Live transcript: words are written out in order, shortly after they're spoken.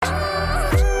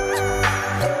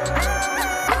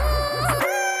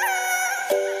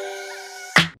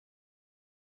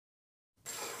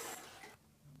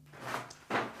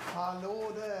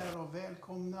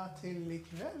till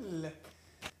ikväll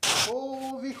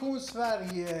på Vision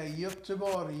Sverige,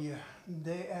 Göteborg.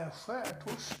 Det är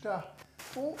skärtorsdag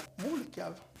och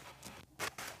Monica.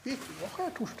 Vet du vad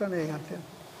skärtorsdagen är egentligen?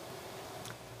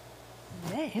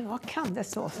 Nej, vad kan det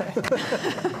stå för?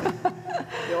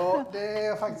 Ja, det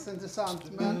är faktiskt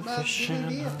intressant. Men det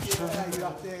vi vet är ju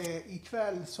att det är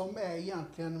ikväll som är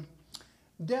egentligen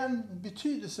den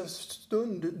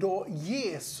betydelsestund då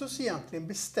Jesus egentligen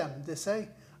bestämde sig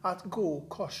att gå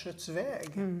korsets väg.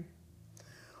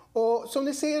 Och som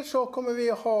ni ser så kommer vi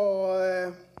ha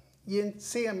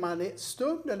Getsemane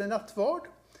stund eller nattvard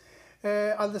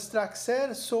alldeles strax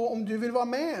här. Så om du vill vara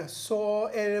med så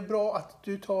är det bra att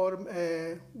du tar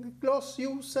ett glas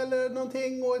juice eller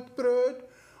någonting och ett bröd.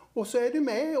 Och så är du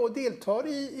med och deltar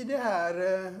i det här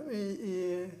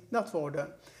i nattvarden.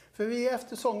 För vi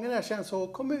efter sången här sen så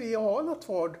kommer vi att ha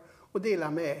nattvard och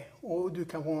dela med och du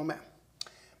kan vara med.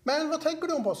 Men vad tänker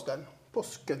du om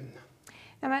påsken?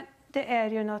 Ja, men det är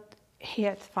ju något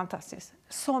helt fantastiskt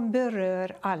som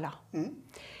berör alla.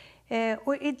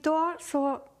 Och idag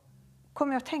så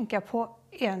kommer jag att tänka på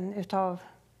en av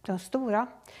de stora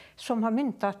som har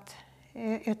myntat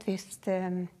ett visst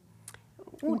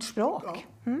ordspråk.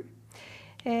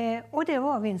 Ja. Och det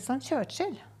var Winston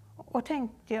Churchill. Och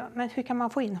tänkte jag, men hur kan man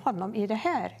få in honom i det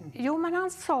här? Jo, men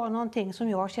han sa någonting som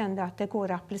jag kände att det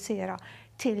går att applicera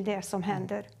till det som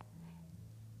händer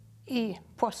i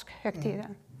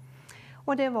påskhögtiden.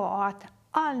 Och det var att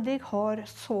aldrig har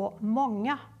så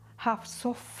många haft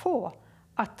så få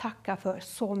att tacka för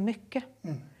så mycket.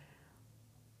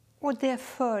 Och det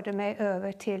förde mig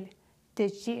över till det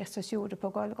Jesus gjorde på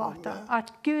Golgata.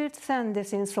 Att Gud sände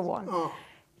sin son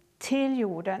till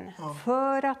jorden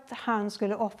för att han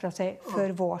skulle offra sig för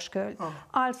vår skull.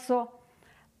 Alltså,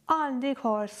 aldrig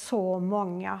har så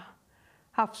många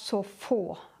haft så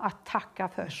få att tacka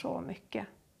för så mycket.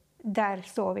 Där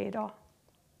står vi idag.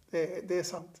 Det är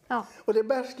sant. Ja. Och det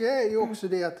bästa är ju också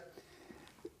det att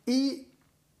i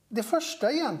det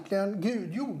första egentligen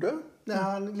Gud gjorde, när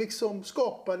han liksom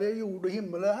skapade jord och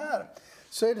himmel här,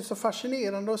 så är det så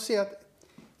fascinerande att se att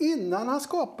innan han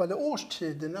skapade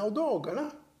årstiderna och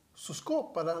dagarna så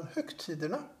skapade han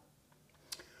högtiderna.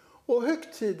 Och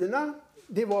högtiderna,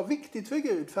 det var viktigt för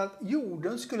Gud för att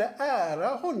jorden skulle ära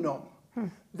honom.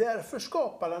 Därför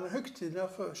skapade han högtiderna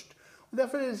först. Och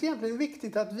därför är det egentligen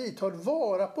viktigt att vi tar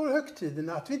vara på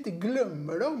högtiderna, att vi inte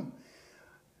glömmer dem.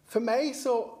 För mig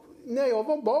så, när jag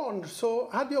var barn så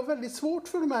hade jag väldigt svårt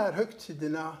för de här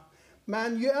högtiderna.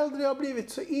 Men ju äldre jag har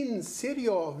blivit så inser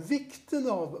jag vikten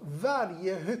av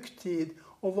varje högtid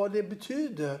och vad det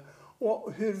betyder.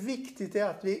 Och hur viktigt det är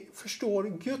att vi förstår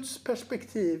Guds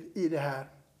perspektiv i det här.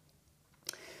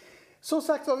 Som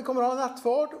sagt var, vi kommer att ha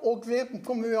nattvard och vi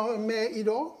kommer att ha med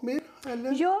idag.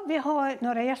 Eller? Ja, vi har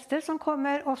några gäster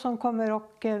som kommer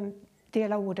och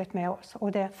dela ordet med oss.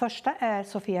 Och det första är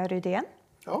Sofia Rydén.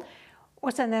 Ja.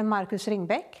 Och sen är Marcus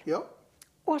Ringbäck. Ja.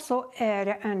 Och så är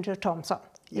det Andrew Thompson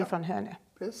från Hönö.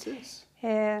 Precis.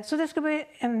 Så det ska bli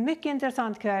en mycket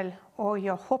intressant kväll och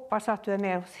jag hoppas att du är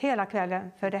med oss hela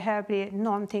kvällen. För det här blir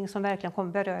någonting som verkligen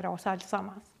kommer beröra oss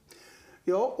allesammans.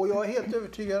 Ja, och jag är helt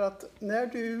övertygad att när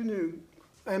du nu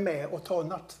är med och tar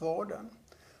nattvarden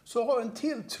så har en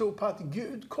tilltro på att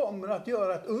Gud kommer att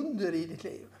göra ett under i ditt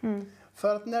liv.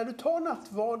 För att när du tar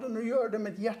nattvarden och gör det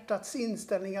med hjärtats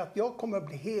inställning att jag kommer att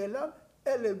bli helad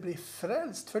eller bli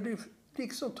frälst, för du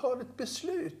liksom tar ett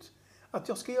beslut att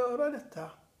jag ska göra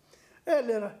detta.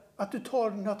 Eller att du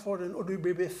tar nattvarden och du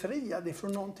blir befriad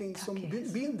ifrån någonting som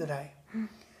binder dig.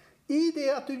 I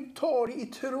det att du tar i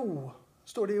tro,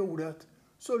 står det i ordet,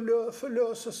 så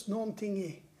förlöses någonting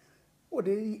i. Och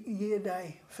det ger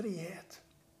dig frihet.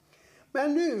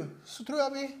 Men nu så tror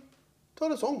jag vi tar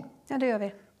en sång. Ja, det gör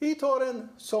vi. Vi tar en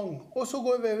sång och så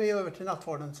går vi över till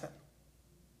nattvarden sen.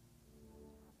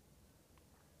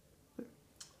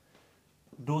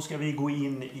 Då ska vi gå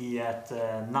in i ett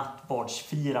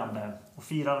nattvardsfirande och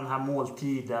fira den här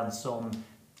måltiden som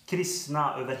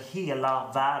kristna över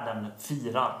hela världen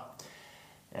firar.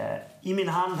 I min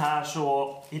hand här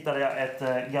så hittade jag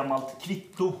ett gammalt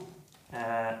kvitto.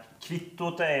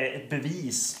 Kvittot är ett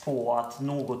bevis på att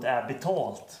något är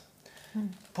betalt.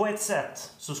 På ett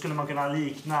sätt så skulle man kunna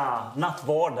likna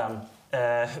nattvarden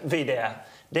vid det.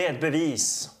 Det är ett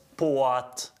bevis på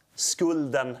att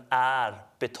skulden är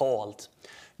betald.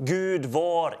 Gud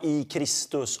var i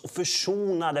Kristus och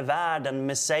försonade världen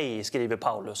med sig, skriver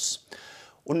Paulus.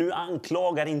 Och nu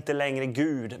anklagar inte längre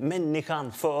Gud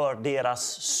människan för deras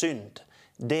synd.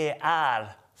 Det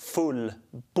är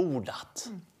fullbordat.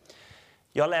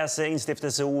 Jag läser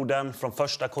instiftelseorden från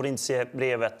första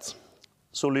Korintierbrevet.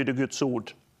 Så lyder Guds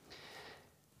ord.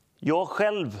 Jag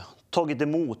själv tagit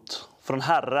emot från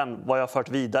Herren vad jag fört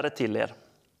vidare till er.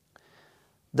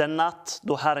 Den natt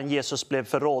då Herren Jesus blev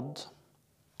förrådd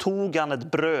tog han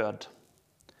ett bröd,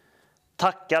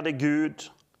 tackade Gud,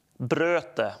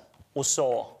 bröt det och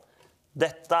sa: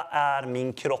 detta är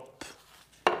min kropp,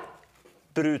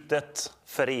 brutet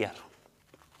för er.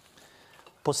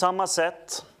 På samma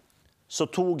sätt så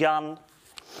tog han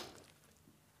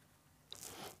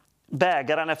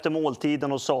bägaren efter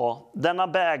måltiden och sa: denna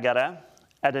bägare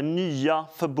är det nya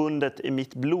förbundet i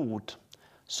mitt blod.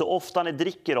 Så ofta ni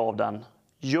dricker av den,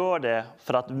 gör det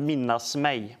för att minnas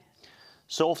mig.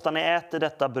 Så ofta ni äter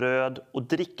detta bröd och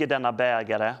dricker denna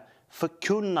bägare,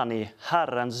 förkunnar ni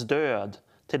Herrens död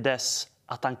till dess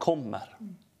att han kommer.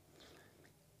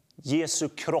 Jesu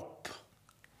kropp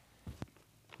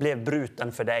blev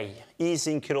bruten för dig. I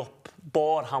sin kropp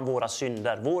bar han våra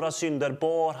synder. Våra synder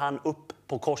bar han upp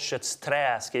på korsets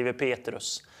trä, skriver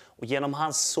Petrus. Och genom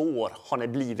hans sår har ni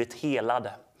blivit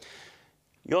helade.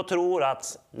 Jag tror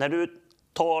att när du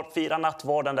firar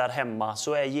nattvarden där hemma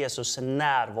så är Jesus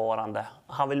närvarande.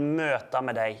 Han vill möta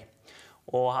med dig.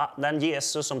 Och den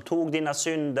Jesus som tog dina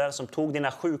synder, som tog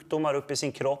dina sjukdomar upp i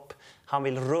sin kropp, han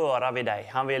vill röra vid dig.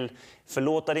 Han vill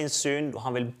förlåta din synd och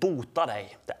han vill bota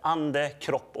dig. Det är ande,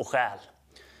 kropp och själ.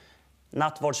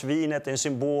 Nattvardsvinet är en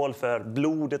symbol för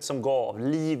blodet som gav,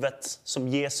 livet som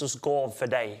Jesus gav för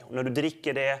dig. Och när du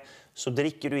dricker det så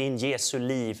dricker du in Jesu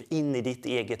liv in i ditt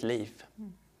eget liv.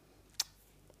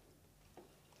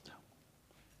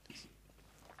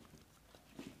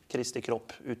 Kristi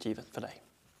kropp utgiven för dig.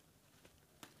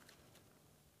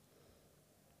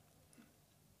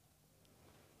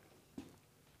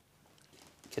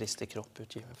 Kristi kropp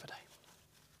utgiven för dig.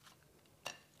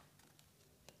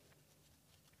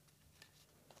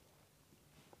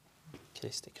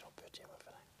 Kristi kropp utgiven för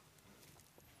dig.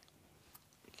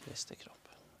 Kristi kropp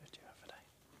utgiven för dig.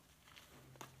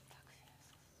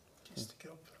 Kristi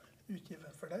kropp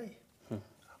utgiven för dig.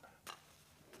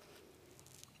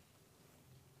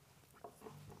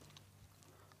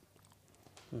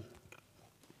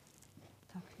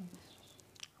 Tack Jesus.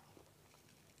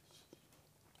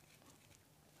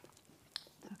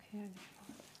 Tack helige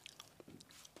Fader.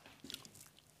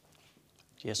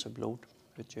 Jesu blod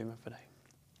utgiven för dig.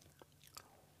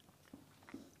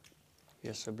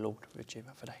 Jesu blod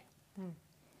utgiven för dig.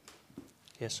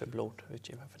 Jesu blod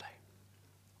utgiven för dig.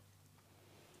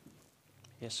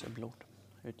 Jesu blod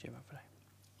utgiven för dig.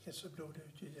 Jesu blod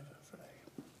utgiven för dig.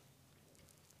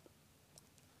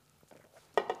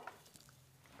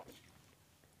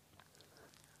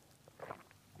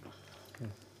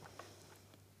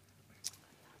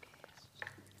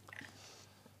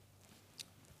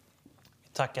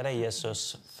 Vi tackar dig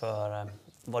Jesus för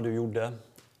vad du gjorde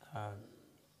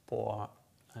på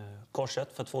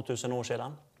korset för 2000 år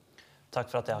sedan. Tack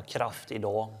för att det har kraft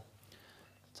idag.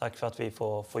 Tack för att vi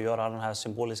får göra den här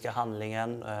symboliska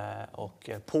handlingen och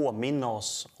påminna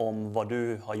oss om vad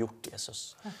du har gjort,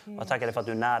 Jesus. Jag tackar dig för att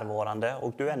du är närvarande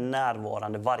och du är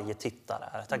närvarande varje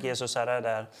tittare. Tack Jesus, Herre,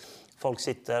 där folk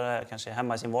sitter kanske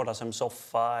hemma i sin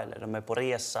vardagsrumssoffa eller de är på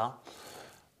resa.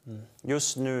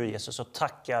 Just nu, Jesus, så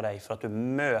tackar jag dig för att du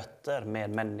möter med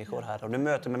människor här och du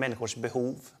möter med människors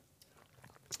behov.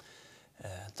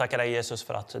 Tackar dig Jesus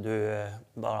för att du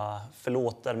bara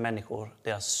förlåter människor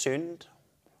deras synd.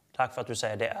 Tack för att du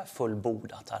säger det är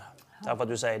fullbordat, Herre. Tack för att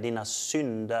du säger dina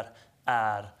synder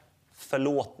är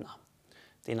förlåtna.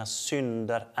 Dina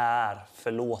synder är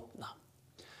förlåtna.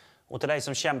 Och till dig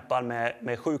som kämpar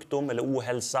med sjukdom eller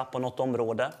ohälsa på något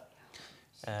område.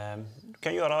 Du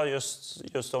kan göra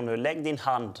just då nu. Lägg din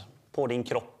hand på din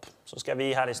kropp. Så ska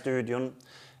vi här i studion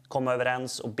komma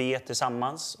överens och be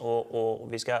tillsammans.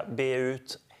 Och vi ska be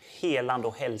ut helande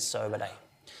och hälsa över dig.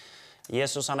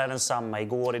 Jesus, han är densamma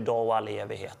igår, idag och all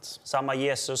evighet. Samma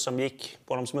Jesus som gick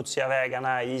på de smutsiga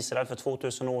vägarna i Israel för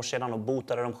 2000 år sedan och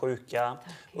botade de sjuka,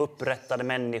 upprättade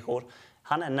människor.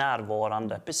 Han är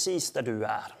närvarande precis där du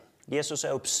är. Jesus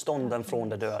är uppstånden från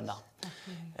de döda.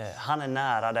 Han är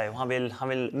nära dig och han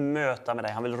vill möta med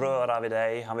dig, han vill röra vid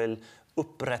dig, han vill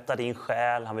upprätta din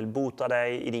själ, han vill bota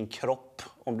dig i din kropp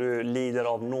om du lider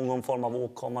av någon form av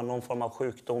åkomma, någon form av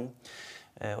sjukdom.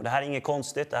 Och det här är inget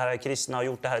konstigt, det här är kristna har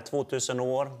gjort det här i 2000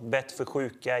 år, bett för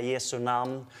sjuka i Jesu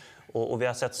namn. Och vi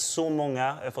har sett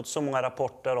fått så många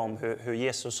rapporter om hur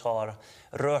Jesus har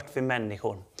rört vid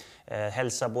människor.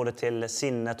 Hälsa både till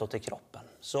sinnet och till kroppen.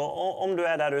 Så om du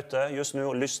är där ute just nu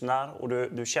och lyssnar och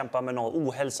du kämpar med någon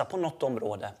ohälsa på något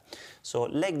område. Så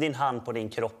lägg din hand på din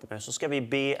kropp nu så ska vi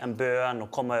be en bön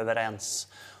och komma överens.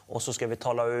 Och så ska vi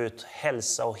tala ut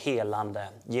hälsa och helande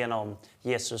genom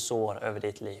Jesus år över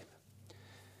ditt liv.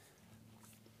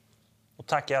 Och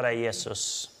tackar jag dig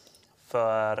Jesus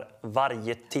för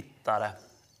varje tittare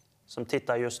som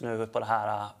tittar just nu på det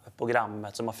här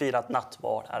programmet, som har firat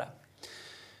nattvard, Herre.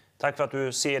 Tack för att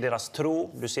du ser deras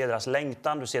tro, du ser deras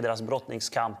längtan, du ser deras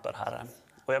brottningskamper, Herre.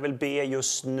 Och jag vill be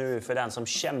just nu för den som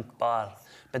kämpar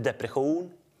med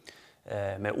depression,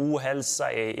 med ohälsa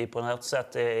på något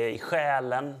sätt i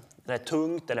själen, det är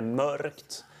tungt eller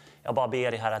mörkt. Jag bara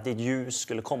ber dig, Herre, att ditt ljus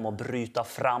skulle komma och bryta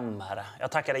fram, Herre.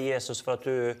 Jag tackar dig, Jesus, för att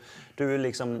du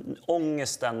liksom,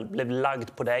 ångesten blev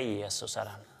lagd på dig, Jesus,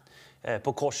 Herre.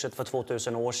 På korset för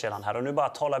 2000 år sedan, Herre. Och nu bara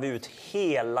talar vi ut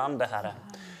helande, Herre,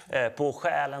 på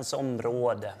själens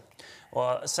område.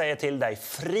 Och säger till dig,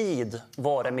 frid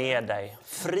vare med dig,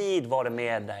 frid vare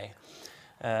med dig.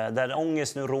 Där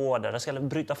ångest nu råder, det ska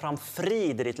bryta fram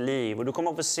frid i ditt liv. Och du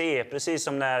kommer att få se, precis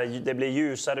som när det blir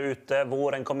ljusare ute,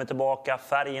 våren kommer tillbaka,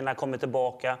 färgerna kommer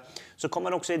tillbaka. Så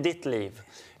kommer också i ditt liv,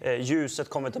 ljuset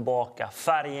kommer tillbaka,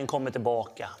 färgen kommer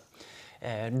tillbaka.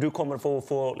 Du kommer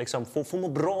få må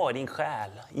bra i din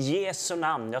själ. I Jesu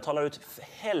namn, jag talar ut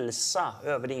hälsa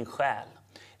över din själ.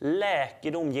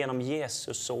 Läkedom genom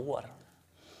Jesus sår.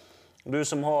 Du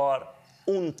som har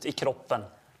ont i kroppen,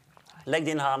 lägg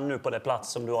din hand nu på det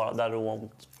plats som du har, där du har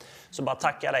ont. Så bara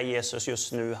tacka dig, Jesus,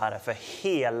 just nu, Herre, för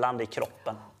helande i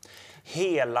kroppen.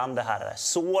 Helande, Herre.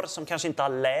 Sår som kanske inte har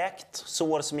läkt,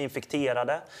 sår som är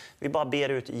infekterade. Vi bara ber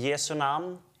ut i Jesu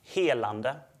namn,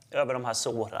 helande över de här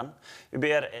såren. Vi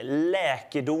ber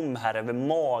läkedom, Herre, över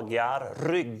magar,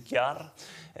 ryggar,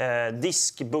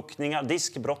 diskbuckningar,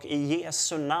 diskbrock. I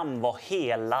Jesu namn, var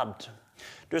helad.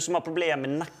 Du som har problem med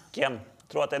nacken,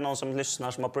 tror att det är någon som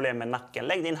lyssnar som har problem med nacken.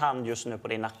 Lägg din hand just nu på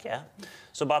din nacke.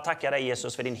 Så bara tacka dig,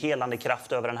 Jesus, för din helande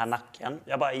kraft över den här nacken.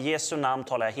 Jag bara i Jesu namn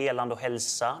talar jag helande och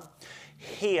hälsa.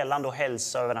 Helande och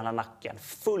hälsa över den här nacken.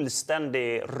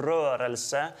 Fullständig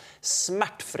rörelse,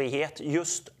 smärtfrihet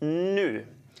just nu.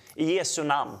 I Jesu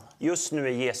namn. Just nu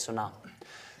i Jesu namn.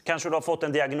 Kanske du har fått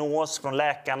en diagnos från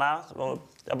läkarna.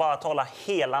 Jag bara talar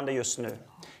helande just nu.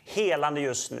 Helande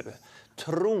just nu.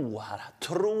 Tro, Herre.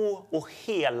 Tro och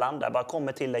helande bara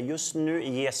kommer till dig just nu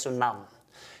i Jesu namn.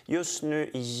 Just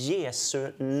nu i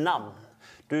Jesu namn.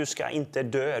 Du ska inte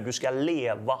dö, du ska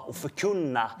leva och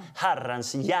förkunna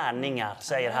Herrens gärningar,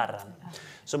 säger Herren.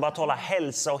 Så bara tala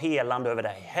hälsa och helande över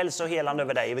dig. Hälsa och helande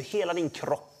över dig, över hela din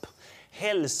kropp.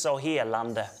 Hälsa och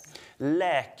helande.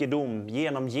 Läkedom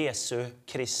genom Jesu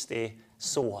Kristi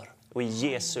sår och i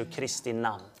Jesu Kristi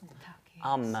namn.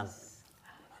 Amen.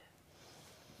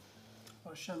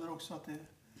 Jag känner också att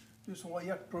du som har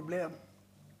hjärtproblem,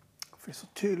 det är så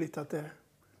tydligt att det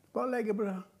bara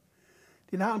lägger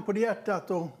din hand på det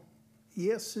hjärtat och i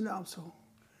Jesu namn så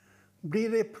blir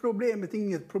det problemet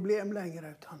inget problem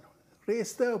längre, utan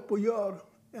res dig upp och gör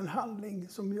en handling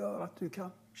som gör att du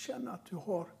kan känna att du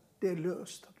har det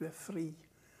löst, att du är fri,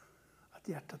 att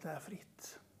hjärtat är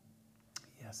fritt.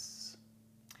 Yes.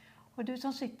 Och du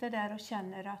som sitter där och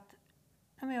känner att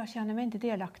jag känner mig inte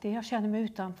delaktig, jag känner mig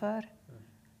utanför.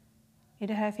 I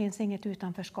det här finns inget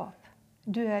utanförskap.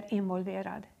 Du är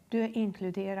involverad, du är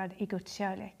inkluderad i Guds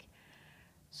kärlek.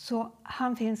 Så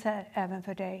han finns här även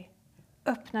för dig.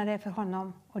 Öppna dig för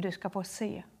honom och du ska få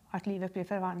se att livet blir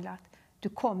förvandlat. Du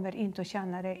kommer inte att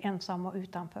känna dig ensam och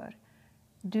utanför.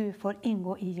 Du får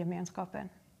ingå i gemenskapen.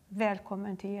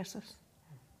 Välkommen till Jesus.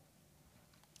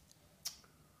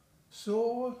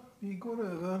 Så vi går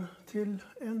över till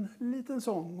en liten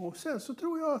sång och sen så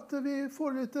tror jag att vi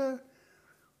får lite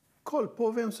koll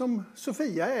på vem som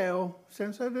Sofia är och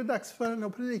sen så är det dags för henne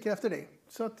att predika efter det.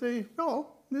 Så att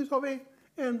nu har vi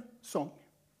en sång.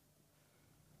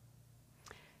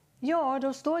 Ja,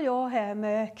 då står jag här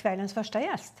med kvällens första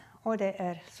gäst och det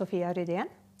är Sofia Rydén.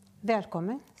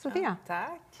 Välkommen Sofia. Ja,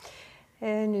 tack.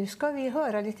 Nu ska vi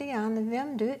höra lite grann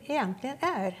vem du egentligen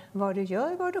är, vad du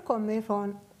gör, var du kommer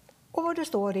ifrån och vad du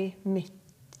står i mitt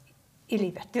i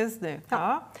livet. Just nu.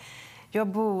 Ja. Jag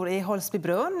bor i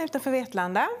Holsbybrunn utanför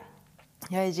Vetlanda.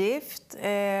 Jag är gift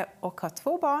och har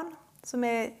 2 barn som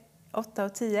är 8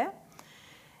 och 10.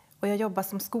 Och jag jobbar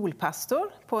som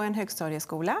skolpastor på en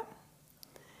högstadieskola.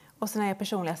 Och sen är jag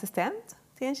personlig assistent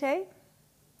till en tjej.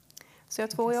 Så jag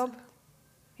har 2 jobb.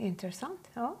 Intressant,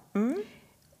 ja. Mm.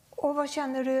 Och vad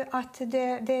känner du att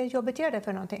det jobbet ger dig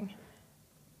för någonting?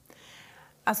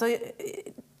 Alltså,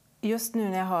 just nu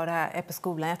när jag har det här är på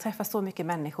skolan, jag träffar så mycket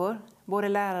människor. Både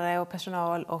lärare och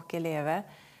personal och elever.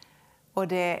 Och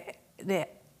det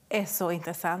är så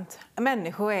intressant.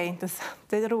 Människor är intressant.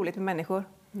 Det är roligt med människor.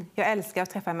 Jag älskar att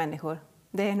träffa människor.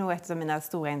 Det är nog ett av mina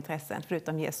stora intressen,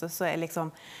 förutom Jesus. Så är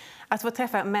liksom, att få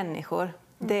träffa människor,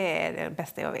 det är det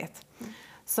bästa jag vet.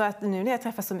 Så att nu när jag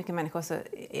träffar så mycket människor så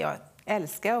jag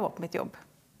älskar att vara på mitt jobb.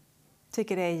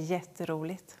 Tycker det är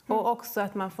jätteroligt. Och också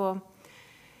att man får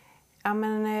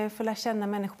få lära känna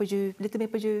människor på lite mer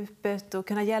på djupet och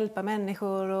kunna hjälpa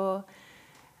människor. Och,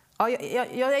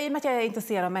 I och med att jag är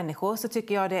intresserad av människor så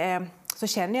tycker jag så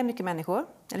känner jag mycket människor,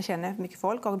 eller känner mycket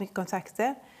folk och har mycket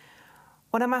kontakter.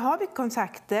 Och när man har mycket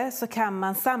kontakter så kan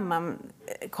man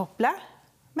sammankoppla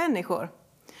människor.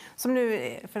 Som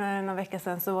nu, för några veckor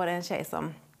sedan så var det en tjej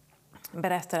som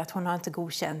berättade att hon har inte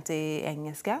godkänt i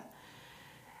engelska.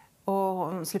 Och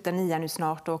hon slutar 9 nu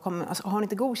snart och har hon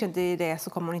inte godkänt i det så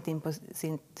kommer hon inte in på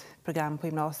sitt program på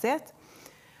gymnasiet.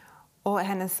 Och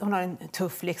hon har en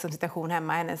tuff situation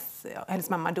hemma. Hennes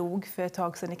mamma dog för ett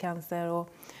tag sedan i cancer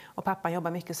och pappan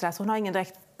jobbar mycket så hon har ingen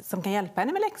direkt som kan hjälpa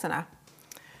henne med läxorna.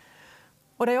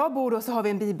 Och där jag bor då så har vi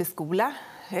en bibelskola.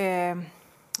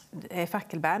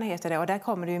 Fackelberg heter det och där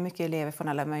kommer det ju mycket elever från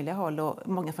alla möjliga håll och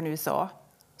många från USA.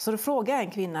 Så då frågar jag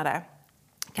en kvinna där,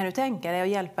 kan du tänka dig att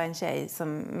hjälpa en tjej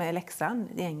med läxan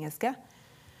i engelska?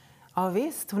 Ja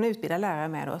visst, hon är utbildad lärare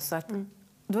med oss. Så att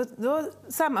då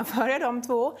sammanför jag de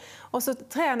två och så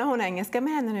tränar hon engelska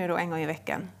med henne nu då en gång i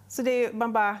veckan. Så det är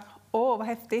man bara, vad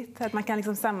häftigt att man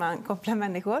kan sammankoppla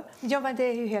människor. Ja, men det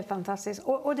är ju helt fantastiskt.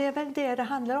 Och det är väl det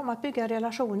handlar om, att bygga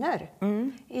relationer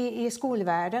i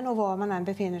skolvärlden och var man än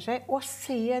befinner sig. Och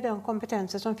se de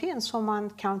kompetenser som finns som man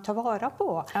kan ta vara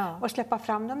på och släppa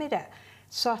fram dem i det.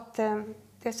 Så att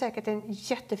det är säkert en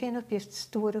jättefin uppgift,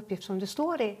 stor uppgift som du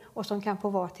står i och som kan få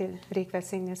vara till rik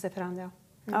välsignelse för andra.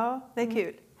 Ja, det är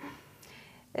kul.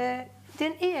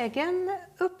 Din egen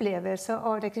upplevelse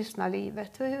av det kristna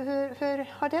livet,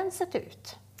 hur har den sett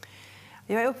ut?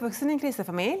 Jag är uppvuxen i en kristen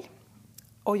familj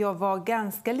och jag var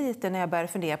ganska liten när jag började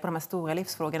fundera på de här stora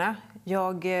livsfrågorna.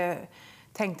 Jag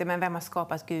tänkte, men vem har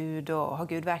skapat Gud och har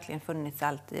Gud verkligen funnits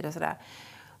alltid och sådär.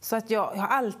 Så att jag har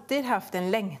alltid haft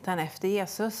en längtan efter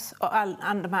Jesus och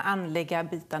de här andliga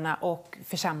bitarna och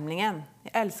församlingen.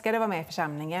 Jag älskade att vara med i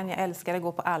församlingen, jag älskade att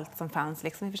gå på allt som fanns i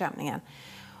församlingen.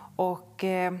 Och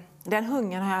den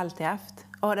hungern har jag alltid haft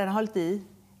och den har hållit i.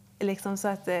 Så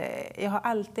att jag har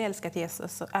alltid älskat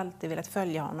Jesus och alltid velat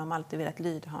följa honom, alltid velat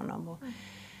lyda honom.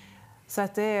 Så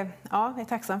att jag är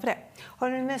tacksam för det. Har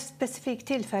du ett specifikt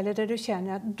tillfälle där du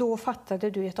känner att då fattade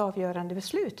du ett avgörande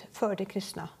beslut för det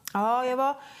kristna? Ja,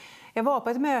 jag var på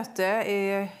ett möte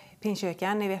i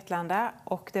Pingstkyrkan i Vetlanda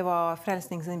och det var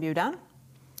frälsningsinbjudan.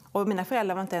 Och mina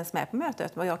föräldrar var inte ens med på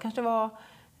mötet. Jag kanske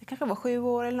var 7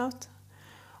 år eller något.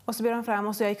 Och så bjöd de fram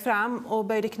och så jag gick fram och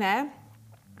böjde knä.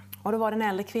 Och då var det en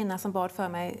äldre kvinna som bad för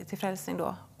mig till frälsning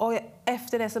då. Och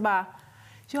efter det så bara,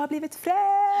 jag har blivit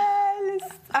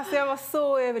frälst! Alltså jag var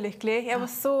så överlycklig, jag var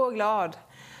så glad.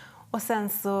 Och sen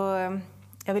så,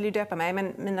 jag ville ju döpa mig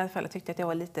men mina föräldrar tyckte att jag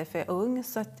var lite för ung.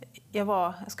 Så att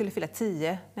jag skulle fylla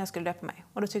 10 när jag skulle döpa mig.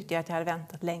 Och då tyckte jag att jag hade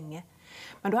väntat länge.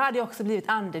 Men då hade jag också blivit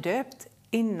andedöpt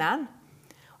innan.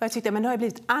 Och jag tyckte, men då har jag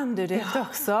blivit andedöpt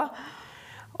också.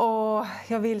 Och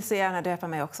jag vill så gärna döpa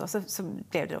mig också. Så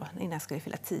blev det då innan jag skulle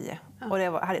fylla 10. Och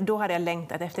då hade jag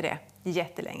längtat efter det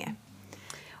jättelänge.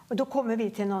 Och då kommer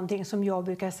vi till någonting som jag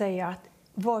brukar säga att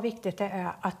vad viktigt det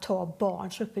är att ta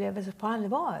barns upplevelser på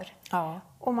allvar. Ja.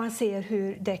 Och man ser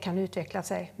hur det kan utveckla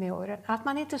sig med åren. Att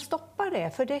man inte stoppar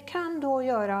det, för det kan då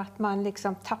göra att man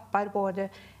tappar både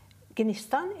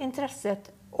gnistan,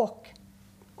 intresset och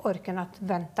orken att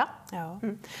vänta. Ja.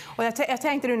 Och jag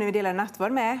tänkte nu när vi delar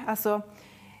nattvard med, alltså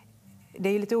det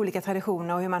är ju lite olika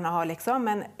traditioner och hur man har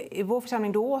men i vår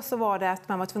församling då så var det att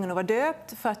man var tvungen att vara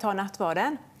döpt för att ta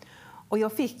nattvarden. Och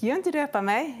jag fick ju inte döpa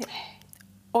mig.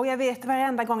 Och jag vet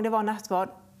varenda gång det var nattvard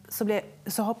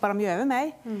så hoppade de ju över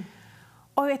mig.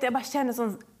 Och jag bara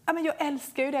kände men jag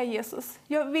älskar ju dig Jesus.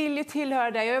 Jag vill ju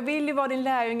tillhöra dig, jag vill ju vara din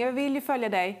lärjunge, jag vill ju följa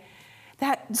dig. Det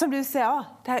här, som du säger,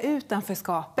 det här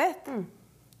utanförskapet.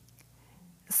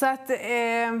 Så att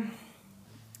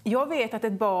jag vet att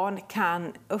ett barn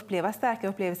kan uppleva starka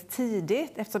upplevelser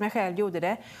tidigt eftersom jag själv gjorde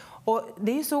det. Och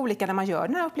det är ju så olika när man gör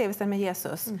den här upplevelsen med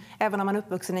Jesus. Även om man är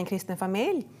uppvuxen i en kristen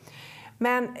familj.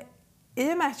 Men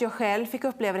i och med att jag själv fick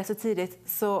uppleva det så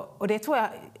tidigt och det tror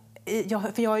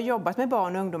för jag har jobbat med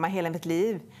barn och ungdomar hela mitt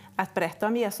liv att berätta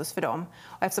om Jesus för dem.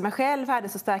 Och eftersom jag själv hade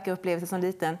så starka upplevelser som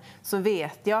liten så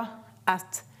vet jag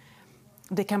att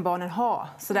det kan barnen ha.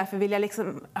 Så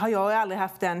därför har jag aldrig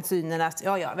haft den synen att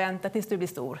vänta tills du blir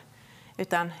stor.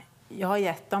 Utan jag har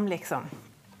gett dem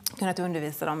kunnat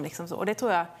undervisa dem så. Och det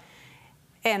tror jag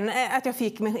att jag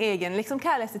fick min egen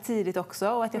kallelse tidigt också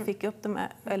och att jag fick upp de här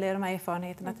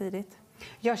erfarenheterna tidigt.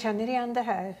 Jag känner igen det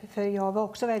här, för jag var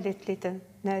också väldigt liten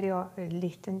när jag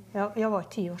var i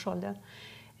 10-årsåldern.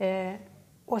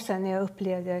 Och sen när jag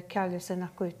upplevde kallelsen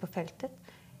att gå ut på fältet,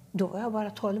 då var jag bara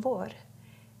 12 år.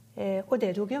 Och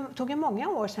det tog många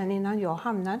år sedan innan jag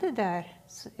hamnade där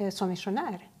som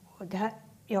missionär. Och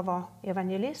jag var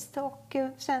evangelist och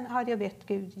sen hade jag bett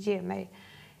Gud ge mig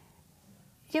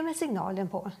signalen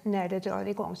på när det drar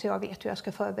igång så jag vet hur jag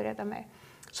ska förbereda mig.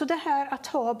 Så det här att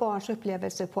ta barns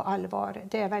upplevelser på allvar,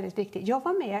 det är väldigt viktigt. Jag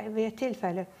var med vid ett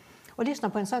tillfälle och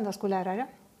lyssnade på en söndagsskollärare.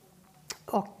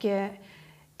 Och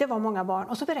det var många barn.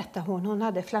 Och så berättade hon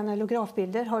hade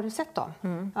flanellografbilder. Har du sett dem?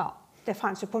 Mm. Ja, det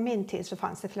fanns ju på min tid så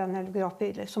fanns det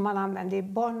flanellografbilder som man använde i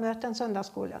barnmöten,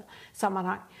 söndagsskolan,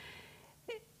 sammanhang.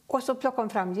 Och så plockade hon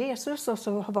fram Jesus och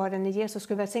så var det när Jesus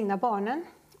skulle välsigna barnen.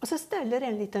 Och så ställer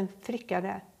en liten flicka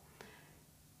där.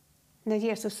 När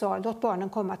Jesus sa, låt barnen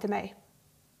komma till mig.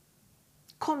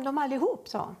 Kom de allihop,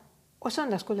 sa hon. Och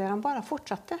söndagsskolläraren bara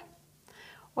fortsatte.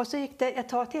 Och så gick det ett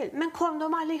tag till. Men kom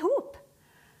de allihop?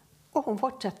 Och hon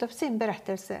fortsatte sin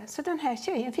berättelse. Så den här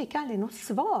tjejen fick aldrig något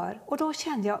svar. Och då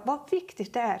kände jag vad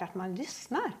viktigt det är att man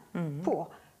lyssnar på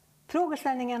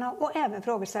frågeställningarna och även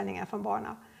frågeställningar från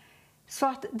barnen. Så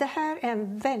att det här är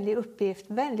en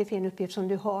väldigt fin uppgift som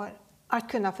du har. Att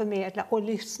kunna förmedla och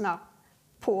lyssna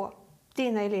på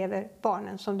dina elever,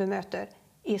 barnen som du möter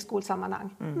i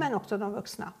skolsammanhang. Men också de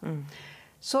vuxna.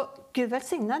 Så Gud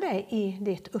välsigna dig i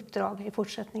ditt uppdrag i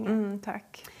fortsättningen.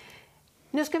 Tack.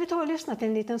 Nu ska vi ta och lyssna till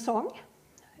en liten sång.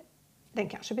 Den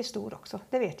kanske blir stor också,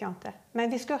 det vet jag inte. Men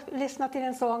vi ska lyssna till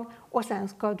en sång och sen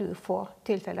ska du få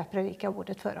tillfälle att predika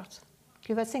ordet för oss.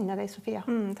 Gud välsigna dig, Sofia.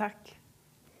 Tack.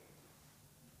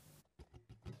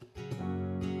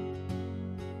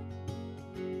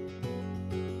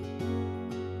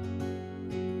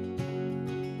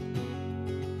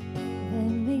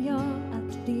 Vem är jag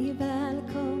att bli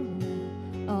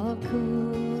välkommen av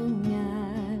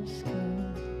kungars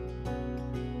kung?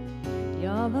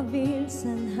 Jag var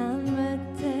vilsen, han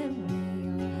mötte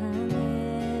mig och han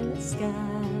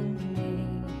älskar mig.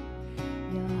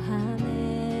 Ja, han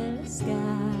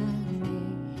älskar mig.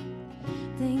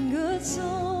 Den Guds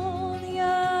son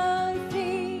gör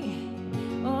fri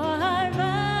och har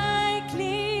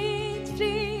verkligt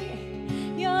fri.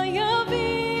 Ja, jag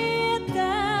vet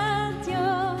att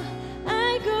jag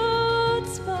är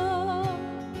Guds barn.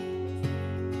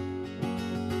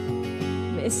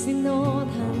 Med sin nåd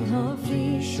han har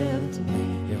friköpt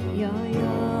mig. Ja,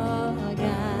 jag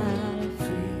är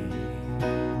fri.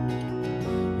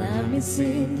 När min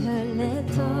synd höll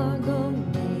ett tag om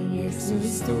mig,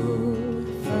 Jesus stod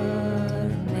för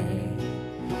mig.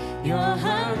 Ja,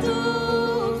 han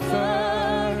dog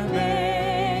för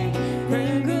mig.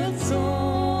 Den Guds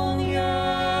son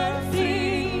gör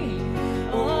fri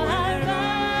och är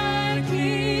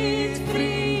verkligt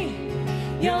fri.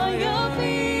 Ja, jag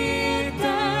vet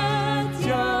att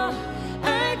jag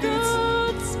är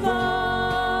Guds barn.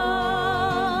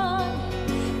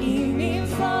 I min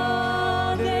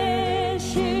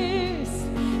faders hus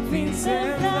finns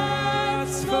en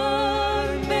plats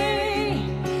för mig.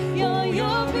 Ja,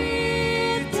 jag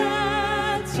vet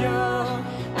att jag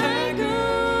är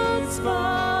Guds barn.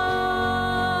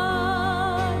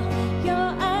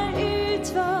 Jag är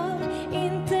utvald,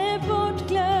 inte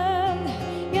bortglömd.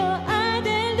 Jag är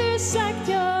den du sagt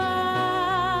jag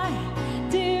är.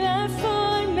 Du är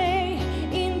för mig,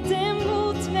 inte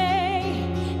mot mig.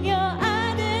 Jag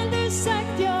är den du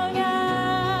sagt jag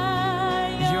är.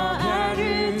 Jag är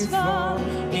utvald,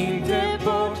 inte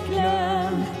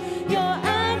bortglömd. Jag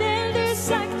är den du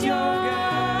sagt jag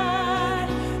är.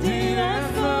 Du är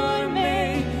för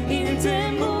mig,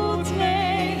 inte mot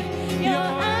mig.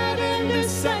 Jag är den du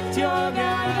sagt jag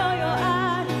är. Ja, jag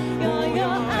är. Ja,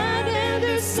 jag är den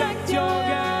du sagt jag är.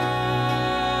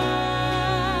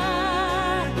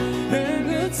 Den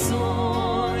Guds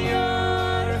son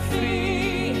gör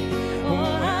fri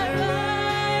och är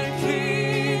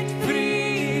verkligt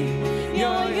fri.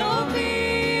 Ja, jag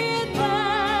vet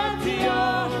att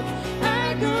jag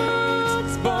är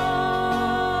Guds barn.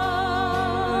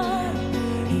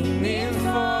 I min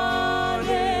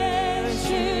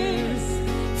faders hus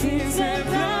finns en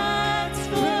plats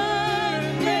för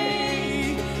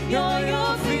mig. Ja,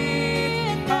 jag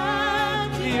vet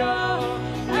att jag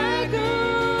är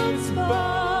Guds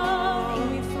barn. I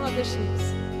min faders hus.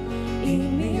 I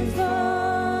min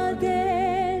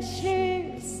faders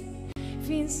hus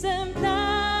finns en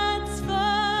plats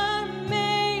för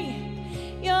mig.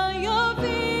 Ja, jag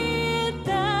vet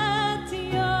att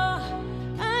jag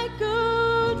är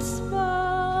Guds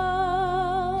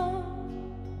barn.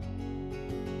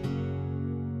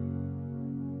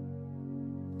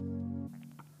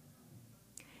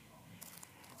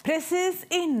 Precis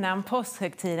innan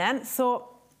påskhögtiden så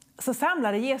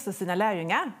samlade Jesus sina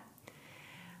lärjungar.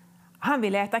 Han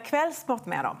ville äta kvällsmat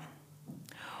med dem.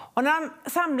 Och när de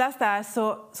samlas där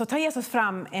så tar Jesus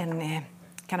fram en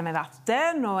kanna med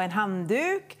vatten och en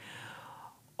handduk.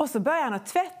 Och så börjar han att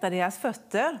tvätta deras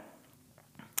fötter.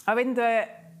 Jag vet inte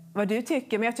vad du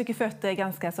tycker, men jag tycker fötter är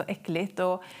ganska så äckligt.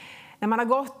 Och när man har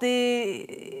gått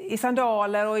i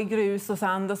sandaler och i grus och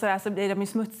sand och så där, så blir de ju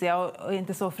smutsiga och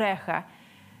inte så fräscha.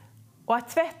 Och att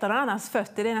tvätta någon annans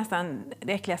fötter, det är nästan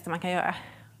det äckligaste man kan göra.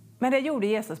 Men det gjorde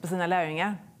Jesus på sina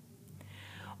lärjungar.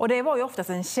 Och det var ju oftast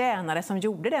en tjänare som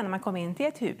gjorde det när man kom in till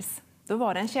ett hus. Då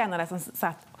var det en tjänare som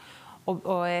satt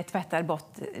och tvättade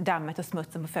bort dammet och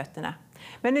smutsen på fötterna.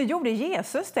 Men nu gjorde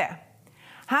Jesus det.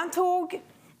 Han tog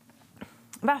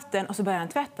vatten och så började han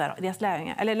tvätta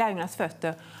lärjungarnas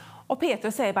fötter. Och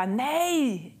Petrus säger bara,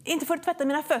 nej, inte får du tvätta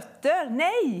mina fötter.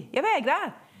 Nej, jag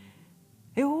vägrar.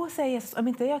 Jo, säger Jesus, om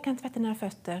inte jag kan tvätta dina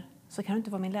fötter så kan du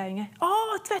inte vara min lärjunge.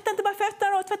 Tvätta inte bara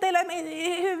fötterna och tvätta hela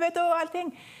huvudet och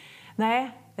allting.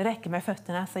 Nej, det räcker med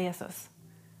fötterna, säger Jesus.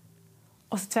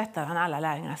 Och så tvättar han alla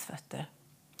lärjungarnas fötter.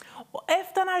 Och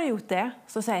efter han hade gjort det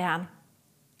så säger han,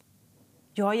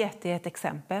 jag har gett er ett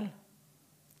exempel.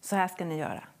 Så här ska ni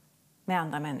göra med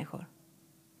andra människor.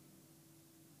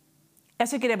 Jag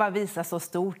tycker det bara visar så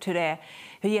stort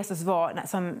hur Jesus var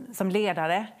som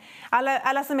ledare.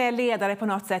 Alla som är ledare på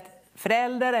något sätt,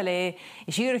 förälder eller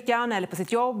i kyrkan eller på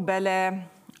sitt jobb eller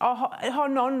har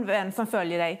någon vän som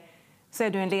följer dig, så är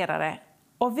du en ledare.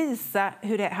 Och visa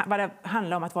vad det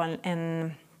handlar om att vara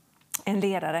en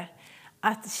ledare.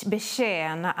 Att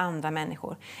betjäna andra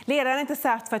människor. Ledaren är inte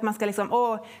satt för att man ska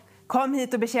kom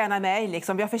hit och betjäna mig.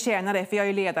 Jag förtjänar det för jag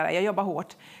är ledare, jag jobbar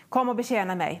hårt. Kom och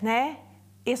betjäna mig. Nej,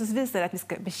 Jesus visar att vi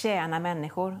ska betjäna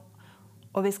människor.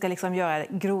 Och vi ska göra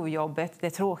grovjobbet, det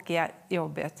tråkiga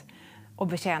jobbet. Och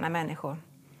betjäna människor.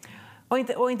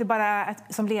 Och inte bara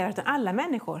som ledare utan alla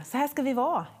människor. Så här ska vi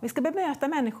vara. Vi ska bemöta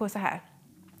människor så här.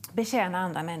 Betjäna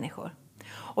andra människor.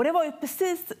 Och det var ju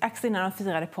precis innan de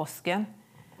firade påsken.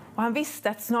 Och han visste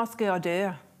att snart ska jag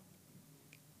dö.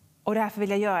 Och därför vill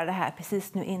jag göra det här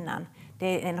precis nu innan.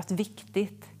 Det är något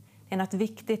viktigt. Det är något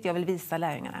viktigt jag vill visa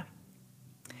lärjungarna.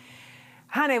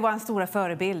 Han är vår stora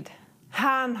förebild.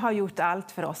 Han har gjort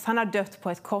allt för oss. Han har dött på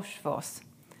ett kors för oss.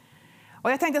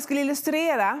 Och jag tänkte jag skulle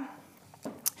illustrera.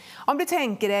 Om du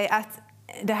tänker dig att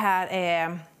det här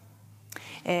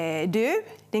är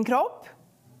din kropp.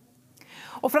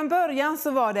 Och från början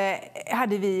så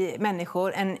hade vi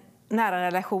människor en nära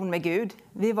relation med Gud.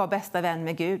 Vi var bästa vän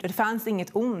med Gud. Och det fanns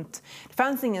inget ont. Det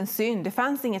fanns ingen synd. Det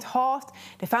fanns inget hat.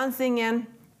 Det fanns ingen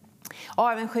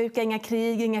avundsjuka, inga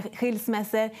krig, inga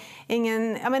skilsmässor,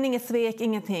 inget svek,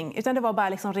 ingenting. Utan det var bara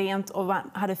rent och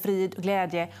man hade frid och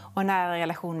glädje och en nära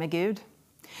relation med Gud.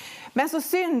 Men så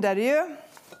syndade ju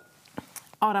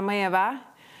Adam och Eva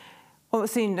och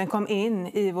synden kom in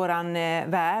i våran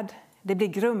värld. Det blev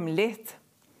grumligt.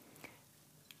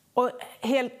 Och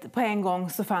helt på en gång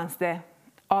så fanns det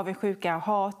avundsjuka,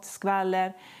 hat,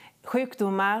 skvaller,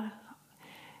 sjukdomar.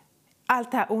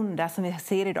 Allt det här onda som vi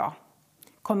ser idag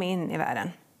kom in i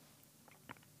världen.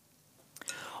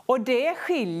 Och det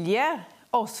skiljer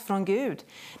oss från Gud.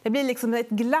 Det blir ett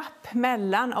glapp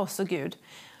mellan oss och Gud.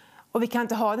 Och vi kan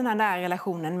inte ha den här nära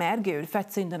relationen med Gud för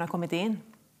att synden har kommit in.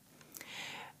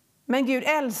 Men Gud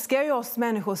älskar ju oss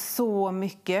människor så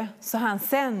mycket så han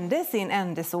sände sin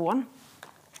enda son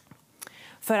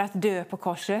för att dö på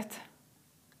korset.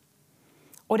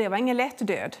 Och det var ingen lätt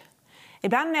död.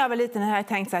 Ibland när jag var liten har jag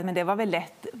tänkt att det var väl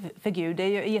lätt för Gud.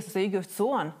 Jesus är ju Guds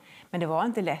son. Men det var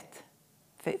inte lätt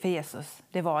för Jesus.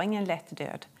 Det var ingen lätt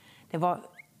död. Det var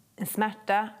en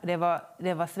smärta, det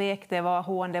var svek, det var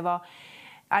hån.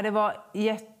 Det var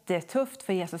jättetufft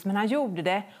för Jesus. Men han gjorde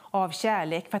det av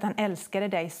kärlek för att han älskade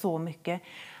dig så mycket.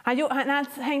 När han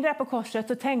hängde där på korset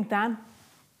så tänkte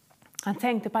han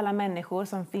tänkte på alla människor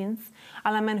som finns.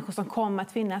 Alla människor som kommer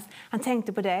att finnas. Han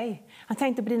tänkte på dig. Han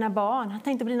tänkte på dina barn. Han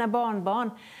tänkte på dina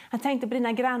barnbarn. Han tänkte på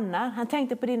dina grannar. Han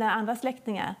tänkte på dina andra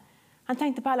släktingar. Han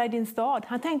tänkte på alla i din stad.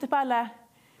 Han tänkte på alla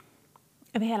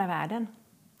över hela världen.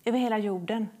 Över hela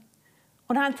jorden.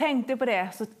 Och när han tänkte på det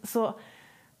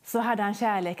så hade han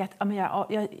kärlek att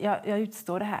jag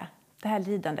utstår det här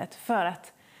lidandet för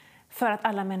att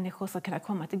alla människor ska kunna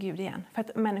komma till Gud igen. För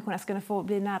att människorna ska få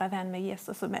bli nära vän med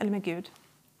Jesus eller med Gud.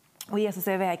 Och Jesus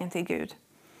är vägen till Gud.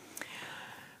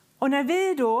 Och när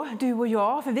vi då, du och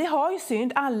jag, för vi har ju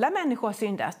synd, alla människor har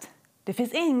syndat. Det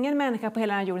finns ingen människa på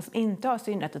hela den här jorden som inte har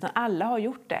syndat, utan alla har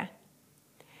gjort det.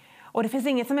 Och det finns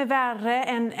inget som är värre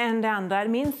än det andra.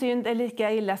 Min synd är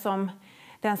lika illa som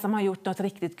den som har gjort något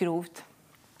riktigt grovt.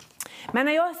 Men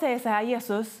när jag säger så här,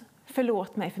 Jesus,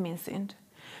 förlåt mig för min synd.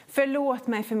 Förlåt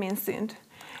mig för min synd.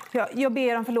 Jag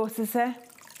ber om förlåtelse.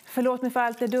 Förlåt mig för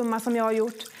allt det dumma som jag har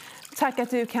gjort. Tack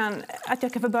att jag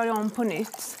kan få börja om på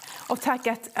nytt. Och tack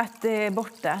att det är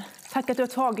borta. Tack att du har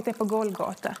tagit det på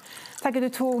Golgata. Tack att du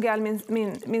tog all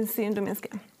min synd och min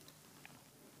skam.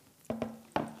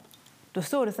 Då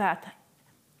står det så här att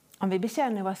om vi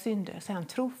bekänner våra synder så är han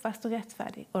trofast och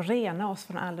rättfärdig och renar oss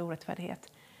från all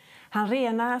orättfärdighet. Han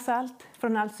renar oss allt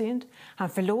från all synd. Han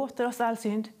förlåter oss all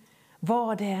synd.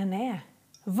 Vad det än är.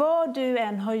 Vad du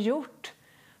än har gjort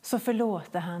så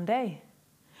förlåter han dig.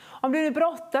 Om du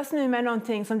brottas nu med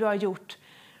någonting som du har gjort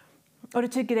och du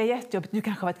tycker det är jättejobbigt. Du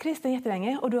kanske har varit kristen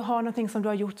jättelänge och du har någonting som du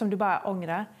har gjort som du bara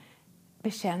ångrar.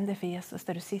 Bekänn det för Jesus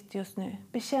där du sitter just nu.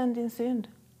 Bekänn din synd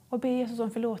och be Jesus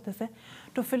om förlåtelse.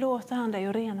 Då förlåter han dig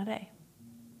och renar dig.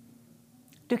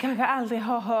 Du kanske aldrig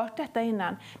har hört detta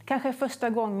innan. Det kanske är första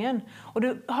gången. Och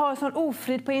du har en sån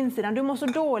ofrid på insidan. Du mår så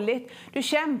dåligt. Du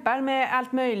kämpar med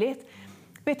allt möjligt.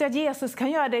 Vet du att Jesus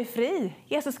kan göra dig fri?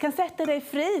 Jesus kan sätta dig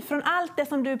fri från allt det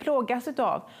som du plågas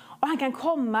utav. Och han kan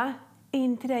komma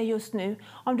in till dig just nu.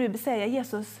 Om du säger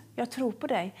Jesus, jag tror på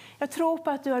dig. Jag tror på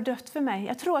att du har dött för mig.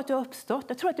 Jag tror att du har uppstått.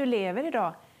 Jag tror att du lever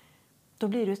idag. Då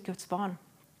blir du ett Guds barn.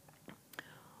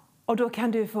 Och då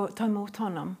kan du få ta emot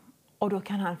honom. Och då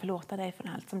kan han förlåta dig för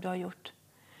allt som du har gjort.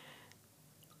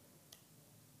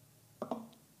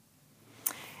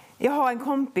 Jag har en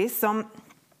kompis som...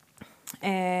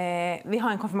 vi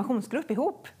har en konfirmationsgrupp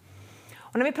ihop.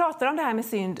 Och när vi pratar om det här med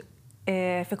synd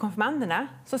för konfirmanderna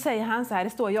så säger han så här, det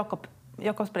står i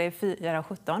Jakobs brev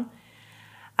 4:17.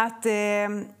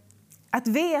 Att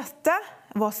veta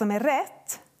vad som är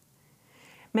rätt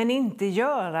men inte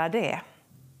göra det,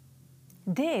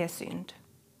 det är synd.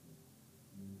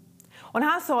 Och när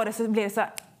han sa det så blev det så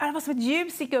här, det var som ett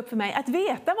ljus gick upp för mig. Att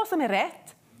veta vad som är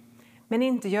rätt men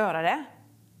inte göra det,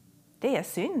 det är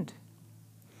synd.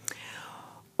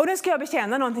 Och nu ska jag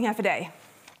bekänna någonting här för dig.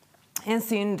 En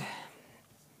synd.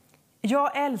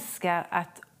 Jag älskar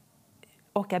att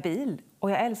åka bil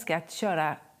och jag älskar att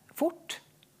köra fort.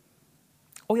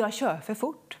 Och jag kör för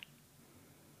fort.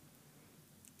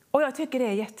 Och jag tycker det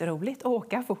är jätteroligt att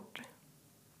åka fort.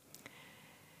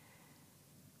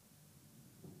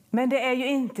 Men det är ju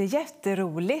inte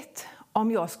jätteroligt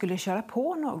om jag skulle köra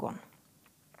på någon.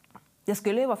 Det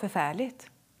skulle ju vara förfärligt.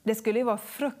 Det skulle ju vara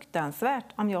fruktansvärt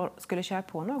om jag skulle köra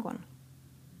på någon.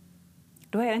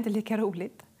 Då är det inte lika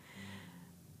roligt.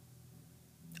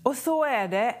 Och så är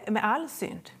det med all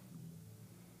synd.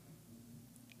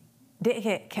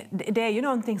 Det är ju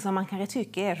någonting som man kanske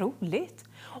tycker är roligt.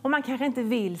 Och man kanske inte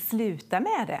vill sluta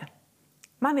med det.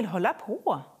 Man vill hålla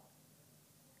på.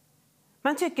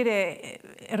 Man tycker det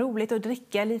är roligt att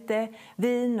dricka lite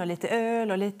vin och lite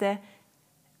öl och lite...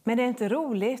 Men det är inte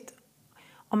roligt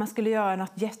om man skulle göra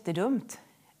något jättedumt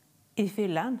i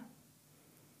fyllan.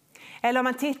 Eller om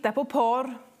man tittar på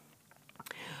porr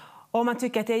och man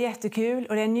tycker att det är jättekul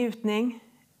och det är en njutning.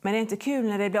 Men det är inte kul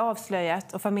när det blir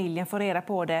avslöjat och familjen får reda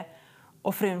på det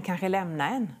och frun kanske lämnar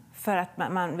en för att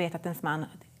man vet att ens man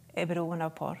är beroende av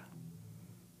porr.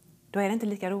 Då är det inte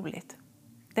lika roligt.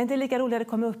 Det är inte lika roligt när det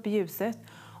kommer upp i ljuset.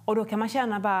 Och då kan man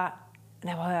känna bara,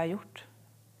 nej, vad har jag gjort?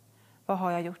 Vad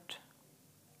har jag gjort?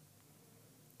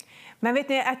 Men vet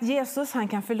ni att Jesus han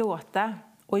kan förlåta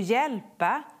och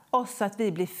hjälpa oss så att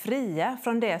vi blir fria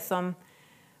från det som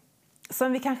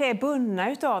vi kanske är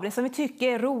bundna utav, det som vi tycker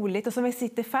är roligt och som vi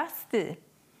sitter fast i.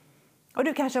 Och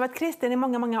du kanske har varit kristen i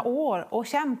många, många år och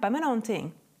kämpar med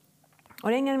någonting. Och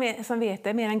det är ingen som vet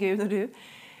det mer än Gud och du.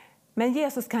 Men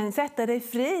Jesus kan sätta dig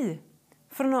fri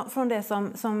från det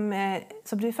som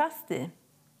du är fast i.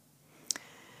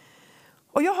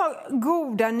 Och jag har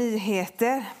goda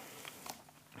nyheter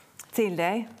till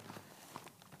dig.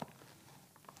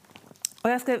 Och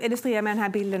jag ska illustrera med den här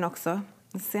bilden också.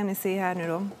 Vi ska se om ni ser här nu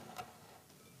då.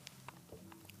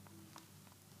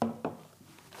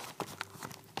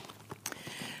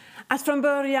 Att från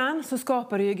början så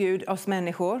skapade ju Gud oss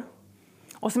människor.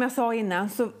 Och som jag sa innan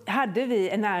så hade vi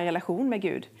en nära relation med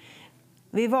Gud.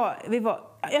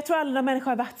 Jag tror alla människor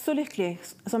har varit så lyckliga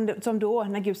som då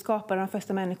när Gud skapade de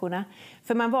första människorna.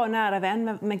 För man var nära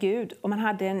vän med Gud och man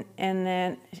hade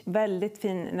en väldigt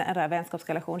fin nära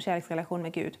vänskapsrelation, kärleksrelation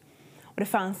med Gud. Och det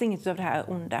fanns inget av det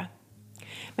här onda.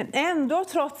 Men ändå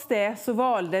trots det så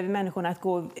valde vi människorna att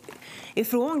gå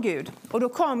ifrån Gud. Och då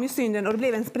kom ju synden och det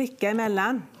blev en spricka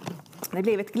emellan. Det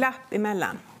blev ett glapp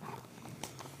emellan.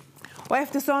 Och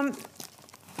eftersom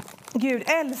Gud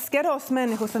älskade oss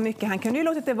människor så mycket, han kunde ju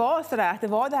låtit det vara så där, att det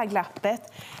var det här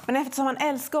glappet. Men eftersom han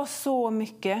älskar oss så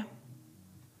mycket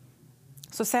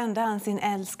så sände han sin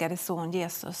älskade son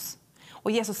Jesus.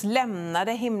 Och Jesus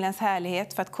lämnade himlens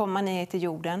härlighet för att komma ner till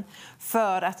jorden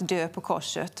för att dö på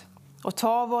korset. Och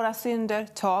ta våra synder,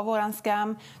 ta våran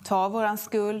skam, ta våran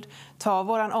skuld, ta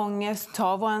våran ångest,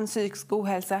 ta våran psykisk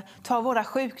ohälsa, ta våra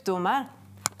sjukdomar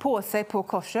på sig på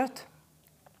korset.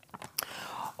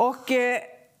 Och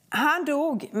han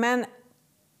dog, men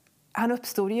han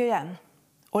uppstod ju igen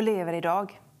och lever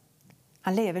idag.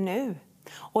 Han lever nu.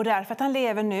 Och därför att han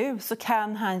lever nu så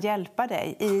kan han hjälpa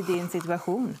dig i din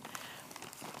situation.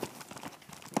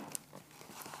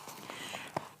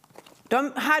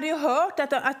 De hade ju hört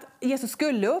att Jesus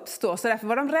skulle uppstå, så därför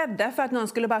var de rädda för att någon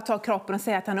skulle bara ta kroppen och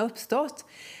säga att han har uppstått.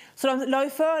 Så de la ju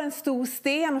för en stor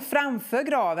sten framför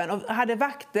graven och hade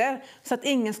vakter så att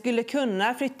ingen skulle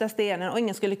kunna flytta stenen och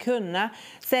ingen skulle kunna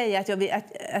säga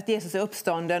att Jesus är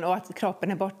uppstånden och att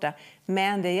kroppen är borta.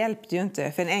 Men det hjälpte ju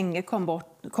inte, för en ängel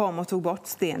kom och tog bort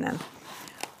stenen.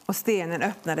 Och stenen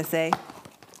öppnade sig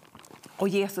och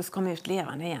Jesus kom ut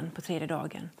levande igen på 3:e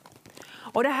dagen.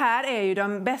 Och det här är ju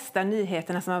de bästa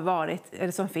nyheterna som har varit,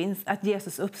 eller som finns, att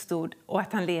Jesus uppstod och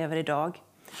att han lever idag.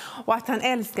 Och att han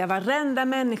älskar varenda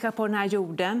människa på den här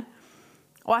jorden.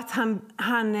 Och att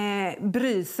han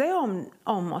bryr sig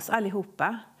om oss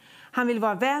allihopa. Han vill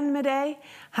vara vän med dig.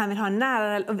 Han vill ha en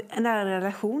nära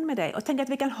relation med dig. Och tänk att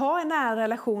vi kan ha en nära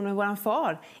relation med våran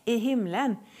far i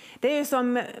himlen. Det är ju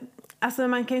som... Alltså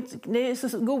det är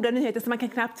så goda nyheter som man kan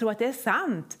knappt tro att det är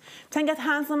sant. Tänk att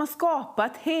han som har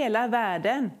skapat hela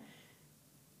världen,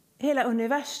 hela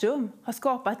universum, har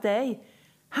skapat dig.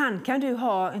 Han kan du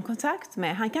ha en kontakt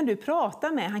med, han kan du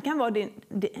prata med,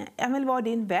 han vill vara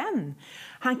din vän.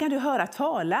 Han kan du höra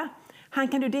tala, han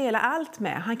kan du dela allt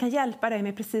med, han kan hjälpa dig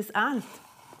med precis allt.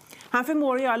 Han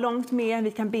förmår att göra långt mer än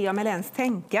vi kan be om eller ens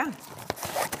tänka.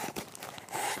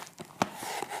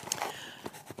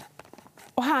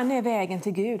 Och han är vägen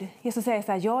till Gud. Jesus säger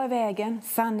så här: jag är vägen,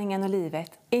 sanningen och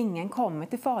livet. Ingen kommer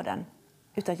till Fadern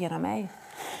utan genom mig.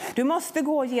 Du måste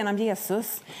gå genom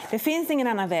Jesus. Det finns ingen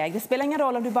annan väg. Det spelar ingen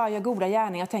roll om du bara gör goda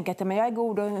gärningar och tänker att jag är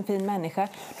god och en fin människa.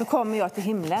 Då kommer jag till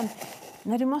himlen.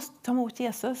 Nej, du måste ta emot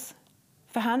Jesus.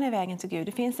 För han är vägen till Gud.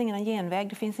 Det finns ingen genväg.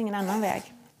 Det finns ingen annan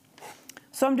väg.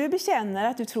 Så om du bekänner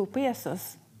att du tror på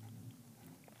Jesus,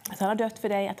 att han har dött för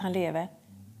dig, att han lever,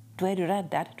 då är du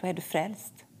räddad. Då är du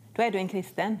frälst. Då är du en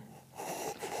kristen.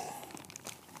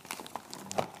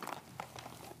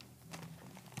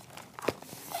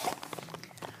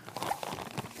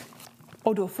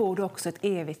 Och då får du också ett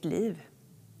evigt liv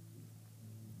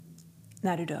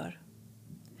när du dör.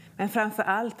 Men framför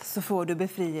allt så får du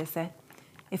befrielse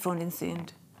ifrån din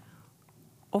synd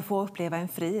och får uppleva en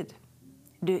frid.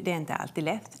 Det är inte alltid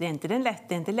lätt. Det är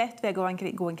inte lätt väg att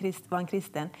vara en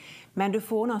kristen. Men du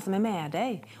får någon som är med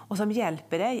dig och som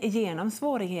hjälper dig igenom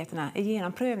svårigheterna,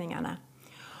 igenom prövningarna.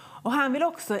 Och han vill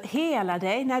också hela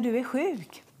dig när du är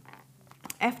sjuk.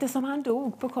 Eftersom han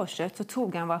dog på korset så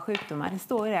tog han våra sjukdomar. Det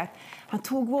står ju det att han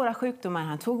tog våra sjukdomar,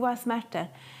 han tog våra smärtor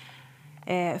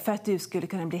för att du skulle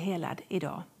kunna bli helad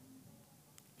idag.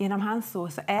 Genom hans sår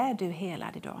så är du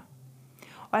helad idag.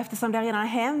 Och eftersom det redan har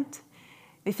hänt,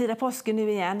 vi firar påsken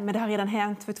nu igen, men det har redan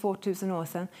hänt för 2000 år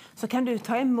sedan, så kan du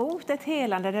ta emot ett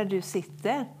helande där du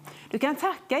sitter. Du kan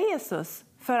tacka Jesus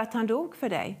för att han dog för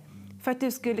dig, för att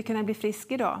du skulle kunna bli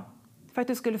frisk idag. För att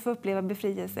du skulle få uppleva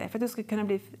befrielse. För att du skulle kunna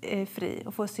bli fri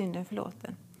och få synden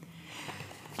förlåten.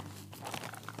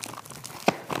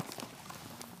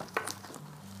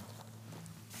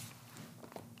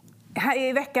 Här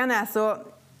i veckan så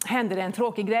hände det en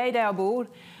tråkig grej där jag bor.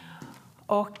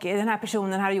 Och den här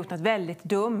personen hade gjort något väldigt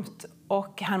dumt.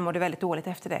 Och han mådde väldigt dåligt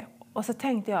efter det. Och så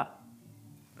tänkte jag,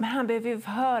 men han behöver ju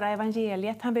få höra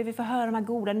evangeliet. Han behöver få höra de här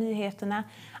goda nyheterna.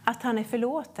 Att han är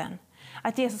förlåten.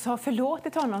 Att Jesus har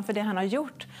förlåtit honom för det han har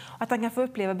gjort. Att han kan få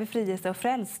uppleva befrielse och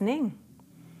frälsning.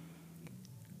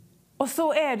 Och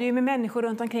så är det ju med människor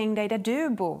runt omkring dig där du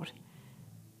bor.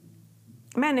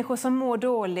 Människor som mår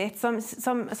dåligt.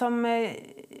 Som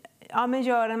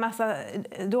gör en massa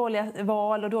dåliga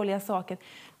val och dåliga saker.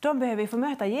 De behöver få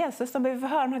möta Jesus. De behöver få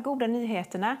höra de här goda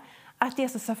nyheterna. Att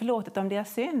Jesus har förlåtit dem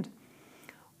deras synd.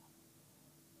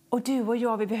 Och du och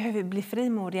jag, vi behöver bli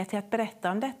frimodiga till att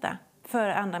berätta om detta för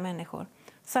andra människor.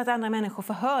 Så att andra människor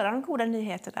får höra de goda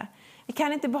nyheterna. Vi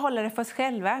kan inte behålla det för oss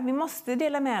själva. Vi måste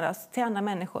dela med oss till andra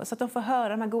människor så att de får höra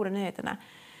de här goda nyheterna.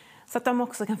 Så att de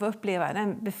också kan få uppleva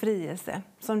den befrielse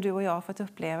som du och jag har fått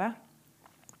uppleva.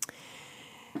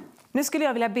 Nu skulle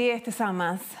jag vilja be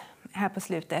tillsammans här på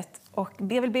slutet. Och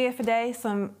jag vill be för dig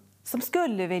som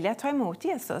skulle vilja ta emot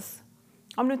Jesus.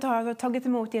 Om du inte har tagit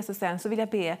emot Jesus än så vill jag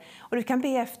be. Och du kan be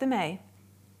efter mig.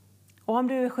 Och om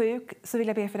du är sjuk så vill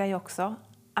jag be för dig också.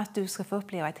 Att du ska få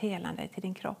uppleva ett helande till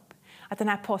din kropp. Att den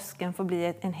här påsken får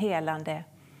bli en helande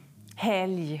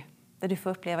helg. Där du får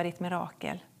uppleva ditt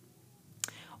mirakel.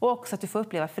 Och också att du får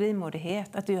uppleva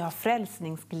frimodighet. Att du har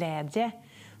frälsningsglädje.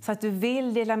 Så att du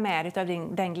vill dela med dig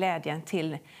av den glädjen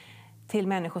till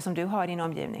människor som du har i din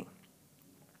omgivning.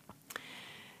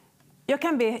 Jag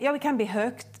kan be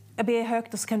högt. Jag ber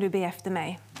högt och så kan du be efter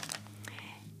mig.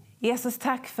 Jesus,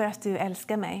 tack för att du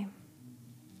älskar mig.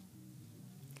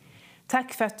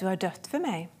 Tack för att du har dött för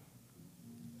mig.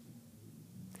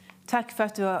 Tack för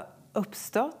att du har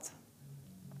uppstått.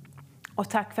 Och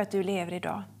tack för att du lever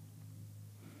idag.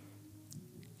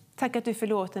 Tack att du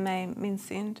förlåter mig min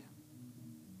synd.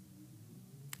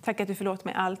 Tack att du förlåter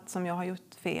mig allt som jag har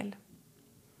gjort fel.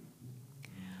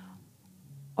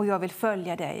 Och jag vill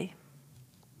följa dig.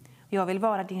 Jag vill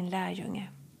vara din lärjunge.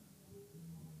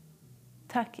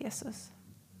 Tack Jesus.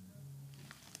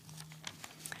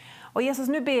 Och Jesus,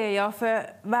 nu ber jag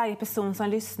för varje person som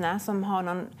lyssnar som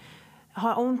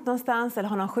har ont någonstans eller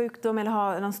har någon sjukdom eller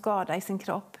har någon skada i sin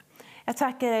kropp. Jag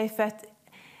tackar dig för att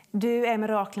du är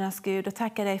miraklernas Gud och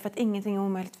tackar dig för att ingenting är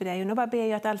omöjligt för dig. Och nu bara ber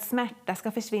jag att all smärta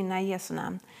ska försvinna i Jesu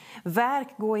namn.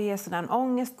 Värk gå i Jesu namn,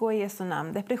 ångest gå i Jesu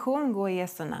namn, depression gå i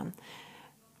Jesu namn.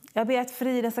 Jag ber att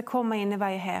friden ska komma in i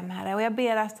varje hem, Herre. Och jag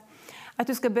ber att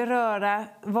du ska beröra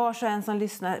var och en som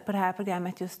lyssnar på det här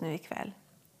programmet just nu ikväll.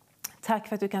 Tack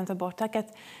för att du kan ta bort. Tack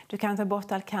att du kan ta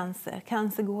bort all cancer.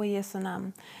 Cancer går i Jesu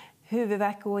namn.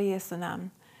 Huvudvärk går i Jesu namn.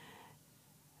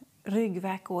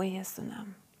 Ryggvärk går i Jesu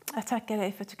namn. Jag tackar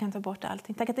dig för att du kan ta bort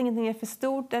allting. Tack att ingenting är för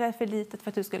stort eller för litet för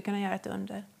att du skulle kunna göra ett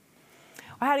under.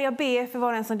 Och Herre, jag ber för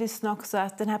var och en som lyssnar också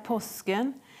att den här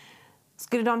påsken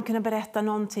skulle de kunna berätta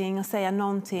någonting och säga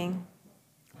någonting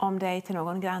om dig till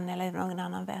någon granne eller någon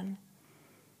annan vän.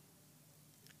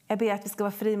 Jag ber att vi ska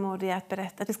vara frimodiga att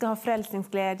berätta, att vi ska ha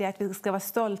frälsningsglädje, att vi ska vara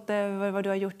stolta över vad du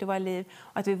har gjort i våra liv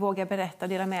och att vi vågar berätta och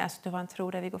dela med oss av en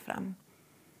tro där vi går fram.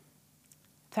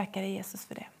 Tackar dig Jesus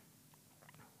för det.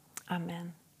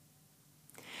 Amen.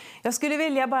 Jag skulle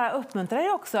vilja bara uppmuntra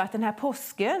dig också att den här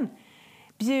påsken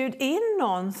bjud in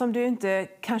någon som du inte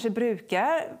kanske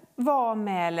brukar vara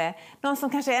med eller någon som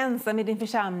kanske är ensam i din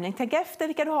församling. Tänk efter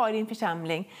vilka du har i din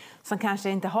församling som kanske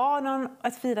inte har någon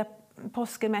att fira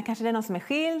påsken med. Kanske det är någon som är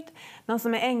skild, någon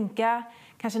som är änka,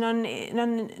 kanske någon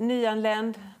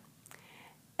nyanländ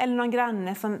eller någon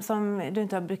granne som du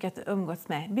inte har brukat umgås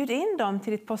med. Bjud in dem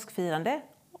till ditt påskfirande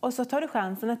och så tar du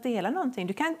chansen att dela någonting.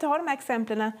 Du kan inte ha de här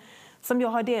exemplen som jag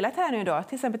har delat här nu idag,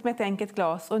 till exempel med ett enkelt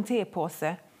glas och en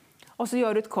tepåse. Och så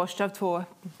gör du ett kors av 2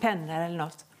 pennor eller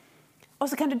något. Och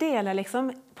så kan du dela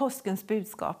liksom påskens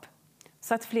budskap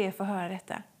så att fler får höra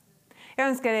detta. Jag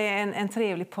önskar dig en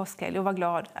trevlig påskhelg och var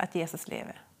glad att Jesus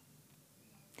lever.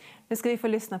 Nu ska vi få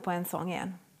lyssna på en sång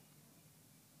igen.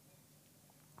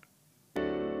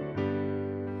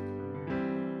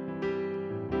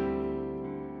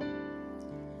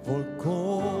 Vår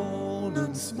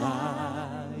konungs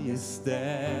majestät,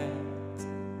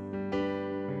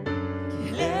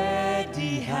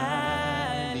 glädje,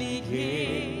 härlighet,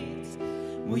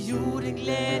 må jorden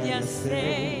glädja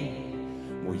sig,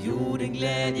 må jorden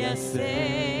glädja sig.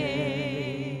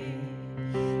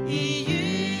 I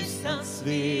ljus han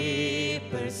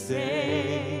sveper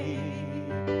sig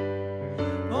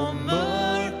och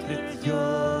mörkret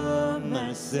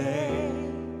gömmer sig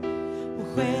och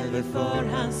skälver för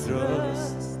hans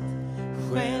röst,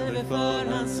 skälver för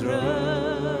hans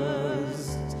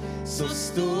röst. Så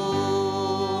stor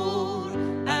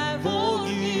är vår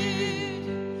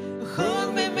Gud,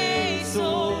 sjung med mig,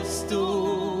 så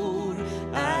stor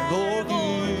är vår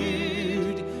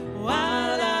Gud, och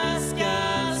alla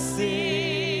ska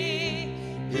se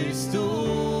hur stor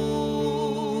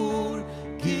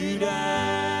Gud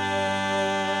är.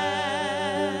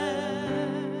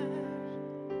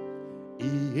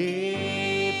 I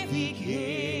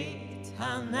evighet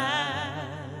han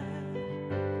är,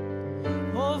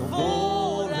 och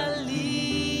våra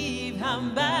liv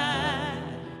han bär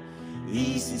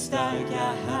i sin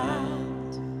starka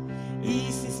hand,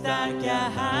 i sin starka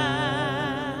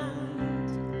hand.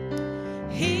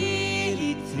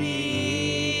 Helig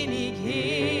treenighet,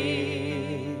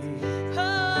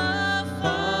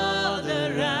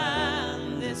 Fader,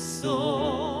 Ande,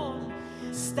 Son,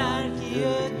 stark i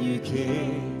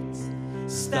ödmjukhet,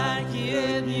 stark i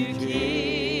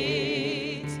ödmjukhet.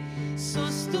 Så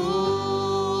stor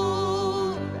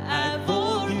är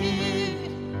vår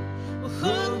Gud, och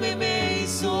sjung med mig,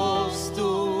 så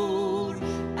stor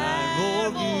är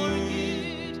vår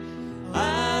Gud.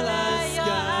 Alla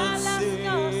ska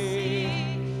se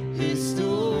hur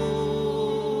stor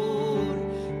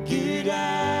Gud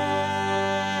är.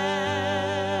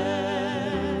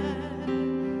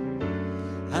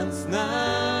 Hans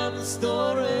namn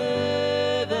står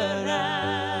överallt.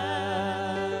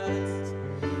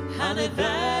 Han är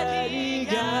värdig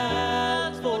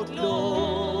allt vårt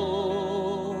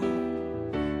lov.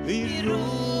 Vi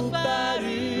ropar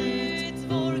ut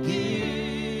vår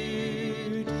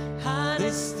Gud, han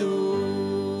är stor.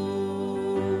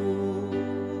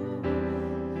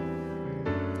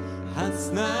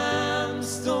 Hans namn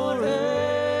står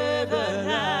överallt.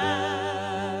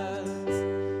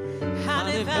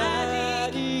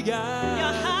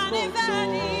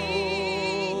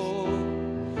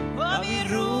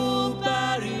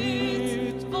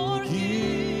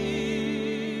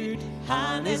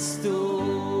 är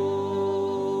stor.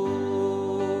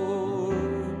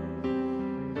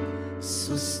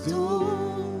 Så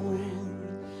stor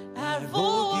är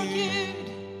vår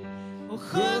Gud, och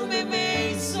sjung med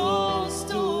mig, så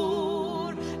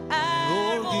stor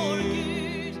är vår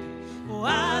Gud. Och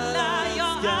alla,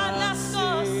 ja alla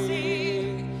ska se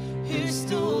hur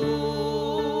stor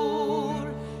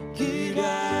Gud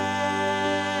är.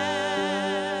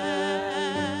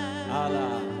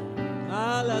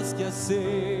 Alla ska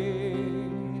se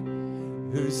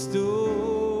hur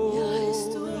stor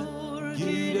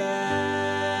Gud är.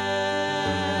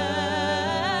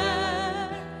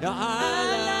 Ja,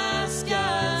 alla ska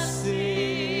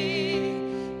se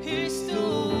hur stor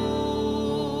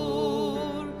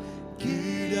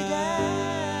Gud är.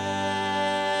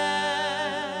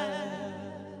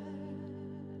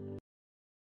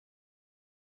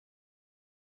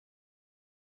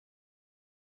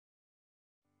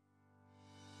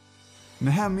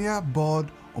 Nehemja bad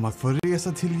om att få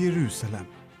resa till Jerusalem.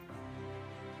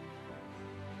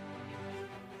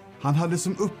 Han hade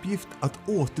som uppgift att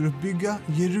återuppbygga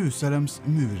Jerusalems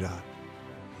murar.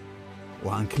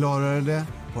 Och han klarade det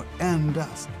på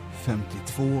endast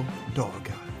 52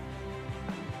 dagar.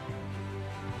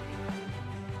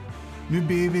 Nu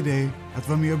ber vi dig att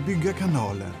vara med och bygga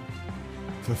kanalen.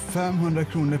 För 500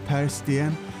 kronor per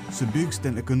sten så byggs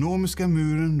den ekonomiska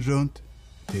muren runt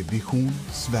till Vision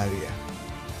Sverige.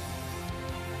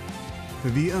 För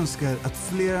vi önskar att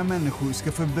flera människor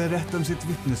ska få berätta om sitt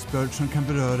vittnesbörd som kan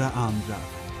beröra andra.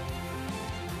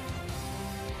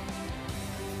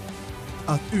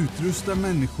 Att utrusta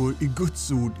människor i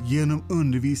Guds ord genom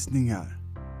undervisningar.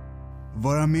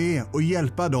 Vara med och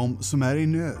hjälpa dem som är i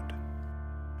nöd.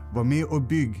 Var med och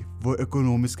bygg vår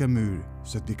ekonomiska mur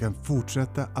så att vi kan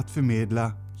fortsätta att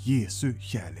förmedla Jesu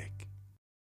kärlek.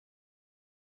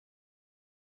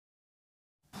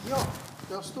 Ja,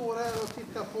 jag står här och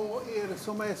tittar på er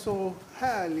som är så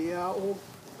härliga och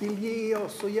vill ge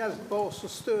oss och hjälpa oss och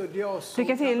stödja oss.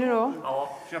 Lycka till nu då.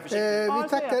 Ja, kör försiktigt. Vi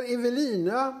tackar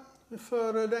Evelina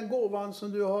för den gåvan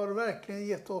som du har verkligen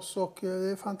gett oss, och det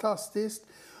är fantastiskt.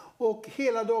 Och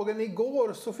hela dagen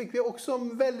igår så fick vi också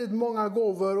väldigt många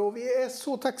gåvor, och vi är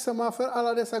så tacksamma för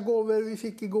alla dessa gåvor vi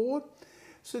fick igår.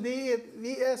 Så vi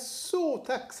är så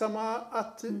tacksamma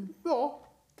att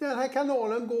den här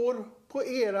kanalen går på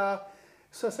era,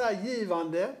 så att säga,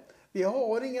 givande. Vi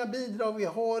har inga bidrag, vi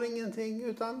har ingenting,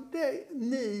 utan det är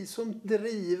ni som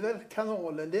driver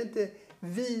kanalen. Det är inte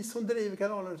vi som driver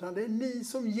kanalen, utan det är ni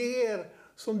som ger,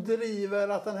 som driver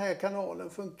att den här kanalen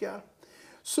funkar.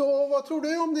 Så vad tror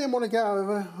du om det, Monica?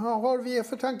 Vad har vi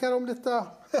för tankar om detta?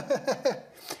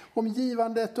 Om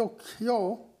givandet och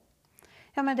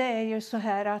Ja, men det är ju så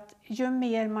här att ju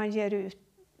mer man ger ut,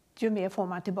 ju mer får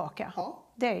man tillbaka. Ja.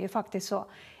 Det är ju faktiskt så.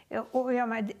 Och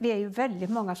vi är ju väldigt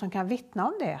många som kan vittna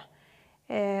om det.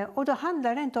 Och då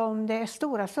handlar det inte om det är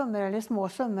stora summor eller små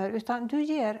summor, utan du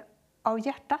ger av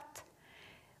hjärtat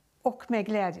och med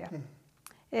glädje.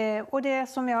 Och det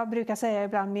som jag brukar säga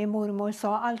ibland, min mormor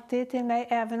sa alltid till mig,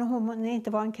 även om hon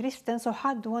inte var en kristen, så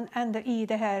hade hon ändå i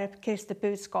det här ett kristet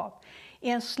budskap. I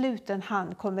en sluten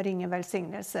hand kommer ingen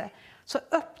välsignelse. Så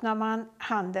öppnar man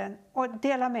handen och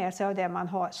delar med sig av det man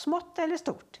har, smått eller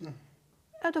stort.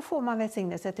 Ja, då får man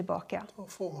välsignelse tillbaka. Då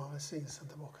får man välsignelsen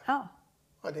tillbaka. Ja.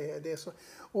 Ja, det är så.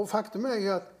 Och faktum är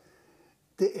ju att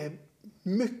det är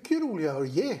mycket roligare att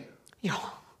ge. Ja,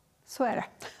 så är det.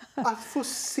 Att få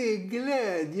se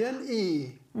glädjen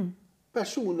i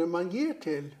personer man ger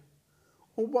till.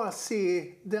 Och bara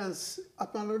se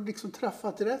att man har liksom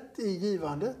träffat rätt i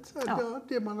givandet. Ja.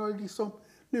 Det man har liksom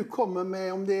nu kommer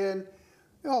med, om det är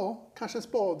kanske en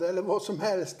spade eller vad som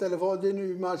helst. Eller vad det är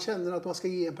nu man känner att man ska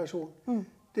ge en person.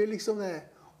 Det är liksom det.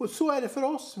 Och så är det för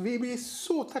oss. Vi blir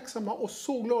så tacksamma och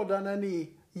så glada när ni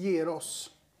ger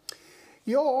oss.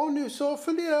 Ja, nu så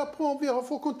funderar jag på om vi har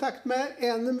fått kontakt med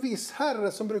en viss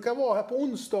herre som brukar vara här på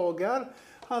onsdagar.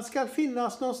 Han ska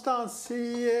finnas någonstans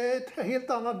i ett helt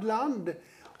annat land.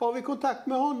 Har vi kontakt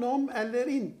med honom eller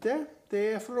inte?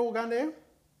 Det är frågan det.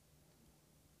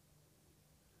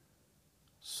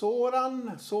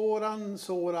 Soran, Soran,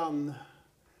 Soran.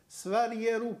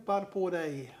 Sverige ropar på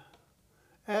dig.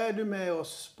 Är du med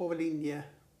oss på linje?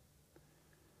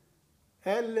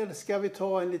 Eller ska vi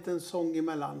ta en liten sång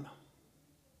emellan?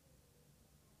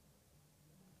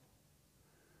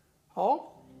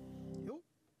 Ja. Jo.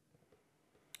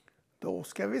 Då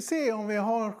ska vi se om vi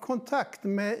har kontakt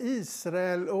med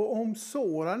Israel och om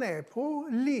Soran är på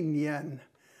linjen.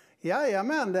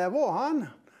 Jajamän, där var han.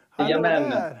 Jajamän.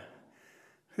 Där.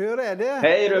 Hur är det?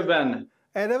 Hej Ruben!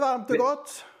 Är det varmt och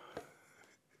gott?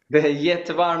 Det är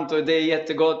jättevarmt och det är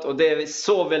jättegott och det är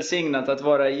så välsignat att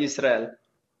vara i Israel.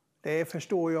 Det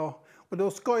förstår jag. Och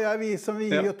då skojar vi som vi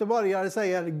göteborgare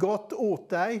säger, gott åt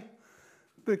dig.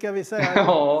 Brukar vi säga.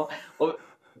 Ja,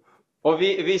 och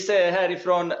vi säger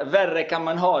härifrån, värre kan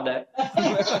man ha det.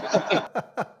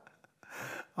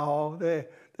 Ja,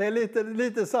 det är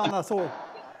lite sanna så.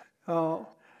 Ja.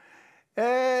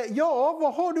 Ja,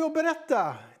 vad har du att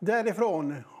berätta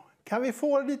därifrån? Kan vi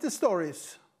få lite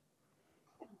stories?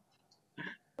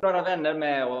 Några vänner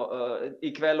med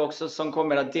ikväll också som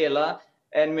kommer att dela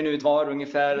 1 minut var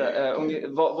ungefär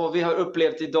vad vi har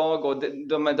upplevt idag och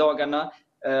de här dagarna.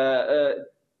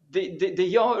 Det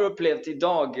jag har upplevt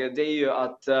idag, det är ju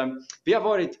att vi har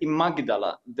varit i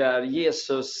Magdala där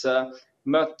Jesus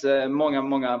mötte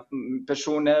många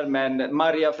personer, men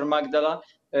Maria från Magdala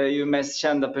är ju mest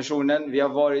kända personen. Vi har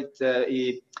varit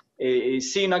i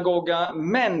synagoga,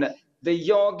 men det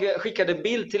jag skickade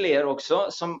bild till er också,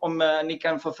 som om ni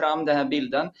kan få fram den här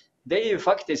bilden, det är ju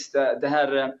faktiskt det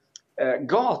här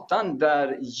gatan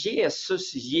där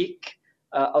Jesus gick,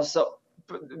 alltså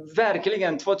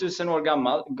verkligen 2000 år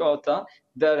gammal gata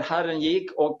där Herren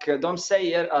gick, och de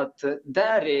säger att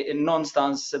där är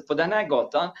någonstans på den här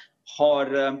gatan har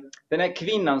den här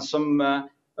kvinnan som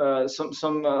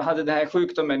hade den här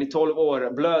sjukdomen i 12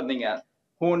 år, blödningar,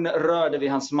 hon rörde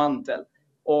vid hans mantel.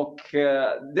 Och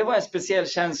det var en speciell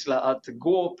känsla att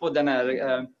gå på den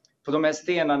här, på de här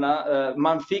stenarna.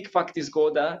 Man fick faktiskt gå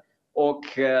där. Och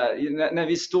när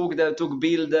vi stod där och tog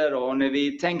bilder och när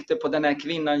vi tänkte på den här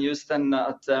kvinnan, just den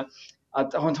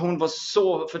att hon var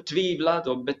så förtvivlad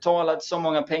och betalat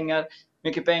så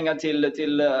mycket pengar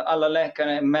till alla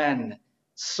läkare, men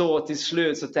så till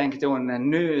slut så tänkte hon,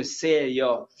 nu ser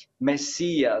jag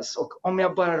Messias, och om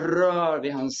jag bara rör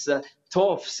vid hans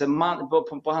tofs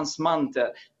på hans mantel,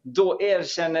 då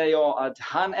erkänner jag att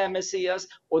han är Messias,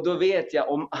 och då vet jag,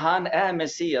 om han är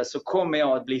Messias så kommer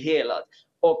jag att bli helad.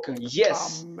 Och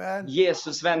yes, Amen.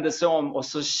 Jesus vände sig om och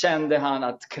så kände han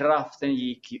att kraften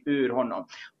gick ur honom.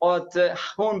 Och att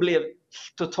hon blev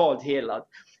totalt helad.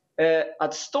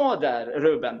 Att stå där,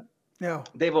 Ruben,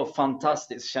 det var en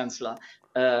fantastisk känsla.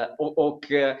 Och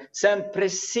sen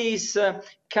precis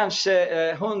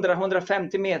kanske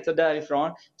 100-150 meter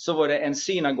därifrån så var det en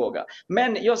synagoga.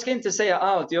 Men jag ska inte säga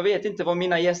allt. Jag vet inte vad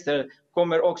mina gäster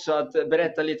kommer också att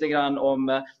berätta lite grann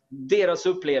om deras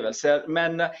upplevelser.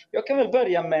 Men jag kan väl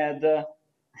börja med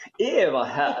Eva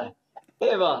här.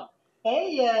 Eva,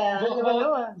 hej!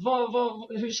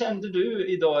 Hur kände du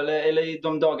idag eller i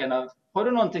de dagarna? Har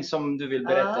du någonting som du vill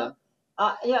berätta?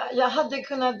 Jag hade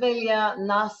kunnat välja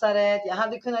Nasaret, jag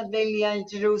hade kunnat välja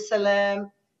Jerusalem.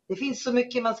 Det finns så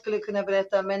mycket man skulle kunna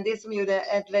berätta, men det som gjorde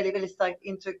ett väldigt, väldigt starkt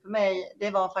intryck på mig, det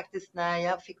var faktiskt när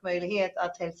jag fick möjlighet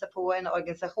att hälsa på en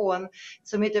organisation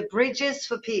som heter Bridges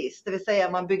for Peace. Det vill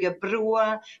säga man bygger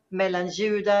broar mellan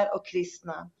judar och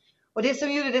kristna. Och det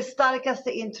som gjorde det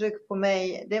starkaste intryck på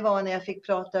mig, det var när jag fick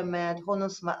prata med honom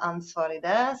som var ansvarig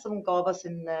där, som gav oss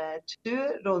en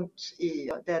tur runt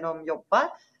där de jobbar.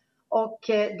 Och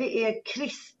det är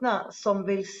kristna som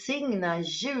vill signa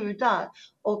judar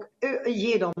och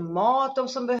ge dem mat, de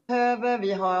som behöver.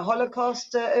 Vi har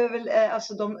Holocaust,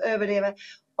 alltså de överlever.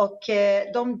 Och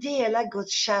de delar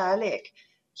Guds kärlek.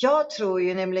 Jag tror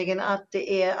ju nämligen att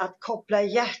det är att koppla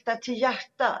hjärta till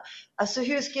hjärta. Alltså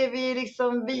hur ska vi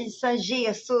liksom visa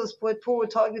Jesus på ett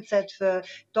påtagligt sätt för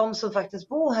de som faktiskt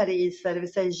bor här i Israel, det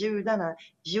vill säga judarna?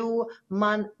 Jo,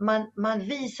 man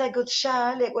visar Guds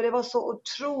kärlek, och det var så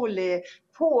otroligt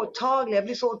påtagligt. Jag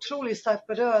blev så otroligt starkt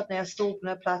berörd när jag stod på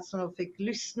den här platsen och fick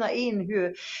lyssna in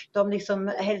hur de liksom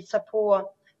hälsar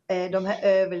på de här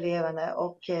överlevande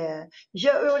och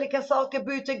gör olika saker,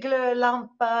 byter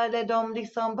glödlampor där de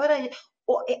liksom bara,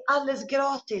 och är alldeles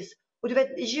gratis. Och du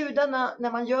vet, judarna,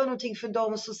 när man gör någonting för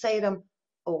dem så säger de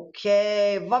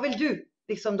okej, vad vill du?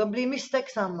 Liksom, de blir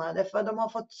misstänksamma därför att de har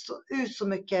fått ut så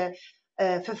mycket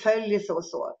förföljelse och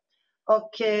så.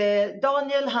 Och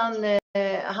Daniel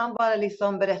han bara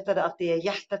liksom berättade att det är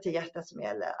hjärta till hjärta som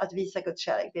gäller. Att visa Guds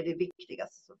kärlek, det är det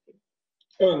viktigaste som finns.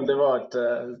 Underbart,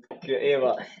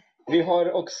 Eva. Vi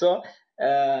har också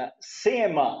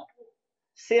Sema.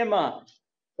 Sema.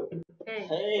 Hej.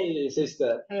 Hej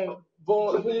syster. Hej.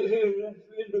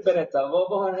 Hur vill du berätta? Vad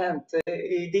har hänt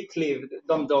i ditt liv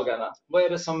de dagarna? Vad är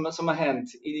det som har hänt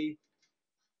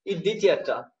i ditt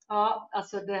hjärta? Ja,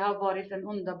 alltså det har varit en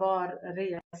underbar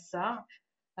resa.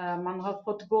 Man har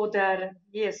fått gå där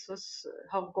Jesus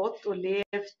har gått och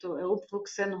levt och är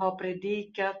uppvuxen, har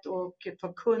predikat och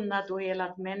förkunnat och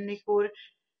helat människor.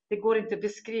 Det går inte att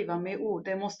beskriva med ord,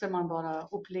 det måste man bara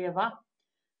uppleva.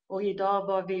 Och idag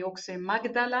var vi också i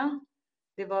Magdala.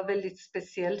 Det var väldigt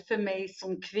speciellt för mig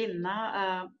som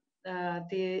kvinna.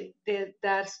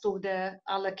 Där stod det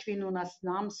alla kvinnornas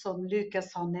namn som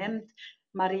Lukas har nämnt.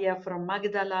 Maria från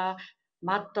Magdala,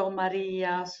 Marta och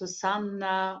Maria,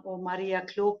 Susanna och Maria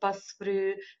Klopas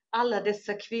fru. Alla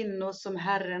dessa kvinnor som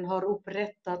Herren har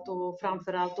upprättat, och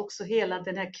framförallt också hela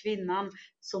den här kvinnan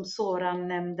som Soran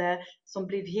nämnde, som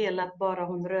blev helad bara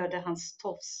hon rörde hans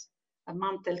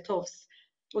manteltofs.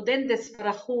 Och den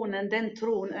desperationen, den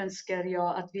tron önskar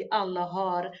jag att vi alla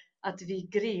har, att vi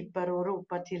griper och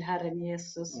ropar till Herren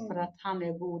Jesus för att han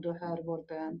är god och hör vår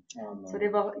bön. Amen. Så det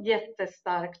var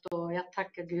jättestarkt och jag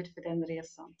tackar Gud för den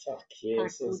resan. Tack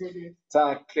Jesus. Tack, gode Gud.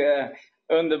 Tack,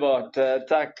 underbart.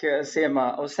 Tack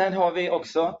Sema. Och sen har vi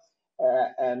också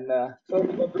en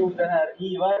underbar broder här,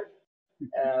 Ivar.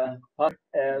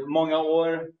 Många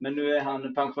år, men nu är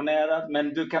han pensionerad.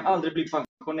 Men du kan aldrig bli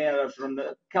pensionerad från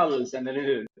kallelsen, eller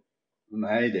hur?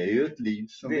 Nej, det är ju ett liv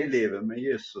som vi lever med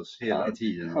Jesus hela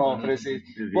tiden. Ja, precis.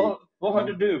 Vad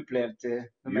hade du upplevt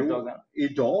de här dagarna?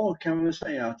 Idag kan vi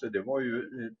säga att det var ju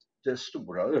det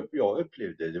stora jag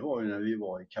upplevde. Det var ju när vi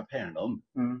var i Kapernaum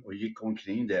och gick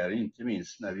omkring där, inte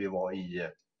minst när vi var i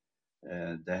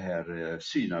det här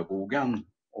synagogan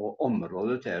och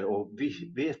området där. Och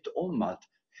vi vet om att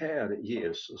här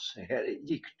Jesus, här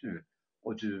gick du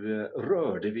och du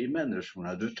rörde vid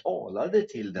människorna, du talade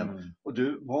till dem och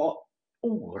du var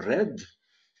orädd.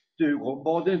 Du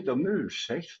bad inte om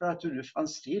ursäkt för att du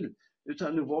fanns till,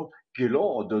 utan du var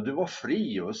glad och du var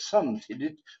fri och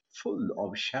samtidigt full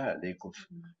av kärlek och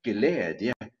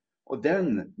glädje. Och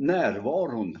den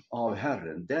närvaron av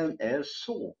Herren, den är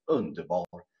så underbar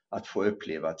att få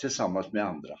uppleva tillsammans med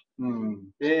andra.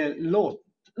 Det är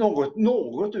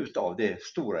något utav det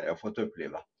stora jag fått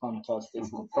uppleva.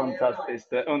 Fantastiskt,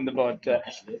 fantastiskt, underbart.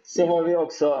 Så har vi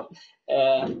också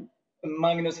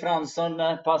Magnus Fransson,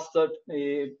 pastor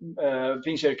i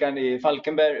Pingstkyrkan i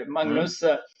Falkenberg. Magnus,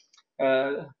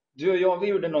 du och jag, vi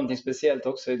gjorde någonting speciellt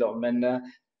också idag, men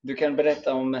du kan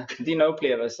berätta om dina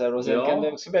upplevelser och sen kan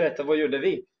du också berätta, vad gjorde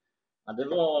vi? Ja, det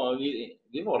var,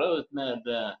 vi var där ute med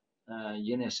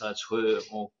Genesarets sjö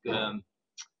och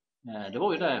det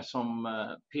var ju där som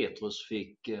Petrus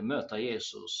fick möta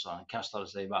Jesus. Han kastade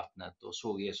sig i vattnet och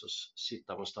såg Jesus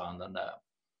sitta på stranden där.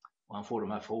 Och han får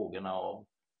de här frågorna och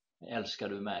älskar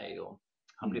du mig? Och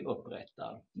han blir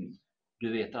upprättad.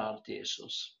 Du vet allt,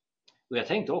 Jesus. Och jag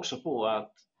tänkte också på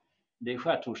att det är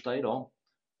skärtorsdag idag.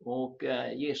 Och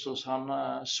Jesus,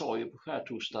 han sa ju på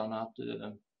skärtorsdagen att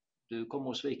du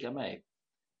kommer att svika mig.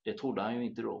 Det trodde han ju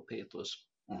inte då, Petrus.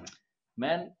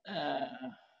 Men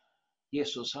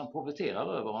Jesus, han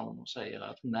profeterar över honom och säger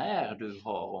att när du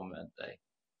har omvänt dig,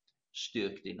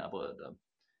 styrk dina bröder.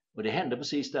 Och det hände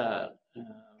precis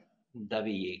där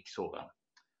vi gick, sådan.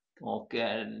 Och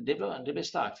det blev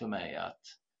starkt för mig att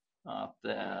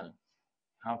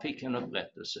han fick en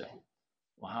upprättelse.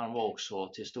 Och han var också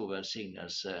till stor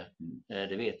välsignelse,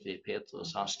 det vet vi,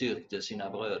 Petrus. Han styrkte sina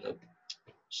bröder.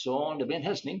 Så det blev en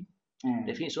hälsning.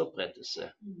 Det finns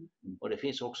upprättelse. Och det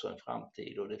finns också en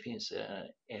framtid. Och det finns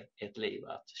ett liv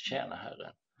att tjäna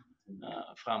Herren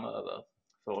framöver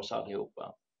för oss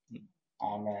allihopa.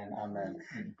 Amen, amen.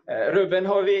 Ruben,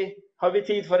 har vi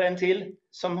tid för en till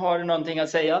som har någonting att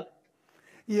säga?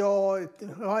 Ja,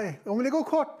 om det går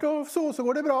kort och så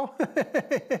går det bra.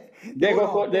 Det går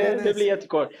kort, det blir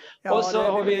jättekort. Ja, och så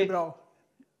har vi bra.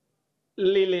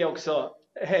 Lili också.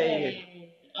 Hej.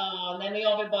 Ja, nej, men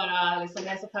jag vill bara,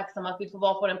 jag är så tacksam att vi får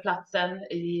vara på den platsen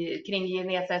kring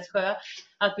Genesarets sjö.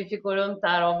 Att vi fick gå runt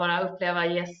där och bara uppleva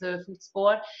Jesu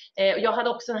fotspår. Jag hade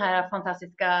också den här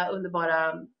fantastiska,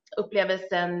 underbara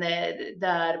upplevelsen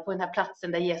där på den här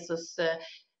platsen där Jesus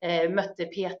mötte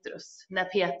Petrus. När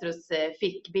Petrus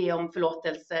fick be om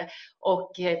förlåtelse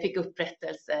och fick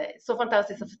upprättelse. Så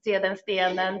fantastiskt att få se den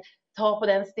stenen, ta på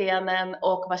den stenen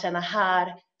och bara känna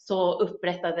här så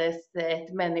upprättades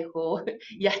ett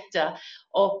människohjärta.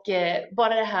 Och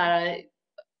bara det här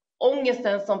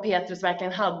ångesten som Petrus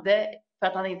verkligen hade för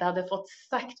att han inte hade fått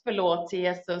sagt förlåt till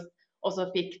Jesus. Och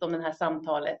så fick de det här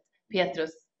samtalet.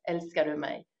 Petrus, älskar du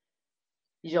mig?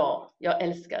 Ja, jag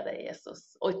älskar dig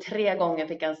Jesus. Och 3 gånger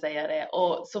fick han säga det.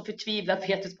 Och så förtvivlad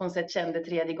Petrus på något sätt kände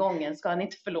 3:e gången. Ska han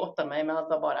inte förlåta mig? Men han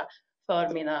sa bara,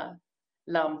 för mina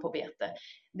lamm på bete.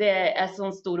 Det är så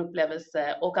en stor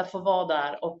upplevelse. Och att få vara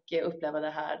där och uppleva det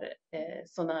här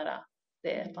så nära.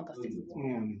 Det är fantastiskt.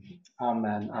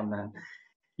 Amen, amen.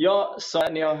 Ja,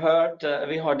 som ni har hört,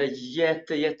 vi har det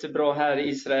jättebra här i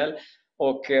Israel.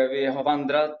 Och vi har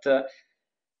vandrat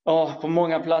på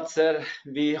många platser.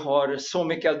 Vi har så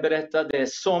mycket att berätta. Det är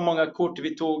så många kort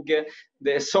vi tog.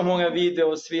 Det är så många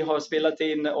videos vi har spelat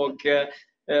in. Och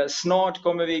snart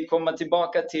kommer vi komma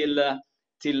tillbaka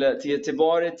till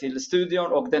Göteborg, till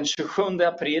studion, och den 27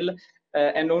 april,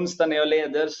 en onsdag när jag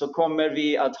leder, så kommer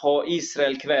vi att ha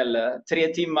Israelkväll. 3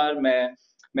 timmar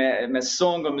med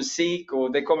sång och musik,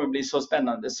 och det kommer bli så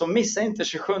spännande. Så missa inte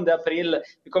 27 april.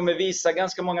 Vi kommer visa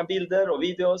ganska många bilder och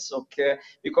videos, och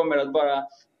vi kommer att bara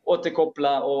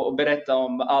återkoppla och berätta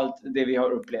om allt det vi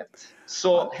har upplevt.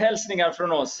 Så hälsningar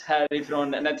från oss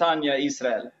härifrån Netanya,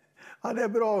 Israel. Ja, det är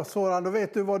bra, Soran. Då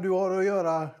vet du vad du har att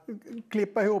göra.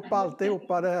 Klippa ihop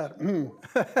alltihopa det här.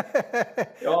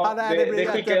 Ja,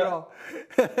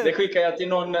 det skickar jag till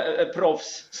någon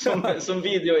proffs som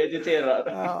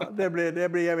videoediterar. Ja, det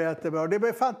blir jättebra. Det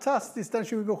blir fantastiskt den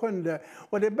 27.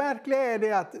 Och det märkliga är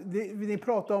det att ni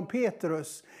pratar om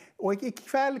Petrus. Och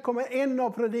ikväll kommer en av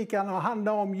predikarna att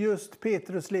handla om just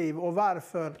Petrus liv och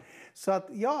varför. Så att,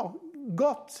 ja,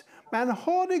 gott. Men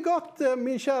ha det gott,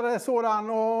 min kära Soran,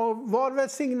 och var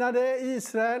välsignade i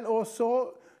Israel, och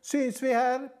så syns vi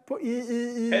här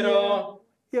i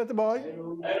Göteborg.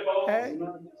 Hej.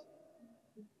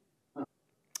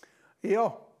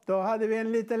 Ja, då hade vi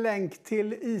en liten länk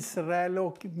till Israel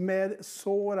och med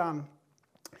Soran.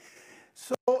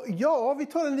 Så ja, vi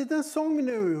tar en liten sång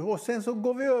nu, och sen så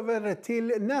går vi över till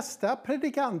nästa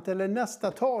predikant eller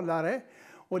nästa talare.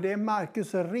 Och det är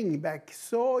Marcus Ringbäck.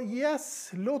 Så yes,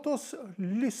 låt oss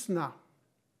lyssna.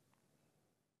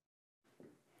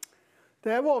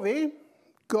 Där var vi.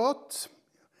 Gott.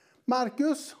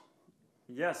 Marcus.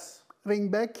 Yes.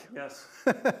 Ringbäck. Yes.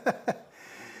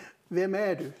 Vem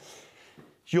är du?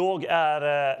 Jag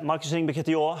är Marcus Ringbäck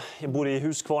heter jag. Jag bor i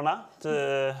Huskvarna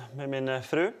med min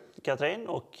fru Katrin,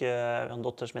 och jag har en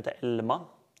dotter som heter Elma.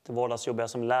 Till vardags jobbar jag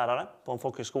som lärare på en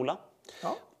folkhögskola.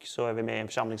 Ja. Så är vi med i en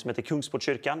församling som heter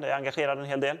Kungsportskyrkan, där jag är engagerad en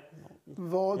hel del.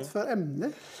 Vad för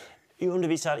ämne? Jag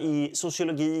undervisar i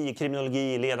sociologi,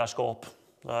 kriminologi, ledarskap,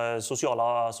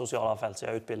 sociala fält. Så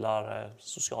jag utbildar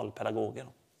socialpedagoger.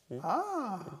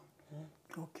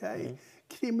 Okej.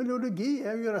 Kriminologi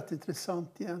är ju rätt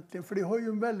intressant egentligen, för det har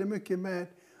ju väldigt mycket med,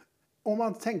 om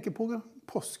man tänker på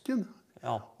påsken.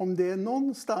 Ja. Om det är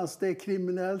någonstans det är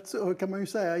kriminellt, så kan man ju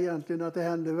säga egentligen att det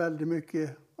händer väldigt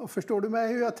mycket. Förstår du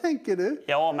mig hur jag tänker du?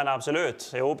 Ja, men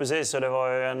absolut. Jo, precis. Så det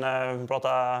var ju vi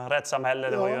pratar rättssamhälle,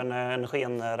 det var ju en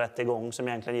skenrättegång som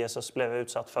egentligen Jesus blev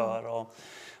utsatt för. Och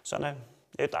sen är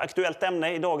det ett aktuellt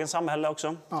ämne i dagens samhälle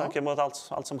också. Tanken mot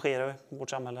allt som sker i vårt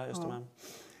samhälle. Just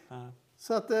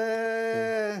Så att,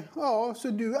 så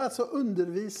du alltså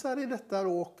undervisar i detta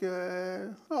och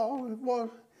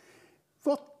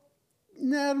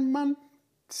när man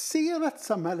ser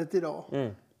rättssamhället idag,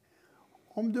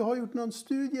 om du har gjort någon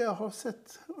studie, har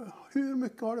sett hur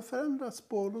mycket har det förändrats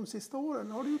på de sista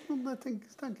åren? Har du gjort någon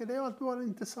tanke? Det har alltid varit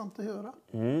intressant att höra.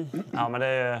 Ja, men det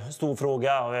är en stor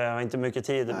fråga och vi har inte mycket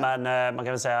tid. Nej. Men man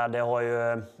kan väl säga att det har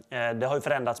ju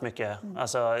förändrats mycket.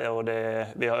 Alltså, och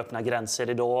vi har öppna gränser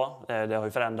idag. Det har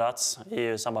ju förändrats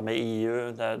i samband med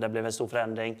EU. Det blev en stor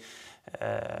förändring.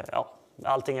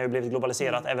 Allting har ju blivit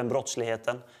globaliserat, även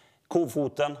brottsligheten.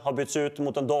 Kofoten har bytts ut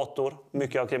mot en dator.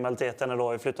 Mycket av kriminaliteten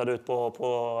är flyttad ut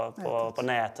på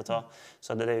nätet. Va?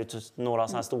 Så det är ju några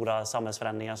såna stora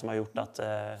samhällsförändringar som har gjort att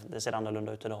det ser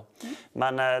annorlunda ut idag.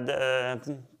 Men det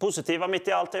positiva mitt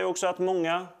i allt är ju också att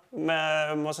många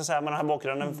med den här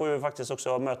bakgrunden får ju faktiskt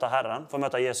också möta Herren, får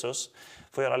möta Jesus,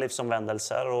 får göra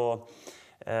livsomvändelser. Och,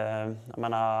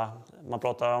 man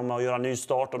pratar om att göra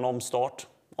nystart och en omstart.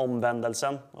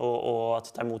 Omvändelsen och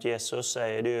att ta emot Jesus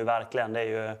är det ju verkligen, det är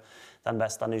ju den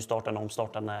bästa nystarten och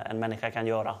omstarten en människa kan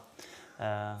göra.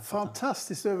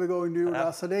 Fantastisk övergång du gjorde. Ja.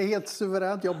 Alltså, det är helt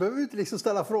suveränt. Jag behöver inte liksom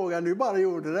ställa frågan, du bara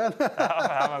gjorde den.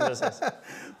 Ja, men precis.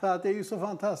 För att det är ju så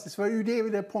fantastiskt. För det är ju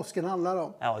det påsken handlar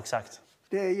om. Ja, exakt.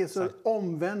 Det är Jesus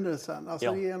omvändelsen.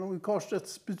 Alltså genom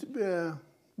korsets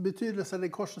betydelse, det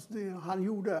korset han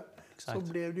gjorde, exakt. Så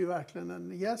blev det ju verkligen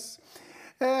en yes.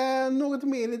 Något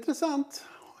mer intressant.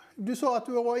 Du sa att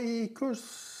du var i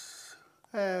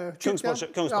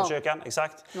Kungsportskyrkan, ja.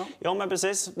 Exakt. Ja, men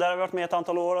precis. Där har jag varit med ett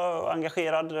antal år och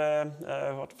engagerad.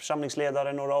 Varit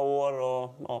församlingsledare några år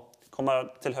och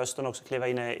kommer till hösten också kliva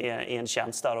in i en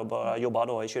tjänst där och börja jobba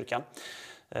då i kyrkan.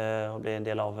 Och bli en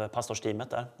del av pastorsteamet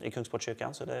där i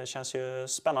Kungsportskyrkan. Så det känns ju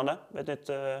spännande. Ett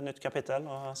nytt kapitel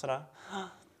och sådär.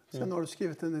 Sen har du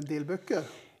skrivit en del böcker.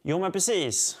 Jo, men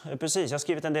precis. Jag har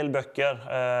skrivit en del böcker.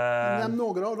 Nämn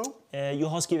några av dem. Jag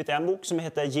har skrivit en bok som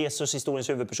heter Jesus, historiens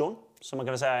huvudperson. Som man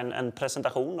kan säga en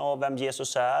presentation av vem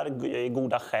Jesus är, i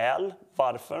goda skäl,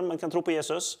 varför man kan tro på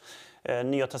Jesus.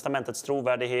 Nya testamentets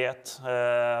trovärdighet,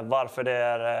 varför det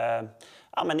är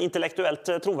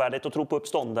intellektuellt trovärdigt att tro på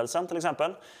uppståndelsen till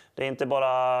exempel. Det är inte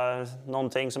bara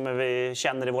någonting som vi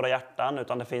känner i våra hjärtan,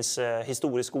 utan det finns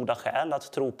historiskt goda skäl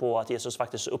att tro på att Jesus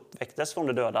faktiskt uppväcktes från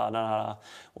de döda när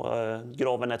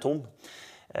graven är tom.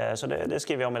 Så det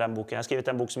skriver jag om i den boken. Jag har skrivit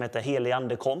en bok som heter Helig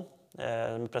ande kom.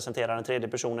 Presenterar den tredje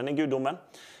personen i gudomen.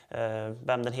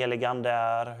 Vem den helige ande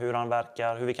är, hur han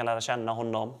verkar, hur vi kan lära känna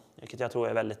honom. Vilket jag tror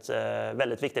är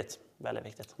väldigt viktigt. Väldigt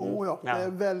viktigt. Det är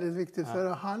väldigt viktigt för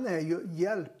han är ju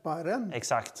hjälparen.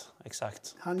 Exakt.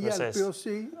 Han hjälper oss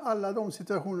i alla de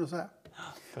situationer så här.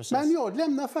 Precis. Men jag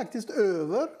lämnar faktiskt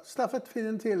över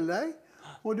stafettpinnen till dig.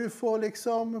 Och du får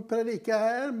liksom predika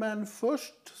här. Men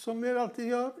först, som vi alltid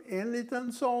gör, en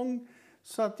liten sång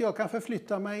så att jag kan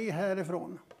förflytta mig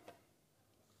härifrån.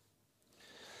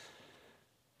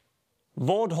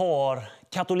 Vad har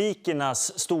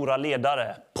katolikernas stora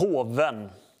ledare, påven,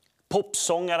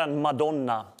 popsångaren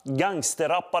Madonna,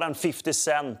 gangsterrapparen 50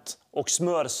 Cent och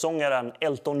smörsångaren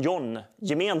Elton John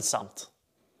gemensamt?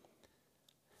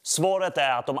 Svaret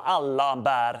är att de alla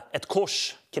bär ett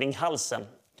kors kring halsen.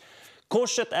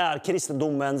 Korset är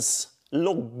kristendomens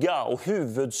logga och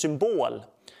huvudsymbol.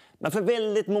 Men för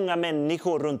väldigt många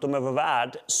människor runt om i vår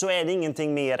värld så är det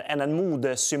ingenting mer än en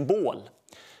modesymbol.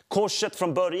 Korset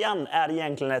från början är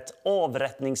egentligen ett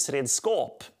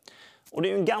avrättningsredskap. Och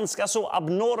det är en ganska så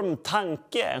abnorm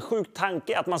tanke, en sjuk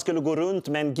tanke att man skulle gå runt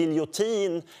med en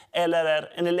giljotin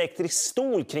eller en elektrisk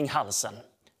stol kring halsen.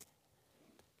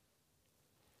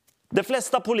 De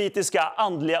flesta politiska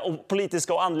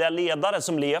och andliga ledare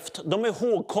som levt, de är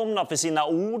ihågkomna för sina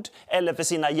ord eller för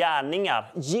sina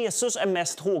gärningar. Jesus är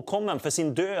mest ihågkommen för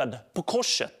sin död på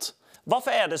korset.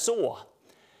 Varför är det så?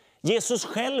 Jesus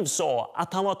själv sa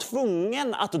att han var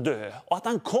tvungen att dö och att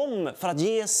han kom för att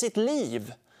ge sitt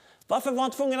liv. Varför var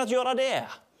han tvungen att göra det?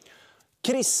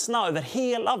 Kristna över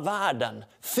hela världen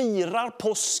firar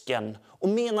påsken och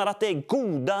menar att det är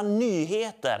goda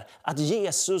nyheter att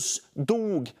Jesus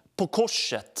dog på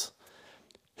korset.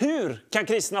 Hur kan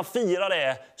kristna fira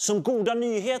det som goda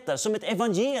nyheter, som ett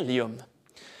evangelium?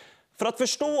 För att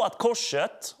förstå att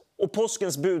korset och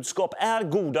påskens budskap är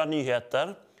goda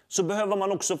nyheter så behöver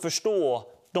man också förstå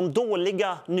de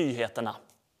dåliga nyheterna.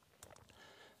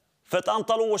 För ett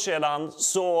antal år sedan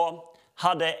så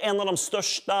hade en av de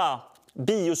största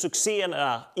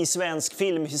biosuccéerna i svensk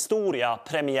filmhistoria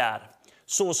premiär,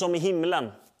 Så som i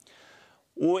himlen.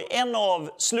 Och i en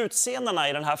av slutscenerna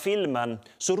i den här filmen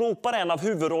så ropar en av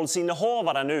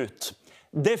huvudrollsinnehavaren ut: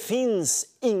 det finns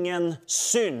ingen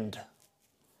synd.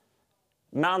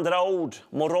 Med andra ord,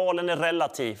 moralen är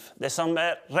relativ. Det som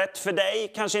är rätt för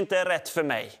dig kanske inte är rätt för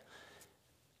mig.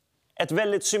 Ett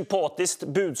väldigt sympatiskt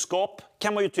budskap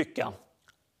kan man ju tycka,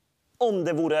 om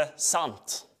det vore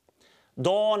sant.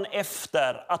 Dagen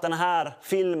efter att den här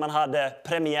filmen hade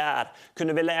premiär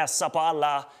kunde vi läsa på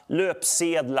alla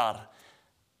löpsedlar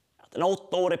att en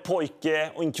 8-årig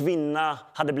pojke och en kvinna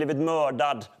hade blivit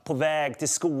mördad på väg till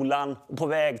skolan och på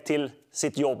väg till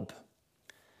sitt jobb.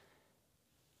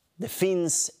 Det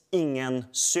finns ingen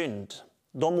synd.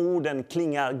 De orden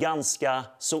klingar ganska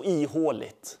så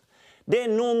ihåligt. Det är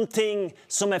någonting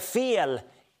som är fel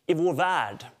i vår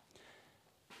värld.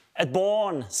 Ett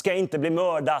barn ska inte bli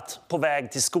mördat på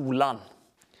väg till skolan.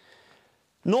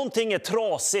 Någonting är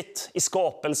trasigt i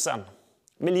skapelsen.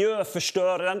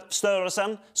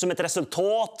 Miljöförstörelsen som ett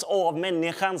resultat av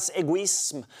människans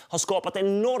egoism har skapat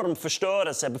enorm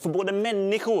förstörelse för både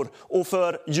människor och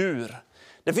för djur.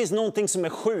 Det finns någonting som är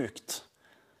sjukt.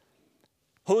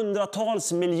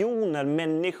 Hundratals miljoner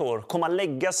människor kommer att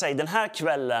lägga sig den här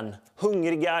kvällen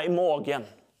hungriga i magen.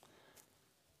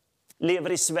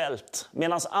 Lever i svält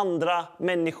medan andra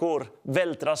människor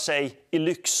vältrar sig i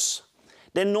lyx.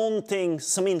 Det är någonting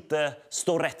som inte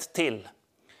står rätt till.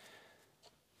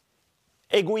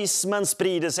 Egoismen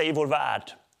sprider sig i vår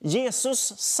värld.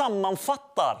 Jesus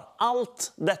sammanfattar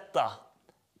allt detta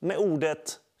med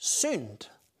ordet synd.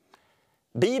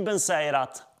 Bibeln säger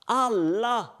att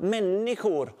alla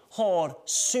människor har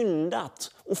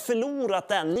syndat och förlorat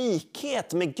den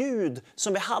likhet med Gud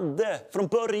som vi hade från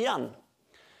början.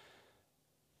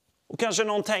 Och kanske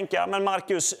någon tänker, men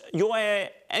Marcus, jag är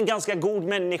en ganska god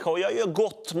människa och jag gör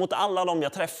gott mot alla dem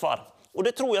jag träffar. Och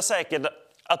det tror jag säkert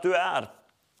att du är.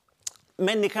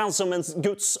 Människan som en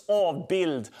Guds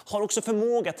avbild har också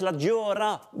förmåga till att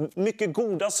göra mycket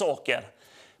goda saker.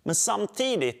 Men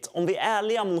samtidigt, om vi är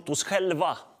ärliga mot oss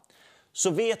själva, så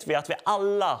vet vi att vi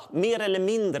alla mer eller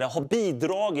mindre har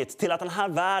bidragit till att den här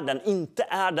världen inte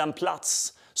är den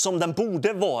plats som den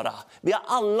borde vara. Vi har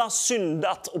alla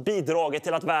syndat och bidragit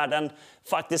till att världen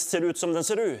faktiskt ser ut som den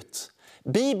ser ut.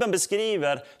 Bibeln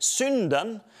beskriver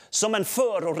synden som en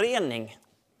förorening.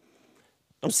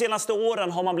 De senaste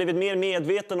åren har man blivit mer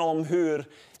medveten om hur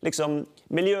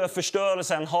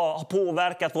miljöförstörelsen har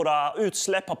påverkat våra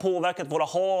utsläpp, har påverkat våra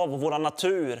hav och vår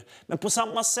natur. Men på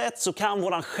samma sätt så kan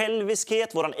vår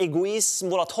själviskhet, vår egoism,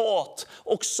 vårt hat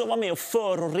också vara med och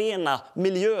förorena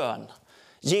miljön.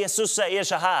 Jesus säger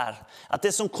så här, att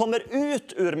det som kommer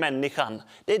ut ur människan,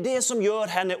 det är det som gör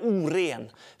henne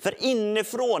oren. För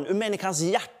inifrån, ur människans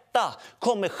hjärta,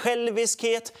 kommer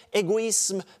själviskhet,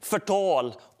 egoism,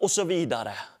 förtal och så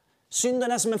vidare.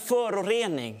 Synden är som en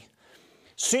förorening.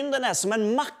 Synden är som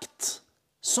en makt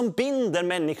som binder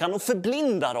människan och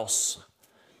förblindar oss.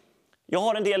 Jag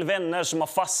har en del vänner som har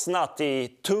fastnat i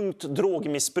tungt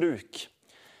drogmissbruk.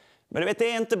 Men du vet,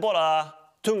 det är inte bara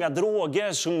tunga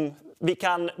droger som vi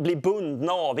kan bli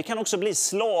bundna av. Vi kan också bli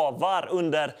slavar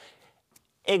under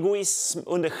egoism,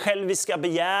 under själviska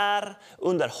begär,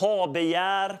 under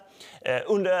habegär,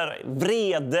 under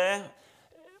vrede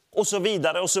och så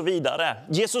vidare och så vidare.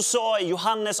 Jesus sa i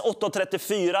Johannes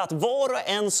 8:34 att var och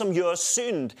en som gör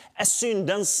synd är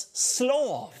syndens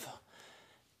slav.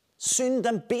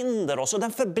 Synden binder oss och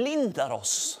den förblindar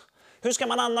oss. Hur ska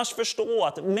man annars förstå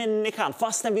att människan,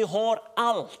 fastän vi har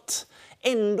allt,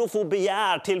 ändå får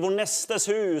begär till vår nästes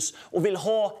hus och vill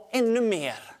ha ännu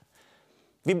mer?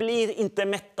 Vi blir inte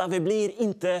mätta, vi blir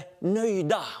inte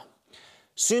nöjda.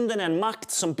 Synden är en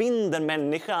makt som binder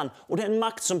människan, och det är en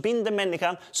makt som binder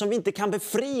människan som vi inte kan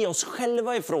befria oss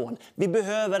själva ifrån. Vi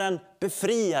behöver en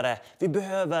befriare, vi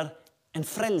behöver en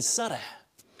frälsare.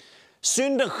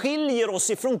 Synden skiljer oss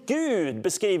ifrån Gud,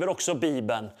 beskriver också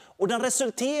Bibeln, och den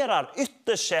resulterar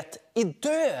ytterst sett i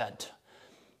död.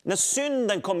 När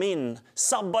synden kom in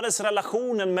sabbades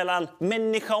relationen mellan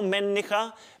människa och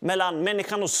människa, mellan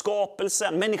människan och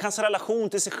skapelsen, människans relation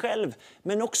till sig själv,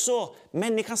 men också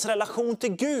människans relation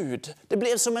till Gud. Det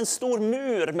blev som en stor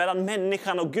mur mellan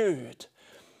människan och Gud.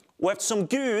 Och eftersom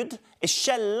Gud är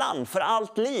källan för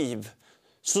allt liv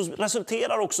så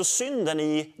resulterar också synden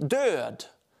i död.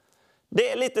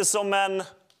 Det är lite som en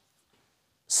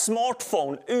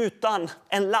smartphone utan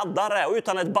en laddare och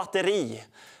utan ett batteri.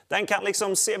 Den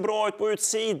kan se bra ut på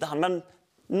utsidan, men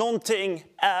någonting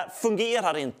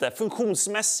fungerar inte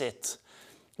funktionsmässigt.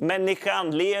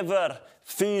 Människan lever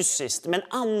fysiskt, men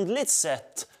andligt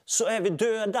sett så är vi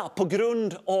döda på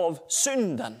grund av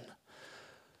synden.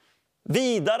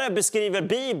 Vidare beskriver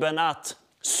Bibeln att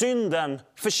synden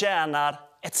förtjänar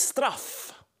ett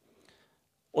straff.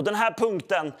 Och den här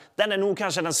punkten, den är nog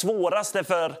kanske den svåraste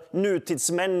för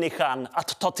nutidsmänniskan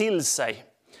att ta till sig.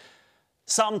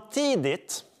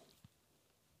 Samtidigt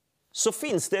så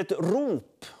finns det ett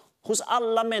rop hos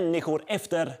alla människor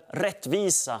efter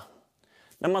rättvisa.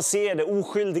 När man ser det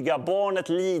oskyldiga barnet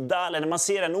lida eller när man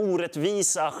ser en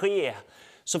orättvisa ske,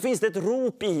 så finns det ett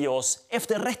rop i oss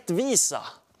efter rättvisa.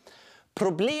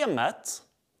 Problemet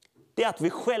är att vi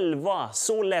själva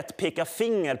så lätt pekar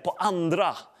finger på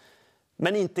andra,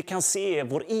 men inte kan se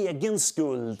vår egen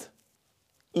skuld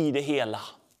i det hela.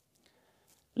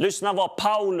 Lyssna vad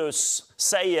Paulus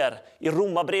säger i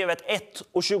Romarbrevet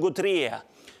 1:23.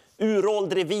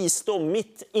 Uråldrig visdom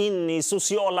mitt in i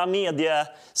sociala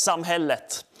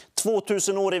mediesamhället.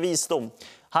 2000 år i visdom.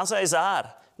 Han säger så här: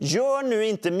 gör nu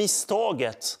inte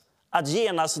misstaget att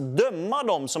genast döma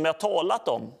dem som jag talat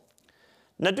om.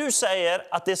 När du säger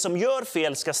att det som gör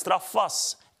fel ska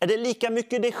straffas, är det lika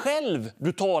mycket dig själv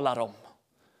du talar om.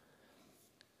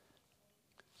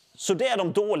 Så det är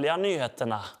de dåliga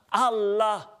nyheterna.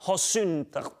 Alla har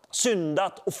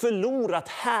syndat och förlorat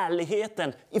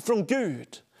härligheten ifrån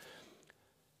Gud.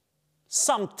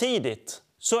 Samtidigt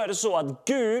så är det så att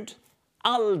Gud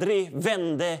aldrig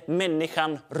vände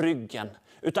människan ryggen.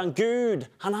 Utan Gud,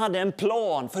 han hade en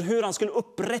plan för hur han skulle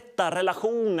upprätta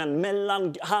relationen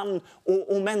mellan han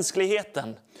och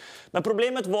mänskligheten. Men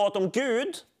problemet var att om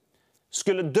Gud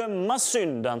skulle döma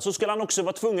synden så skulle han också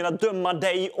vara tvungen att döma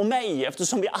dig och mig,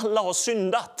 eftersom vi alla har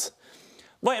syndat.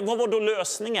 Vad var då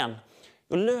lösningen?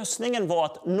 Jo, lösningen var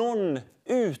att någon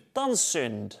utan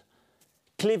synd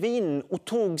klev in och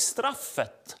tog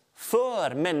straffet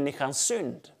för människans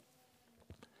synd.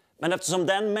 Men eftersom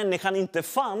den människan inte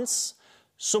fanns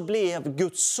så blev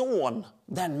Guds son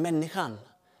den människan.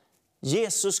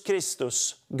 Jesus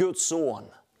Kristus, Guds son,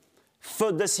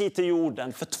 föddes hit till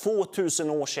jorden för 2000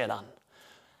 år sedan.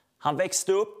 Han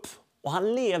växte upp och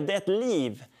han levde ett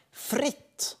liv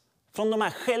fritt från de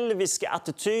här själviska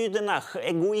attityderna,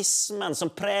 egoismen som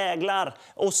präglar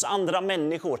oss andra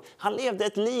människor. Han levde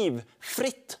ett liv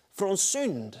fritt från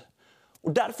synd.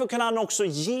 Och därför kan han också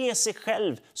ge sig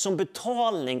själv som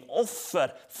betalning,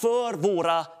 offer för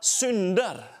våra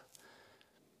synder.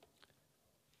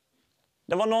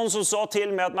 Det var någon som sa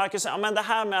till mig att Marcus, ja, men det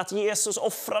här med att Jesus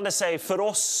offrade sig för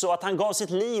oss och att han gav sitt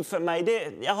liv för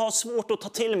mig, jag har svårt att ta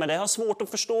till mig det, jag har svårt att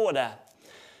förstå det.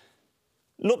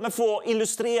 Låt mig få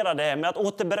illustrera det med att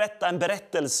återberätta en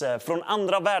berättelse från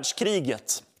andra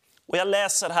världskriget. Och jag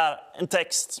läser här en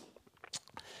text.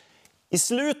 I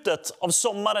slutet av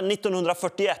sommaren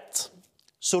 1941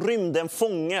 så rymde en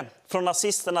fånge från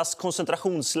nazisternas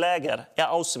koncentrationsläger i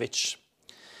Auschwitz.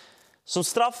 Som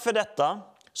straff för detta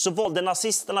så valde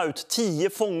nazisterna ut 10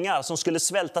 fångar som skulle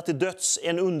svälta till döds i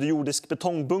en underjordisk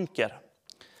betongbunker.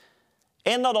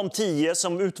 En av de 10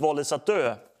 som utvaldes att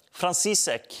dö,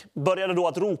 Franciszek, började då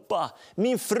att ropa: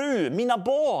 min fru, mina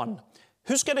barn!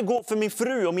 Hur ska det gå för min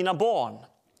fru och mina barn?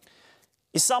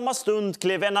 I samma stund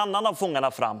klev en annan av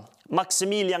fångarna fram,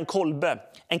 Maximilian Kolbe,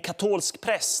 en katolsk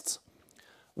präst.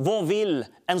 Vad vill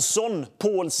en sån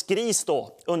polsk gris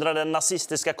då, undrade den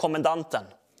nazistiska kommandanten.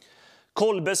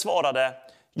 Kolbe svarade: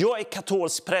 jag är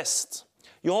katolsk präst.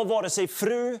 Jag har vare sig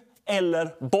fru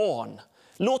eller barn.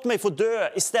 Låt mig få dö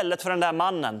istället för den där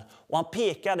mannen. Och han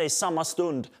pekade i samma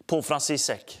stund på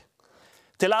Franciszek.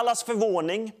 Till allas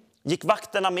förvåning gick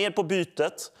vakterna med på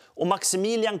bytet och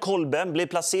Maximilian Kolbe blev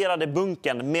placerad i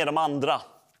bunkern med de andra.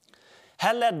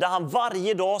 Här ledde han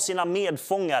varje dag sina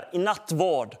medfångar i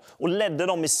nattvard och ledde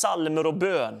dem i psalmer och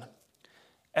bön.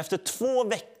 Efter 2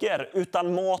 veckor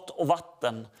utan mat och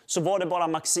vatten så var det bara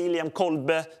Maximilian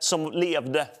Kolbe som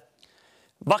levde.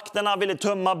 Vakterna ville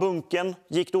tömma bunken,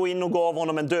 gick då in och gav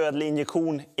honom en dödlig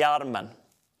injektion i armen.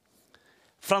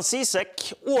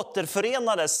 Franciszek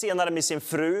återförenades senare med sin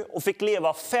fru och fick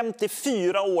leva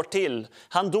 54 år till.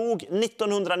 Han dog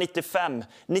 1995,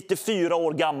 94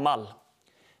 år gammal.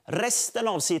 Resten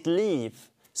av sitt liv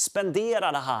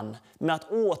spenderade han med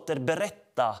att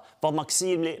återberätta vad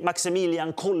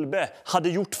Maximilian Kolbe hade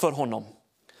gjort för honom.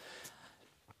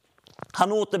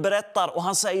 Han återberättar och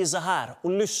han säger så här,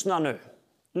 och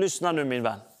lyssna nu min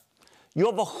vän.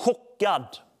 Jag var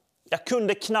chockad. Jag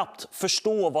kunde knappt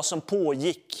förstå vad som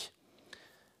pågick.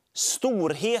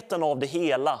 Storheten av det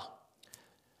hela.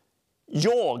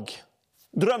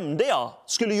 Drömde jag,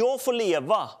 skulle jag få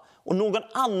leva och någon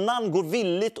annan går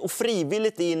villigt och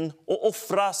frivilligt in och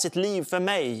offrar sitt liv för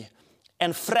mig.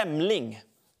 En främling,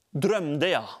 drömde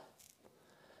jag.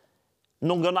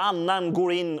 Någon annan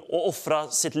går in och offrar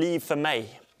sitt liv för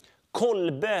mig.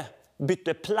 Kolbe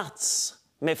bytte plats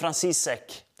med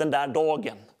Franciszek den där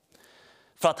dagen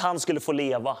för att han skulle få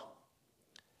leva.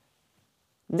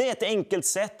 Det är ett enkelt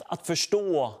sätt att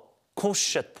förstå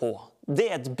korset på. Det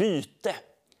är ett byte.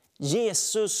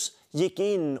 Jesus gick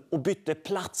in och bytte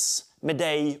plats med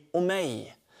dig och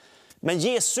mig. Men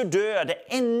Jesu död är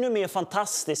ännu mer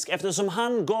fantastisk eftersom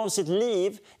han gav sitt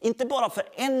liv inte bara för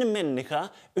en människa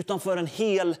utan för en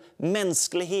hel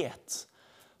mänsklighet.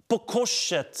 På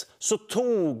korset så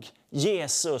tog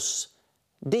Jesus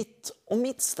ditt och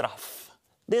mitt straff.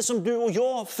 Det som du och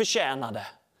jag förtjänade,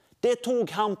 det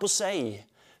tog han på sig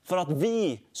för att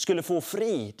vi skulle få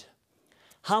frid.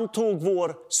 Han tog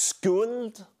vår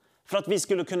skuld för att vi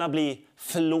skulle kunna bli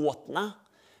förlåtna.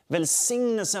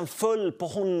 Välsignelsen föll på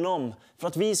honom för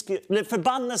att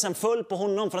förbannelsen föll på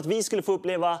honom för att vi skulle få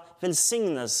uppleva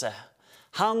välsignelse.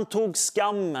 Han tog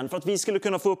skammen för att vi skulle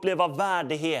kunna få uppleva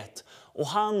värdighet. Och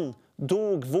han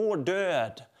dog vår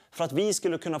död för att vi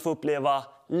skulle kunna få uppleva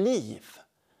liv.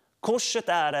 Korset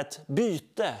är ett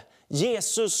byte.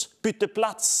 Jesus bytte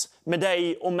plats med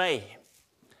dig och mig.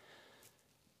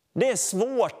 Det är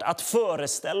svårt att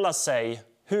föreställa sig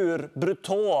hur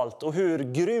brutalt och hur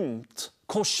grymt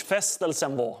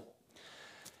korsfästelsen var.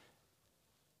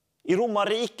 I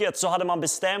romarriket så hade man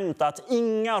bestämt att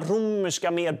inga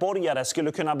romerska medborgare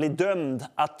skulle kunna bli dömd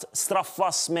att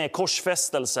straffas med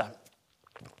korsfästelse.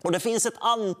 Och det finns ett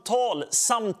antal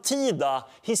samtida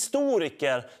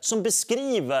historiker som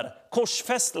beskriver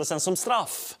korsfästelsen som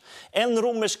straff. En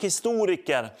romersk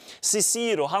historiker,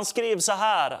 Cicero, han skrev så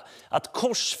här att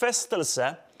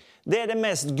korsfästelse, det är det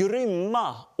mest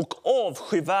grymma och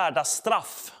avskyvärda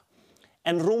straff.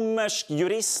 En romersk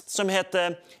jurist som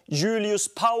heter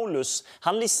Julius Paulus,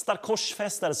 han listar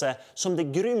korsfästelse som det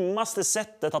grymmaste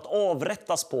sättet att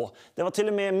avrättas på. Det var till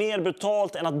och med mer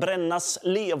brutalt än att brännas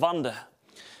levande.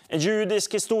 En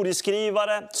judisk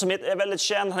historieskrivare som är väldigt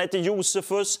känd, han heter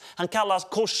Josefus. Han kallar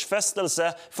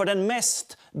korsfästelse för den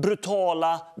mest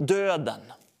brutala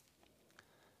döden.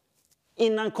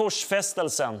 Innan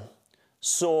korsfästelsen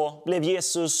så blev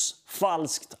Jesus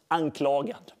falskt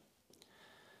anklagad.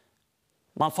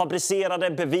 Man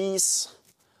fabricerade bevis.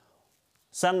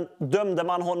 Sen dömde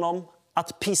man honom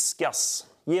att piskas.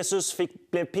 Jesus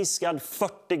blev piskad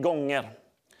 40 gånger.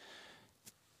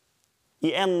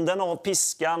 I änden av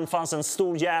piskan fanns en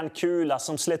stor järnkula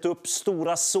som slet upp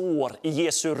stora sår i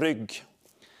Jesu rygg.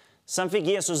 Sen fick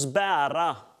Jesus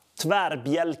bära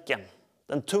tvärbjälken,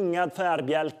 den tunga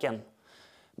tvärbjälken.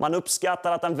 Man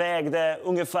uppskattar att den vägde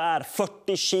ungefär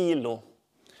 40 kilo.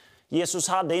 Jesus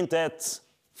hade inte ett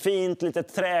fint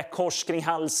litet träkors kring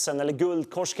halsen eller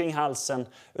guldkors kring halsen,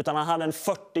 utan han hade en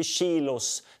 40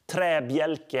 kilos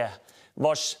träbjälke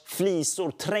vars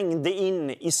flisor trängde in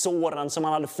i såren som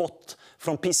han hade fått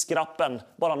från piskrappen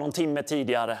bara någon timme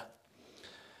tidigare.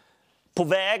 På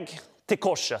väg till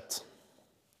korset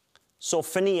så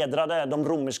förnedrade de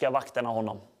romerska vakterna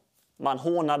honom. Man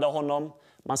hånade honom,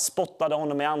 man spottade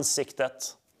honom i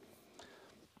ansiktet.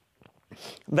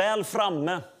 Väl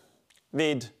framme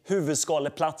vid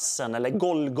huvudskaleplatsen, eller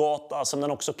Golgata som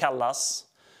den också kallas,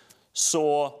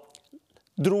 så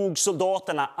drog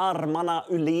soldaterna armarna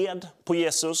ur led på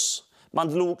Jesus.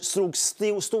 Man slog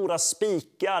stora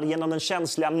spikar genom den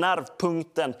känsliga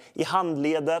nervpunkten i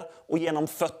handleder och genom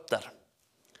fötter.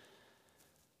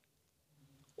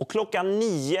 Och klockan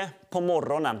 9 på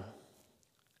morgonen,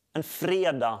 en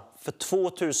fredag för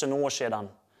 2000 år sedan,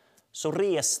 så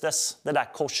restes det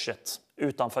där korset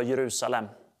utanför Jerusalem.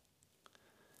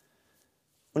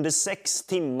 Under 6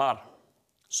 timmar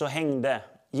så hängde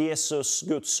Jesus,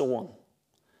 Guds son.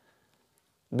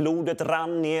 Blodet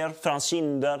rann ner för hans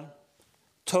kinder.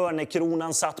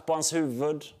 Törnekronan satt på hans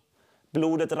huvud.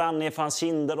 Blodet rann ner för hans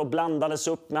kinder och blandades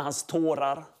upp med hans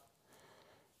tårar.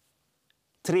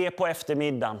 3 på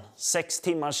eftermiddagen, 6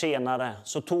 timmar senare,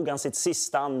 så tog han sitt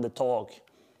sista andetag.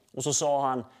 Och så sa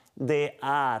han, det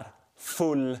är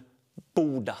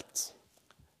fullbordat.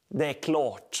 Det är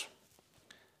klart.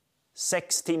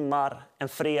 6 timmar, en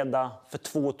fredag för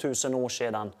 2000 år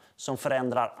sedan, som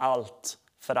förändrar allt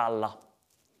för alla.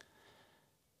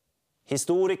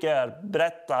 Historiker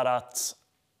berättar att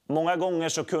många gånger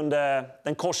så kunde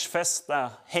den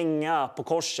korsfästa hänga på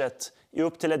korset i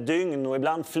upp till 1 dygn och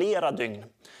ibland flera dygn.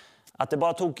 Att det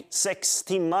bara tog 6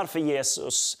 timmar för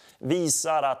Jesus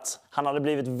visar att han hade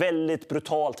blivit väldigt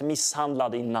brutalt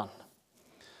misshandlad innan.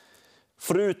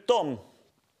 Förutom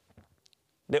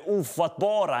det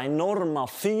ofattbara, enorma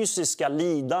fysiska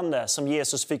lidande som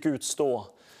Jesus fick utstå,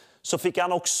 så fick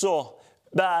han också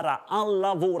bära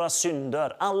alla våra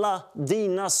synder, alla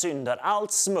dina synder,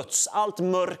 allt smuts, allt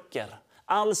mörker,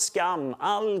 all skam,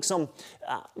 all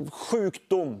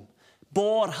sjukdom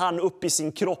bar han upp i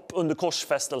sin kropp under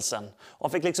korsfästelsen.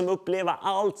 Och han fick uppleva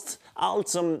allt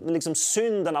som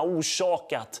synderna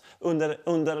orsakat under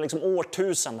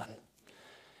årtusenden.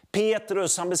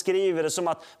 Petrus, han beskriver det som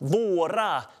att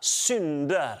våra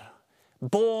synder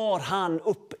bar han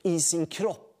upp i sin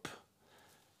kropp.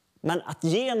 Men att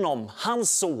genom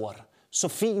hans sår så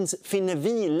finner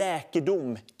vi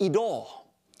läkedom idag.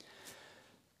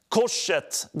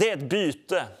 Korset, det är ett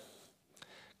byte.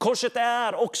 Korset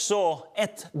är också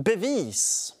ett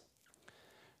bevis.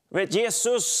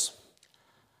 Jesus,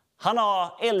 han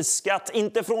har älskat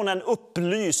inte från en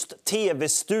upplyst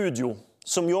tv-studio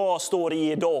som jag står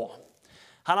i idag.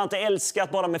 Han har inte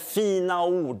älskat bara med fina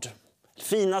ord,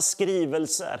 fina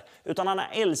skrivelser, utan han har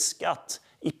älskat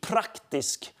i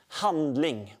praktisk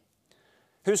handling.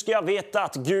 Hur ska jag veta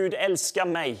att Gud älskar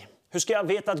mig? Hur ska jag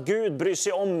veta att Gud bryr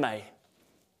sig om mig?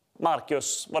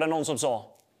 Markus, var det någon som sa.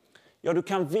 Ja, du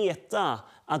kan veta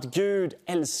att Gud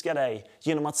älskar dig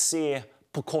genom att se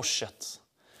på korset.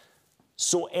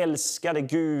 Så älskade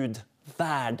Gud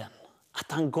världen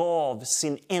att han gav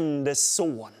sin enda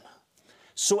son.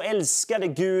 Så älskade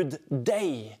Gud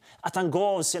dig att han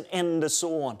gav sin enda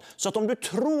son. Så att om du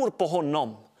tror på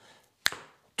honom,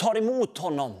 tar emot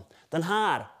honom den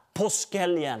här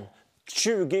påskhelgen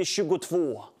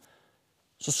 2022,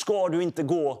 så ska du inte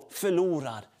gå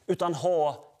förlorad utan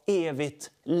ha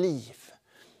evigt liv.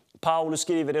 Paulus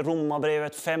skriver i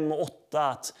Romarbrevet 5 och 8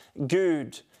 att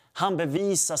Gud, han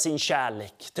bevisar sin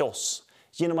kärlek till oss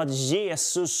genom att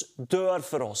Jesus dör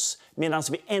för oss medan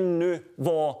vi ännu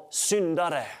var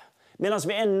syndare. Medan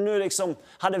vi ännu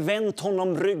hade vänt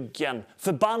honom ryggen,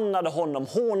 förbannade honom,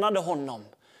 hånade honom.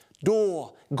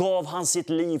 Då gav han sitt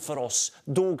liv för oss,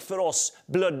 dog för oss,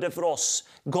 blödde för oss,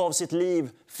 gav sitt liv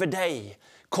för dig.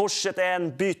 Korset är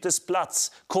en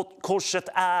bytesplats. Korset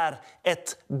är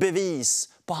ett bevis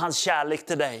på hans kärlek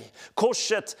till dig.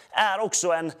 Korset är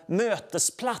också en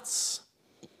mötesplats.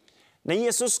 När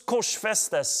Jesus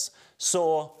korsfästes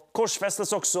så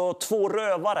korsfästes också 2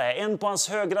 rövare. En på hans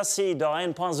högra sida och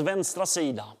en på hans vänstra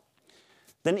sida.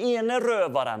 Den ene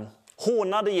rövaren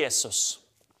hånade Jesus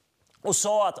och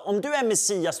sa att om du är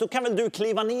Messias, då kan väl du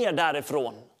kliva ner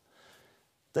därifrån.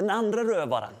 Den andra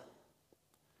rövaren,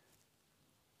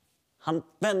 han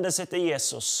vände sig till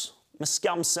Jesus med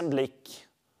skamsen blick.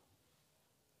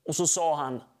 Och så sa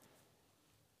han: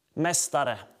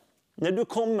 Mästare, när du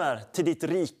kommer till ditt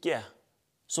rike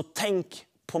så tänk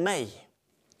på mig.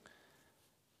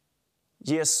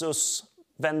 Jesus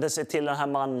vände sig till den här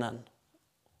mannen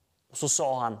och så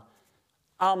sa han: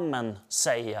 Amen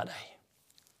säger jag dig.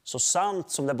 Så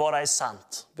sant som det bara är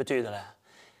sant, betyder det.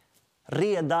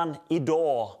 Redan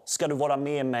idag ska du vara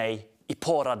med mig i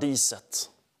paradiset.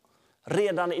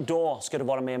 Redan idag ska du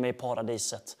vara med mig i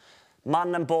paradiset.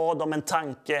 Mannen bad om en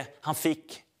tanke, han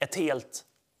fick ett helt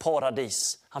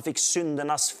paradis. Han fick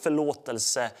syndernas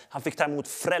förlåtelse, han fick ta emot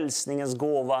frälsningens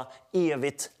gåva,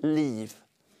 evigt liv.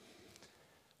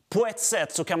 På ett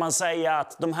sätt så kan man säga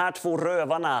att de här två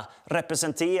rövarna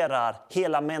representerar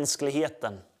hela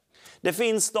mänskligheten. Det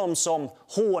finns de som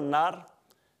hånar,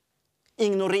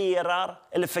 ignorerar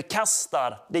eller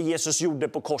förkastar det Jesus gjorde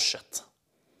på korset.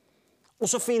 Och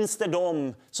så finns det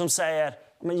de som säger: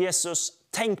 men Jesus,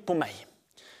 tänk på mig.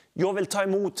 Jag vill ta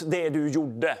emot det du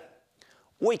gjorde.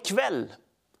 Och ikväll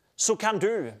så kan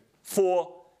du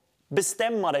få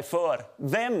bestämma dig för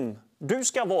vem du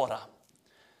ska vara.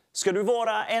 Ska du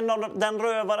vara en av den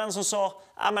rövaren som sa: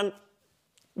 men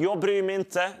jag bryr mig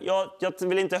inte, jag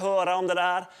vill inte höra om det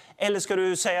där. Eller ska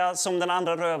du säga som den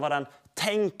andra rövaren: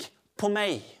 tänk på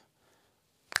mig.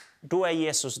 Då är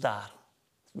Jesus där.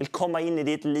 Vill komma in i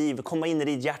ditt liv, komma in i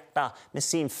ditt hjärta med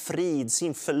sin frid,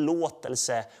 sin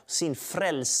förlåtelse, sin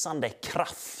frälsande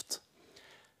kraft.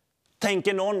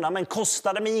 Tänker någon: men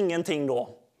kostar det mig ingenting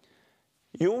då?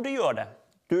 Jo, det gör det.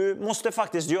 Du måste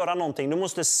faktiskt göra någonting. Du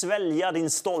måste svälja din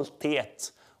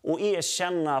stolthet och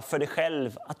erkänna för dig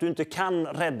själv att du inte kan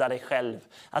rädda dig själv.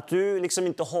 Att du liksom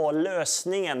inte har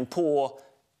lösningen på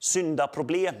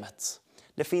syndaproblemet.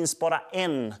 Det finns bara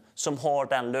en som har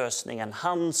den lösningen.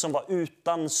 Han som var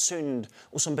utan synd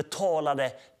och som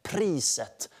betalade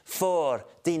priset för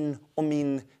din och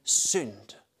min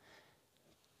synd.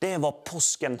 Det är vad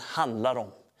påsken handlar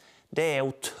om. Det är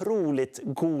otroligt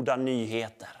goda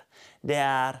nyheter. Det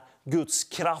är Guds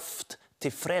kraft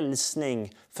till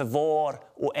frälsning för var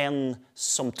och en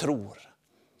som tror.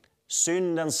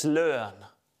 Syndens lön,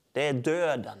 det är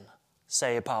döden,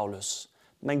 säger Paulus.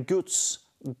 Men Guds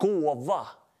gåva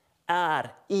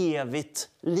är evigt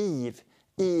liv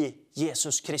i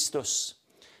Jesus Kristus.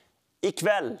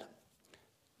 Ikväll,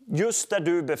 just där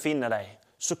du befinner dig,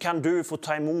 så kan du få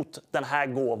ta emot den här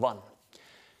gåvan.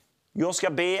 Jag ska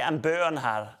be en bön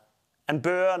här. En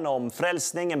bön om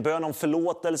frälsning, en bön om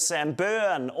förlåtelse, en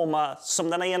bön om, som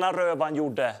den ena rövaren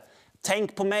gjorde: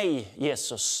 tänk på mig,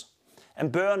 Jesus.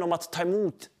 En bön om att ta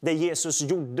emot det Jesus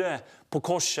gjorde på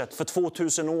korset för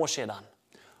 2000 år sedan.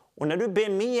 Och när du ber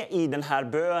med i den här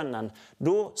bönen,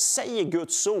 då säger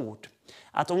Guds ord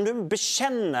att om du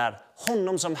bekänner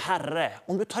honom som Herre,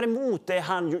 om du tar emot det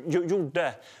han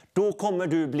gjorde, då kommer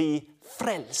du bli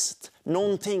frälst.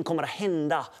 Någonting kommer att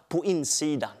hända på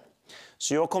insidan.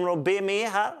 Så jag kommer att be med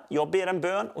här. Jag ber en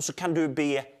bön och så kan du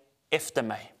be efter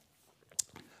mig.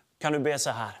 Kan du be så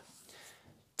här: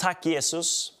 tack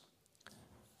Jesus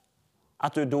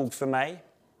att du dog för mig.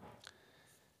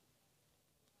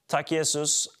 Tack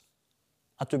Jesus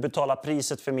att du betalar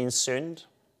priset för min synd.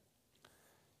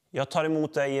 Jag tar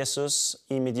emot dig Jesus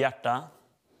i mitt hjärta.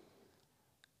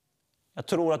 Jag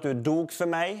tror att du dog för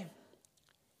mig.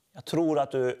 Jag tror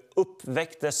att du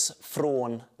uppväcktes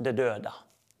från de döda.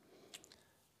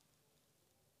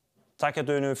 Tack att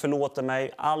du nu förlåter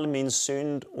mig all min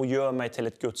synd och gör mig till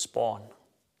ett Guds barn.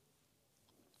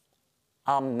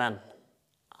 Amen.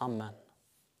 Amen.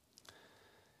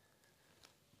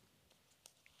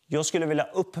 Jag skulle vilja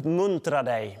uppmuntra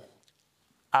dig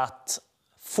att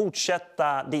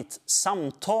fortsätta ditt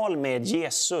samtal med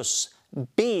Jesus.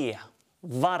 Be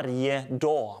varje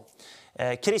dag.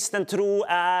 Kristen tro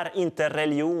är inte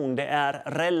religion, det är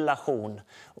relation.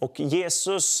 Och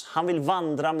Jesus, han vill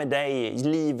vandra med dig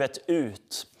livet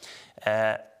ut.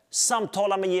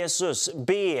 Samtala med Jesus,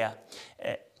 be.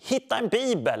 Hitta en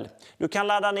bibel. Du kan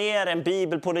ladda ner en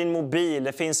bibel på din mobil.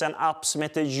 Det finns en app som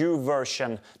heter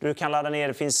YouVersion. Du kan ladda ner,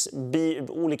 det finns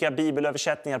olika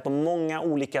bibelöversättningar på många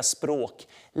olika språk.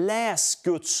 Läs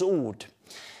Guds ord.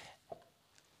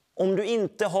 Om du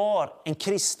inte har en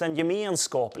kristen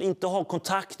gemenskap, inte har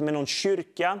kontakt med någon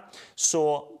kyrka,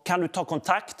 så kan du ta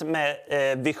kontakt med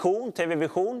Vision, TV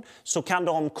Vision, så kan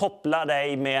de koppla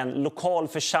dig med en lokal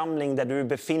församling där du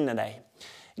befinner dig.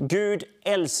 Gud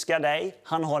älskar dig.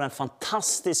 Han har en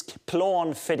fantastisk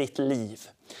plan för ditt liv.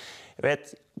 Jag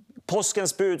vet,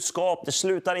 påskens budskap, det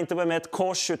slutar inte med ett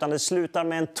kors utan det slutar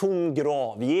med en tom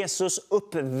grav. Jesus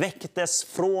uppväcktes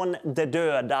från de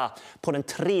döda på den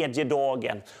 3:e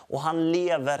dagen och han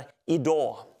lever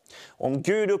idag. Om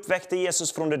Gud uppväckte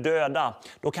Jesus från de döda,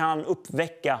 då kan han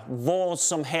uppväcka vad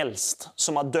som helst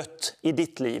som har dött i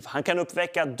ditt liv. Han kan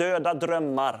uppväcka döda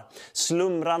drömmar,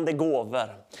 slumrande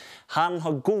gåvor. Han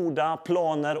har goda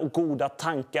planer och goda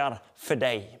tankar för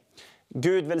dig.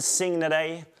 Gud välsigne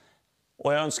dig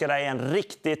och jag önskar dig en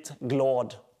riktigt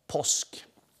glad påsk.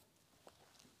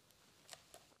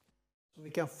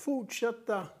 Vi kan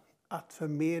fortsätta att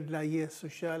förmedla Jesu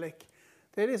kärlek.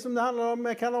 Det är det som det handlar om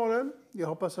med kanalen. Jag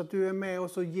hoppas att du är med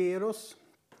oss och ger oss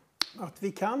att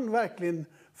vi kan verkligen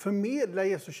förmedla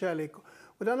Jesu kärlek.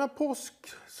 Och denna påsk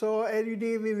så är det ju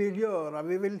det vi vill göra.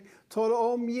 Vi vill tala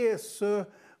om Jesu,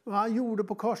 vad han gjorde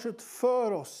på korset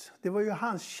för oss. Det var ju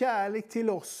hans kärlek till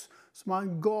oss som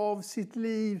han gav sitt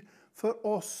liv för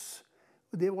oss.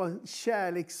 Och det var en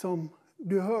kärlek som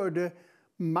du hörde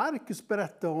Markus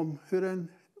berätta om hur en...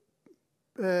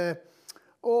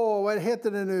 vad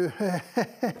heter det nu?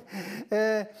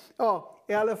 Ja,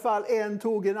 i alla fall en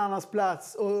tog en annans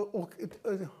plats och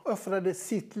offrade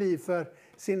sitt liv för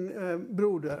sin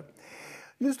broder.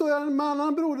 Nu står jag med en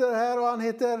annan broder här och han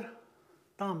heter...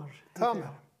 Tamer.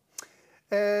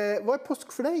 Vad är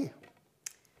påsk för dig?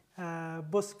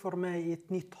 Påsk för mig är ett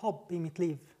nytt hopp i mitt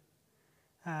liv.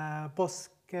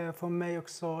 Påsk för mig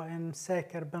också en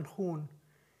säker pension.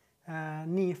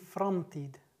 Ny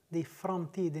framtid. Det är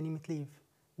framtiden i mitt liv.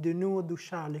 Du nåd och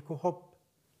kärlek och hopp.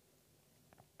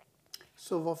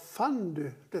 Så var fann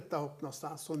du detta hopp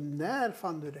någonstans och när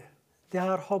fann du det? Det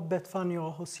här hoppet fann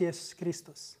jag hos Jesus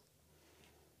Kristus.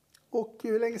 Och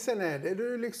hur länge sedan är det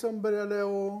du liksom började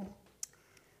att...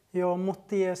 Jag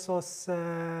mötte Jesus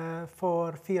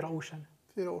för 4 år sedan.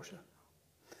 4 år sedan.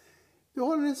 Du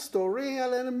har en story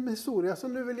eller en historia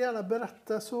som du vill gärna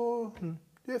berätta så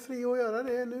du är fri att göra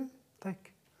det nu.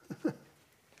 Tack.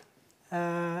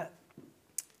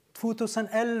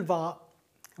 2011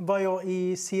 var jag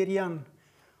i Syrien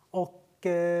och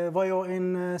var jag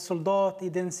en soldat i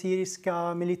den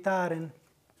syriska militären.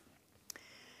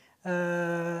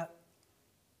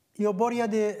 Jag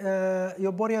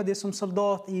började som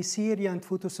soldat i Syrien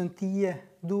 2010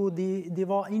 då det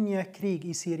var inget krig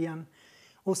i Syrien.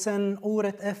 Och sen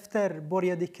året efter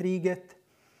började kriget.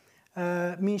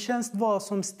 Min tjänst var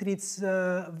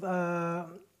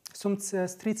som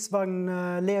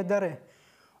stridsvagnledare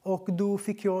och då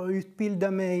fick jag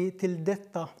utbilda mig till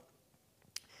detta.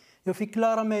 Jag fick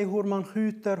lära mig hur man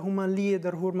skjuter, hur man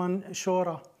leder, hur man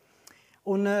kör.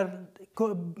 Och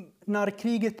när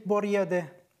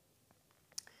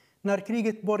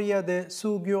kriget började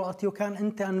såg jag att jag kan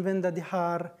inte använda det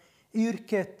här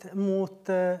yrket mot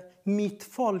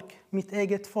mitt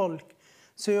eget folk.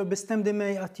 Så jag bestämde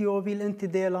mig att jag vill inte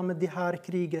dela med det här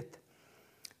kriget.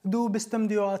 Då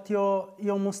bestämde jag att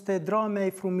jag måste dra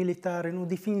mig från militären och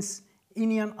det finns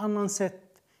ingen annan sätt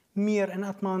mer än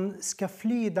att man ska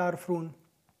fly därifrån.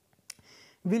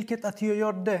 Vilket att jag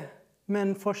gjorde,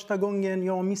 men första gången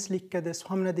jag misslyckades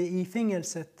hamnade i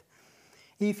fängelset.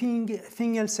 I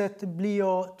fängelset blev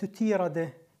jag torterad,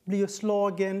 blev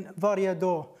slagen varje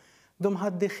dag. De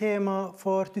hade schema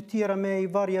för att tortera mig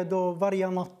varje dag, varje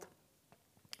natt.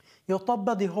 Jag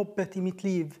tappade hoppet i mitt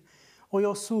liv och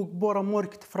jag såg bara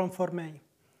mörkt framför mig.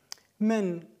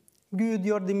 Men Gud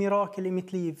gjorde mirakel i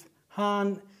mitt liv.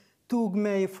 Han tog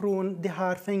mig från det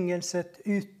här fängelset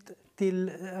ut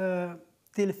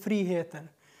till friheten.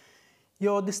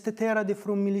 Jag deserterade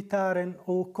från militären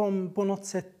och kom på något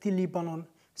sätt till Libanon.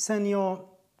 Sen jag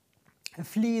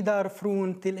flydde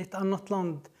därifrån till ett annat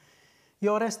land.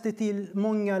 Jag reste till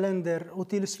många länder och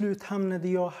till slut hamnade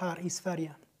jag här i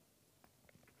Sverige.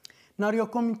 När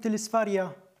jag kom till Sverige,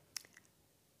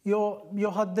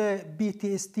 jag hade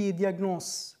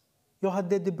PTSD-diagnos. Jag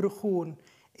hade depression,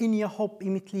 inga hopp i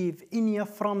mitt liv, ingen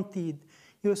framtid.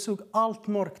 Jag såg allt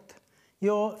mörkt.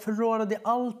 Jag förlorade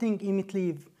allting i mitt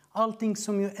liv. Allting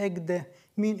som jag ägde,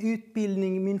 min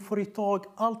utbildning, min företag,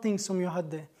 allting som jag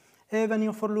hade. Även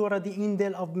jag förlorade en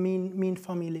del av min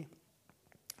familj.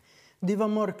 Det var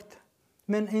mörkt.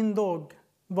 Men en dag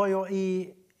var jag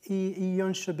i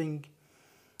Jönköping,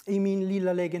 i min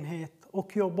lilla lägenhet.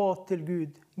 Och jag bad till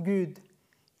Gud. Gud,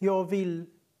 jag vill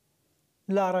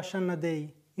lära känna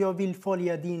dig. Jag vill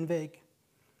följa din väg.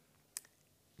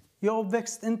 Jag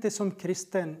växte inte som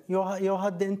kristen. Jag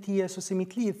hade inte Jesus i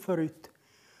mitt liv förut.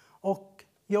 Och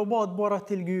jag bad bara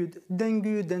till Gud. Den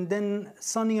guden, den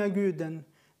sanniga guden.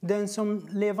 Den som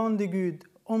levande Gud.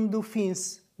 Om du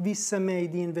finns, visa mig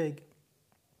din väg.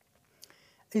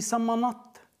 I samma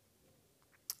natt,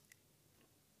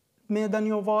 medan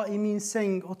jag var i min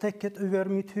säng och täcket över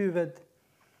mitt huvud,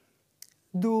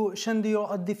 då kände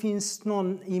jag att det finns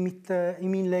någon i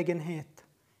min lägenhet.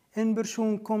 En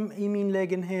person kom i min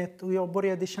lägenhet och jag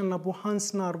började känna på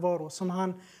hans närvaro som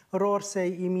han rör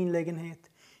sig i min lägenhet.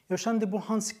 Jag kände på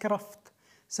hans kraft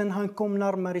sen han kom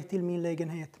närmare till min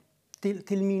lägenhet,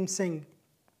 till min säng.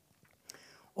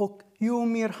 Och ju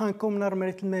mer han kom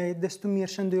närmare till mig, desto mer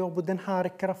kände jag på den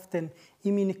här kraften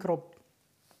i min kropp.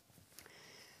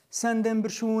 Sen den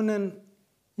personen,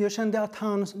 jag kände att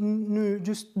han nu,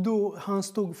 just då, han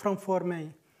stod framför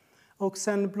mig. Och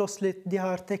sen plötsligt det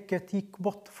här täcket gick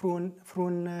bort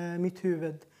från mitt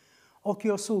huvud. Och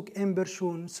jag såg en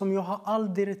person som jag har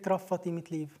aldrig träffat i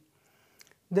mitt liv.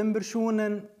 Den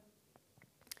personen,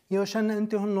 jag känner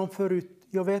inte honom förut.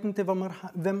 Jag vet inte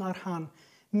vem är han.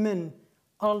 Men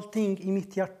allting i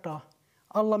mitt hjärta,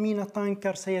 alla mina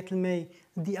tankar säger till mig,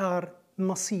 det är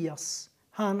Messias.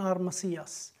 Han är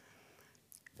Messias.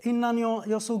 Innan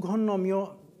jag såg honom,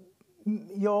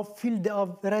 jag fyllde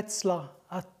av rädsla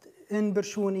att en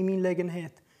person i min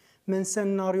lägenhet. Men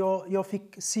sen när jag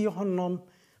fick se honom,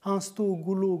 han stod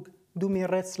och låg, då min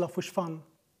rädsla försvann.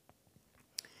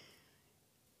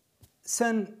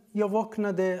 Sen jag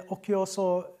vaknade och jag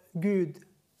sa, Gud,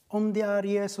 om det är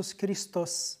Jesus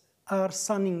Kristus är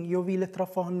sanning, jag vill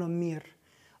träffa honom mer.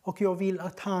 Och jag vill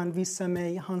att han visar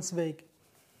mig hans väg.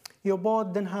 Jag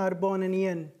bad den här barnen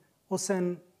igen och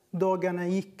sen dagarna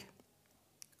gick.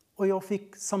 Och jag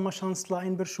fick samma känsla,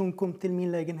 en person kom till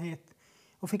min lägenhet.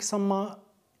 Jag fick samma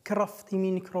kraft i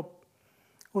min kropp.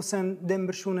 Och sen den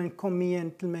personen kom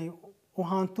igen till mig. Och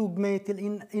han tog mig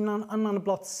till en annan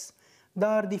plats.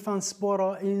 Där det fanns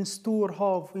bara en stor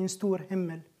hav och en stor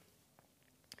himmel.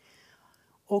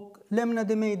 Och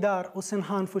lämnade mig där och sen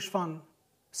han försvann.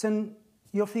 Sen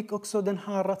jag fick också den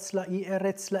här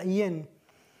rädsla igen.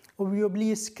 Och jag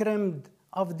blev skrämd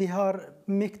av det här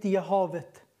mäktiga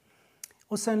havet.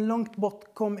 Och sen långt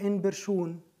bort kom en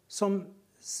person som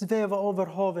svävade över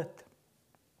havet.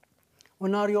 Och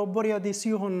när jag började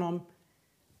se honom,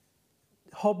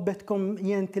 hoppet kom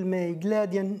igen till mig,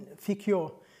 glädjen fick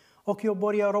jag. Och jag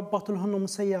började ropa till honom och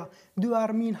säga, du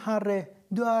är min Herre,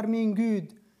 du är min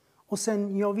Gud. Och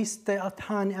sen jag visste att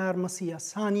han är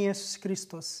Messias, han är Jesus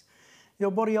Kristus.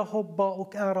 Jag började hoppa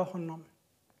och ära honom.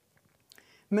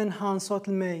 Men han sa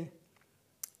till mig,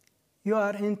 jag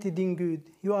är inte din Gud,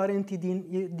 jag är inte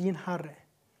din Herre.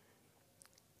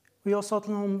 Och jag sa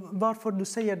till honom, varför du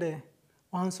säger det?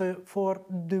 Och han sa, för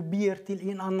du ber till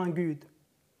en annan Gud.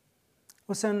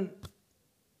 Och sen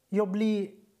jag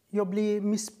blir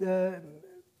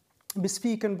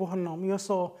besviken på honom. Jag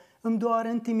sa, om du är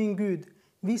inte min Gud,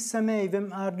 visa mig,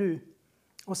 vem är du?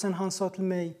 Och sen han sa till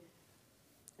mig,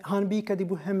 han pekade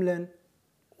på himlen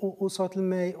och sa till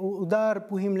mig, och där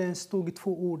på himlen stod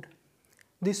 2 ord.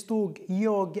 Det stod,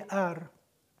 jag är.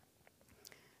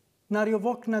 När jag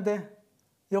vaknade,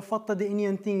 jag fattade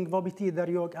ingenting vad betyder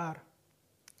jag är.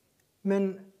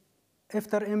 Men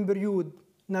efter en period,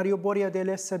 när jag började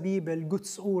läsa Bibeln,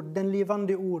 Guds ord, den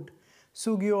levande ord,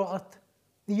 såg jag att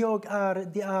jag är,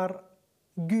 det är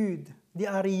Gud, det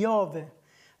är Jave.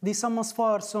 Det är samma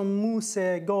svar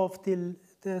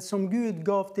som Gud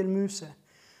gav till Mose.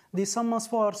 Det är samma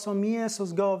svar som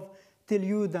Jesus gav till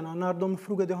judarna när de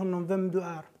frågade honom vem du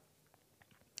är.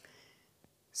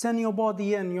 Sen jag bad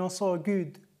igen, jag sa,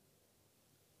 Gud,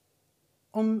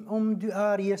 om du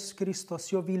är Jesus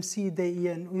Kristus, jag vill se dig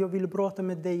igen och jag vill prata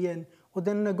med dig igen. Och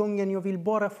denna gången jag vill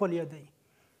bara följa dig.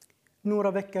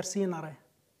 Några veckor senare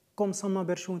kom samma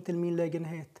person till min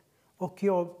lägenhet och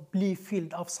jag blev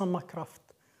fylld av samma kraft.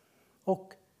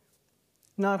 Och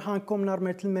när han kom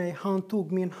närmare till mig, han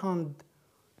tog min hand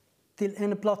till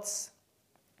en plats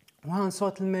och han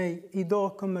sa till mig,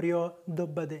 idag kommer jag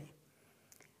döpa dig.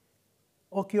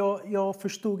 Och jag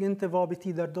förstod inte vad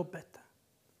betyder döpet.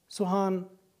 Så han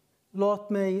lät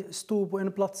mig stå på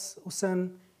en plats och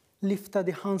sen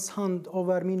lyftade hans hand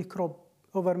över min kropp,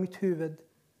 över mitt huvud.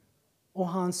 Och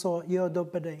han sa, jag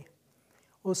döper dig.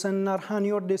 Och sen när han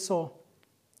gjorde så,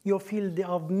 jag fyllde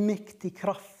av mäktig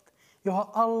kraft. Jag har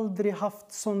aldrig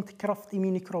haft sån kraft i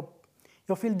min kropp.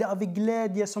 Jag fyllde av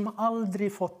glädje som jag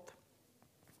aldrig fått.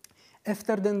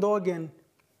 Efter den dagen,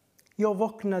 jag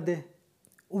vaknade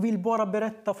och vill bara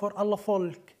berätta för alla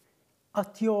folk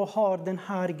att jag har den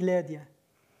här glädjen.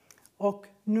 Och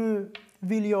nu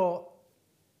vill jag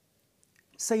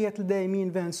säga till dig,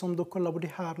 min vän, som du kollar på det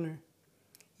här nu.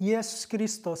 Jesus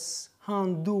Kristus,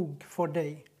 han dog för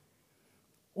dig.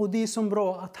 Och det är så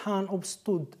bra att han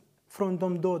uppstod från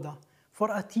de döda. För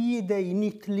att ge dig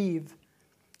nytt liv,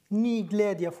 ny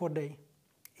glädje för dig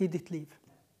i ditt liv.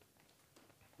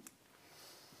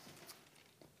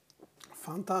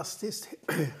 Fantastisk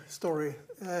story.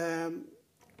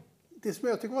 Det som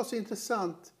jag tycker var så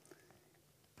intressant,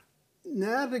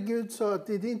 när Gud sa att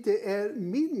det inte är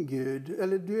min Gud,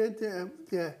 eller du är inte,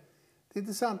 det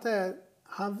intressanta är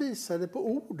han visade på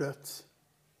ordet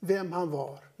vem han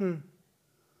var.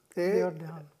 Det gjorde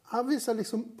han. Han visade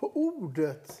liksom på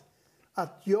ordet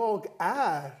att jag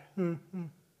är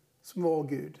som var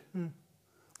Gud.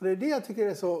 Och det är det jag tycker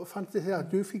är så fantastiskt,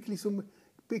 att du fick liksom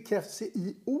bekräftelse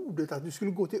i ordet, att du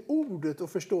skulle gå till ordet och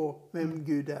förstå vem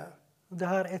Gud är. Det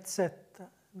här är ett sätt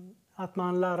att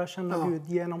man lär känna Gud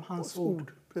genom hans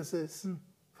ord. Precis.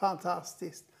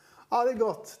 Fantastiskt. Ja, det är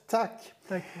gott. Tack.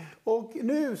 Tack. Och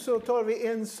nu så tar vi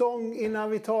en sång innan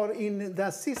vi tar in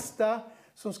den sista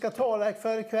som ska tala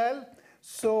för ikväll.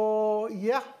 Så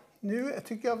ja, nu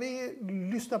tycker jag vi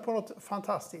lyssnar på något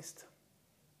fantastiskt.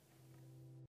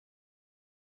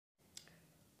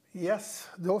 Yes,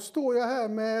 då står jag här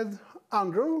med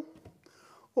Andrew.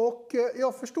 Och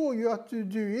jag förstår ju att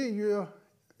du är ju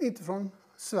inte från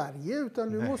Sverige, utan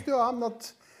du måste ju ha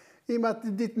hamnat, i och med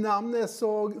att ditt namn är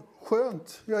så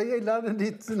skönt. Jag gillar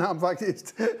ditt namn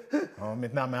faktiskt. Ja,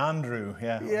 mitt namn är Andrew.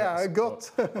 Ja,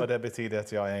 gott. Och det betyder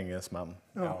att jag är engelsman.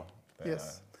 Ja,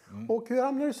 yes. Och hur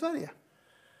hamnade du i Sverige?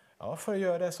 Ja, för att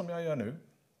göra det som jag gör nu.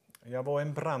 Jag var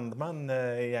en brandman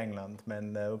i England,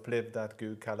 men upplevde att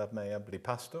Gud kallat mig att bli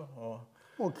pastor. Och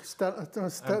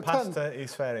en pastor i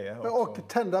Sverige också. Och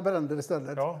tända bränder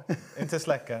istället. Ja, inte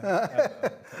släcka.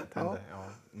 Tända, ja.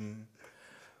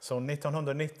 Så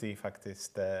 1990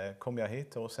 faktiskt kom jag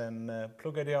hit och sen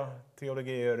pluggade jag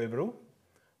teologi i Örebro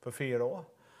för 4 år.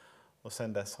 Och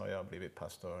sen dess har jag blivit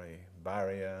pastor i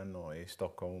Bergen och i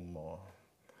Stockholm och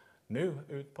nu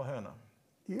ut på Hörna.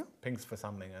 Ja.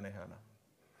 Pingstförsamlingen i Hörna.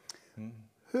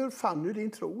 Hur fann du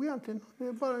din tro egentligen? Det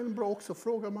är bara en bra också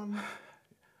fråga.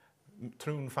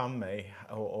 Tron fann mig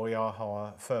och jag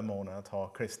har förmånen att ha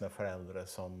kristna föräldrar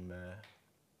som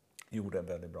gjorde en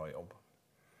väldigt bra jobb.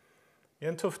 I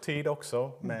en tuff tid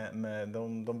också.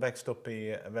 De växte upp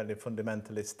i en väldigt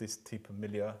fundamentalistisk typ av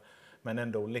miljö. Men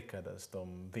ändå lyckades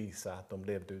de visa att de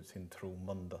levde ut sin tro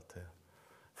måndag till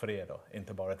fredag.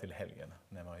 Inte bara till helgen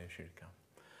när man var i kyrkan.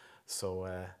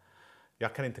 Så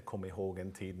jag kan inte komma ihåg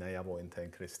en tid när jag var inte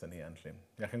en kristen egentligen.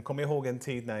 Jag kan komma ihåg en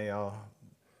tid när jag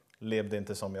levde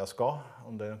inte som jag ska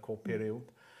under en kort period.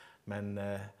 Men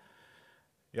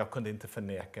jag kunde inte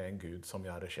förneka en Gud som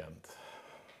jag hade känt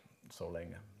så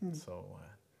länge. Så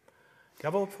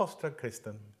jag var uppfostrad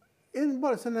kristen.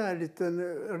 Bara sån här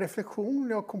liten reflektion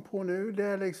jag kom på nu. Det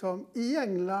är liksom, i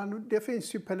England, det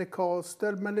finns ju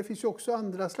Pentecostal, men det finns ju också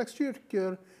andra slags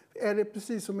kyrkor. Är det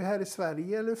precis som här i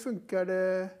Sverige, eller funkar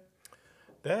det?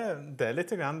 Det är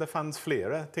lite grann. Det fanns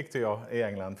flera, tyckte jag, i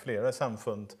England. Flera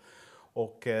samfund.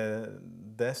 Och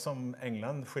det som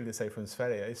England skiljer sig från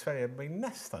Sverige. I Sverige vi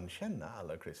nästan känna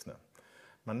alla kristna.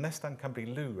 Man nästan kan bli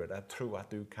lurad att tro att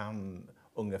du kan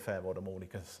ungefär vad de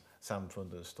olika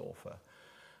samfunden står för.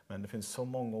 Men det finns så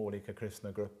många olika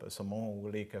kristna grupper, så många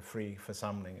olika fri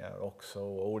församlingar också,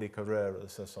 och olika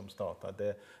rörelser som startar.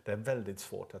 Det är väldigt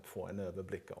svårt att få en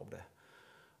överblick av det.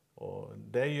 Och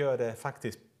det gör det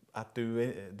faktiskt att du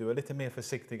är lite mer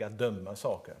försiktig att döma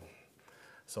saker.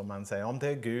 Så man säger, om det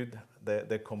är Gud,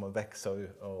 det kommer växa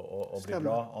och bli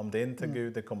bra. Om det inte är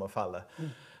Gud, det kommer falla.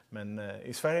 Men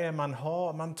i Sverige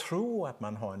man tror att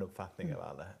man har en uppfattning av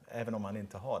alla, även om man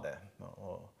inte har det.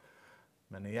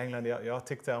 Men i England, jag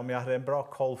tyckte om jag hade en bra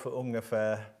koll för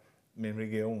ungefär min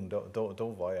region,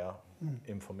 då var jag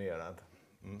informerad.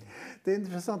 Det är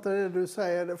intressant det du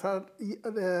säger, för att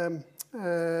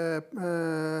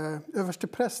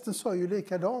översteprästen sa ju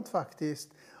likadant faktiskt,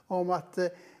 om att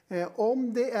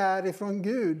om det är ifrån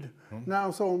Gud, när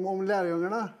han sa om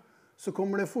lärjungarna, så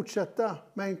kommer det fortsätta,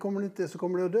 men kommer det inte så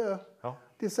kommer det att dö. Ja.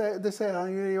 Det säger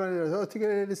han ju. Jag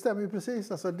tycker det stämmer ju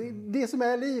precis. Alltså, det som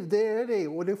är liv, det är det,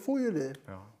 och det får ju liv.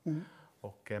 Ja.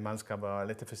 Och man ska vara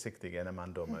lite försiktig när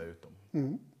man dömer ut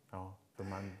dem. Ja, för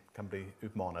man kan bli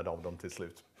utmanad av dem till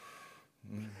slut.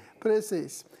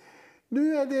 Precis.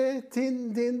 Nu är det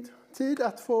din tid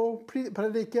att få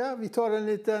predika. Vi tar en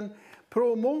liten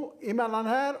promo emellan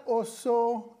här, och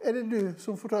så är det du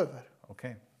som får ta över.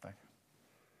 Okej, tack.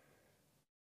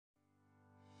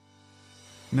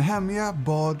 Nehemja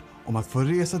bad om att få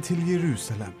resa till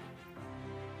Jerusalem.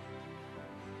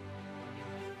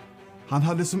 Han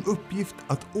hade som uppgift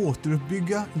att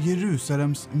återuppbygga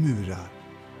Jerusalems murar.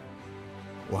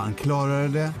 Och han klarade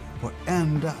det på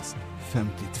endast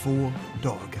 52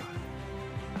 dagar.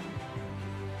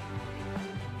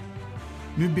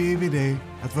 Nu ber vi dig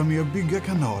att vara med och bygga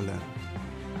kanalen.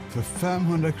 För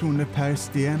 500 kronor per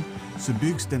sten så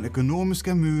byggs den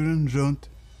ekonomiska muren runt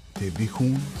till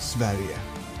Vision Sverige.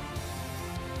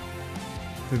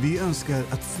 För vi önskar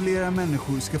att flera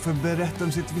människor ska få berätta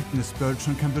om sitt vittnesbörd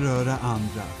som kan beröra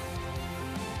andra.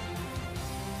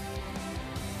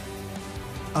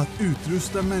 att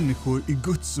utrusta människor i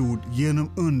Guds ord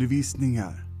genom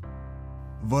undervisningar.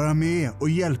 Vara med och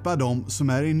hjälpa dem som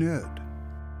är i nöd.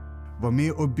 Var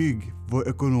med och bygg vår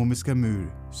ekonomiska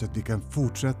mur så att vi kan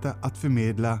fortsätta att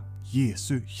förmedla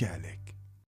Jesu kärlek.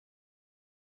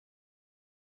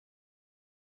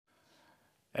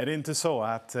 Är det inte så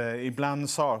att ibland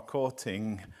saker och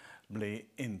ting blir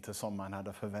inte som man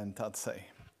hade förväntat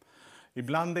sig?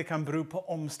 Ibland det kan bero på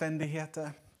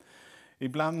omständigheter.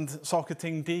 Ibland saker och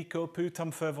ting dyker upp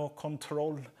utanför vår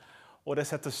kontroll och det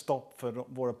sätter stopp för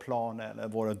våra planer eller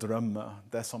våra drömmar,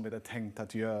 det som vi hade tänkt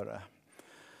att göra.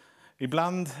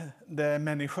 Ibland det är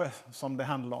människor som det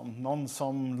handlar om. Någon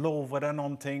som lovade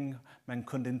någonting men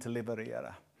kunde inte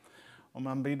leverera. Och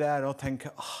man blir där och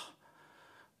tänker,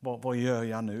 vad gör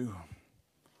jag nu?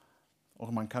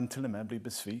 Och man kan till och med bli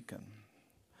besviken.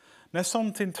 När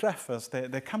sånt inträffas,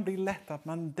 det kan bli lätt att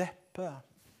man deppar.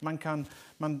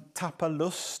 Man tappar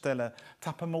lust eller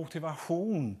tappar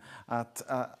motivation.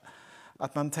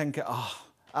 Att man tänker,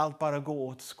 allt bara går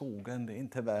åt skogen, det är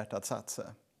inte värt att satsa.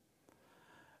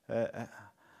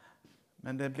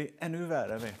 Men det blir ännu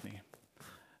värre, vet ni.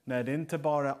 När det inte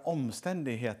bara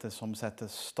omständigheter som sätter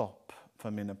stopp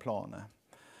för mina planer.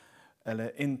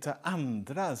 Eller inte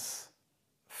andras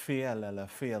fel eller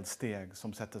felsteg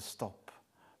som sätter stopp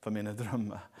för mina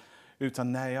drömmar.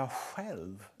 Utan när jag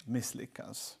själv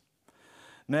misslyckas.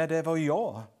 När det var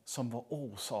jag som var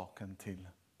orsaken till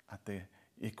att det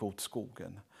gick åt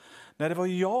skogen. När det var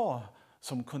jag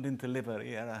som kunde inte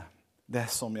leverera det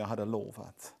som jag hade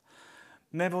lovat.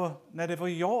 När det var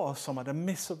jag som hade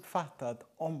missuppfattat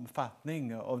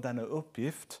omfattningen av denna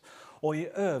uppgift. Och i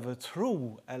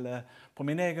övertro eller på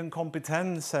min egen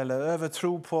kompetens eller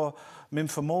övertro på min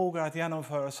förmåga att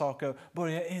genomföra saker.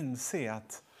 Börja inse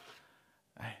att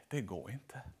nej, det går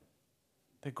inte.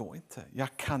 Det går inte.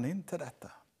 Jag kan inte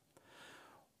detta.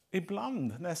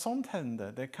 Ibland när sånt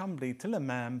händer, det kan bli till och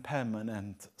med en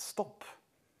permanent stopp.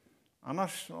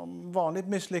 Annars, vanligt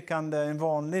misslyckande, en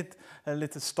vanligt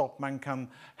litet stopp, man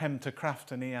kan hämta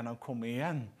kraften igen och komma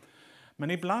igen.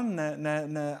 Men ibland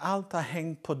när allt har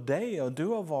hängt på dig och du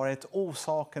har varit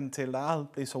orsaken till att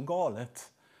allt blir så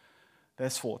galet, det är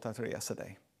svårt att resa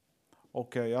dig.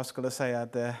 Och jag skulle säga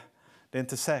att det är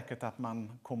inte säkert att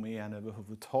man kommer igen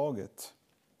överhuvudtaget.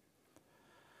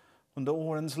 Under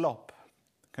årens lopp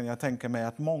kan jag tänka mig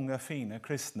att många fina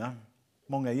kristna,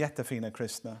 många jättefina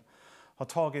kristna, har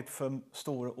tagit för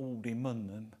stora ord i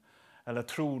munnen. Eller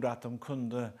trodde att de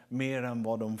kunde mer än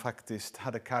vad de faktiskt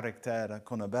hade karaktär att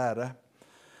kunna bära.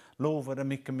 Lovade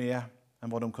mycket mer än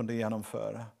vad de kunde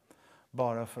genomföra.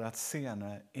 Bara för att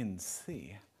senare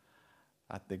inse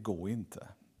att det går inte.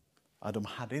 Att de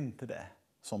hade inte det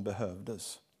som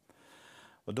behövdes.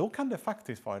 Och då kan det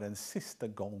faktiskt vara den sista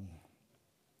gången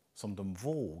som de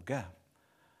vågar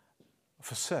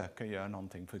försöka göra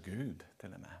någonting för Gud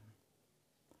till och med.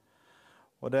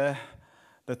 Och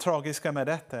det tragiska med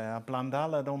detta är att bland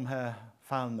alla de här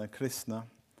fallna kristna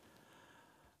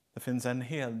det finns en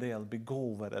hel del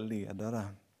begåvade ledare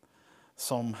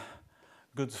som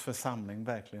Guds församling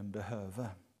verkligen behöver.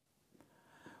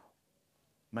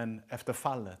 Men efter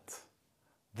fallet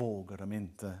vågar de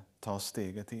inte ta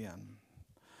steget igen.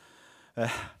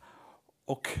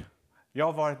 Och jag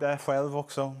har varit där själv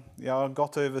också. Jag har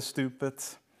gått över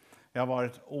stupet. Jag har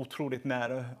varit otroligt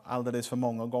nära alldeles för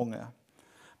många gånger.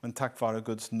 Men tack vare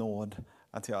Guds nåd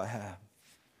att jag är här.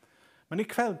 Men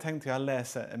ikväll tänkte jag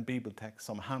läsa en bibeltext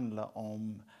som handlar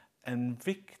om en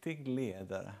viktig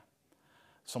ledare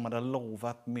som hade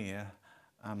lovat mer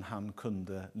än han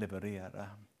kunde leverera.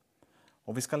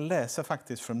 Och vi ska läsa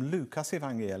faktiskt från Lukas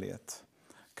evangeliet,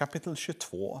 kapitel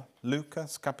 22.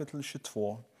 Lukas kapitel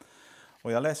 22.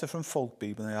 Och jag läser från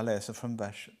folkbibeln och jag läser från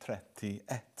vers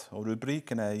 31. Och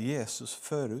rubriken är Jesus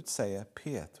förutsäger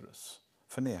Petrus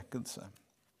förnekelse.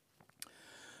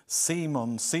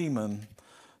 Simon, Simon,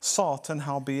 Satan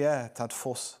har begärt att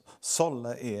få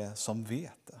sålla er som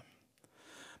vete.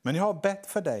 Men jag har bett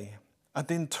för dig att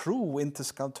din tro inte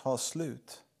ska ta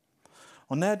slut.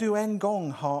 Och när du en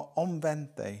gång har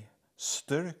omvänt dig,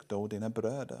 styrk då dina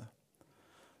bröder.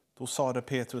 Då sade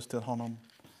Petrus till honom,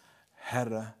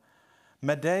 Herre,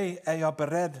 med dig är jag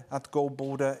beredd att gå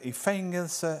både i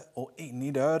fängelse och in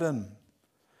i döden.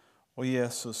 Och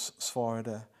Jesus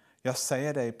svarade, jag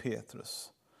säger dig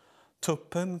Petrus,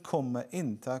 tuppen kommer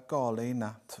inte att gala i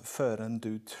natt förrän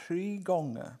du 3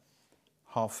 gånger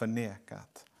har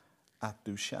förnekat att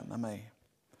du känner mig.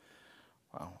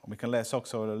 Wow. Och vi kan läsa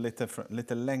också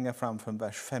lite längre fram från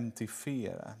vers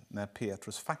 54 när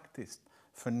Petrus faktiskt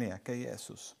förnekar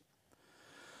Jesus.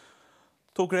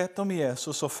 Då grät de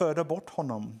Jesus och förde bort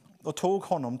honom och tog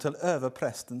honom till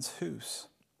överprästens hus.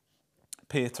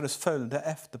 Petrus följde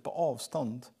efter på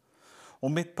avstånd.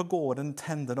 Och mitt på gården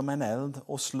tände de en eld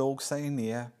och slog sig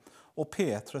ner. Och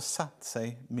Petrus satt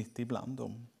sig mitt ibland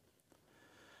dem.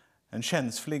 En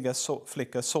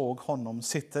tjänstflicka såg honom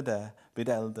sitta där vid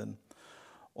elden.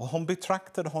 Och hon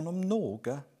betraktade honom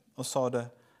noga och sade,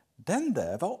 den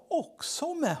där var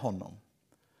också med honom.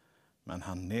 Men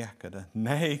han nekade,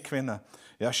 nej kvinna,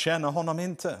 jag känner honom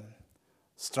inte.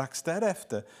 Strax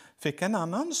därefter fick en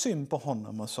annan syn på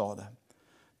honom och sade,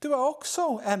 du är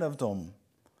också en av dem.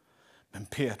 Men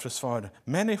Petrus svarade,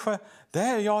 människa, det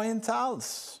är jag inte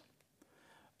alls.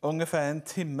 Ungefär en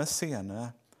timme senare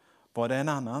var det en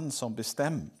annan som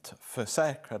bestämt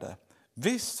försäkrade,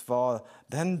 visst var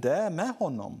den där med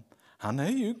honom, han är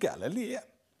ju Galilee.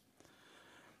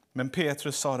 Men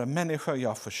Petrus sa, människa,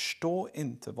 jag förstår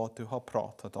inte vad du har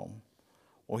pratat om.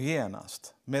 Och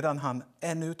genast, medan han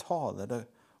ännu talade,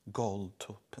 gav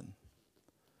tuppen.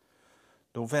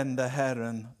 Då vände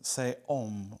Herren sig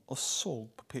om och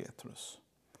såg på Petrus.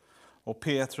 Och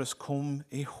Petrus kom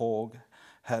ihåg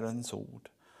Herrens ord,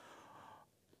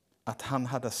 att han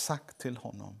hade sagt till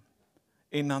honom,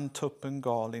 innan tuppen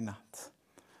gal i natt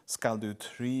skall du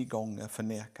 3 gånger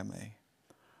förneka mig.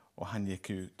 Och han gick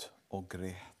ut och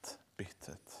grät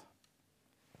bittert.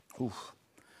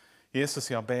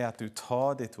 Jesus, jag ber att du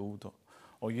tar ditt ord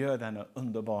och gör denna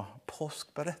underbara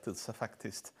påskberättelse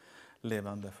faktiskt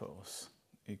levande för oss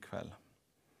ikväll.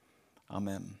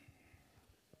 Amen.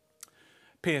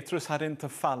 Petrus hade inte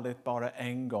fallit bara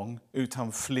en gång,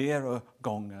 utan flera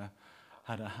gånger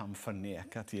hade han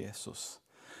förnekat Jesus.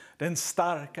 Den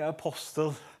starka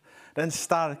apostel, den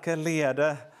starka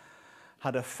ledare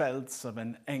hade fällts av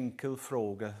en enkel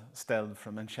fråga ställd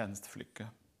från en tjänstflicka.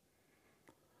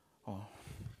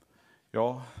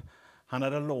 Ja, han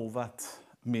hade lovat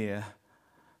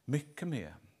mycket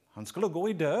mer. Han skulle gå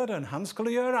i döden, han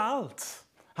skulle göra allt.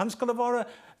 Han skulle vara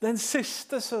den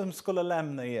sista som skulle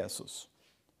lämna Jesus.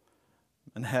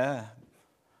 Men här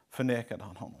förnekade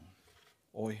han honom.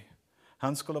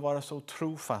 Han skulle vara så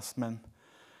trofast, men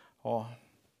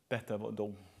detta var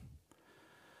då.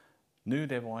 Nu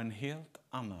det var en helt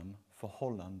annan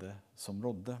förhållande som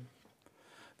rådde.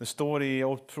 Det står i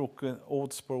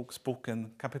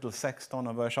Ordspråksboken kapitel 16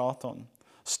 och vers 18.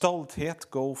 Stolthet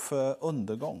går för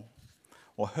undergång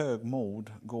och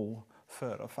högmod går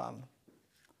före fall.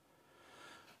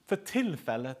 För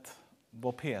tillfället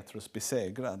var Petrus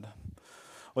besegrad.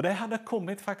 Och det hade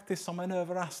kommit faktiskt som en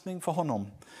överraskning för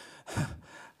honom.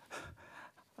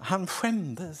 Han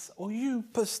skämdes och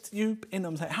djup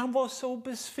inom sig. Han var så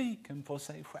besviken på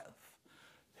sig själv.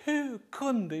 Hur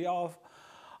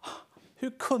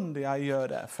kunde jag göra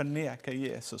det? Förneka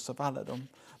Jesus av alla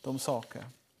de saker.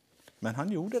 Men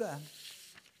han gjorde det.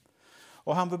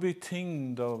 Och han var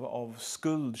tyngd av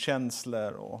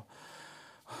skuldkänslor och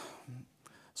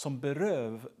som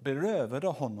berövade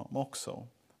honom också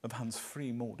av hans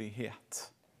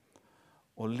frimodighet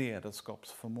och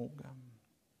ledarskapsförmåga.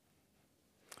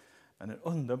 Men det är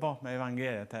underbart med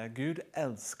evangeliet är att Gud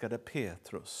älskade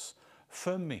Petrus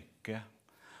för mycket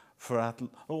för att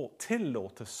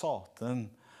tillåta Satan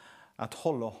att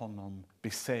hålla honom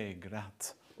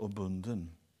besegrat och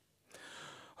bunden.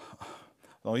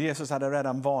 Och Jesus hade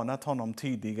redan varnat honom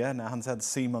tidigare när han sa,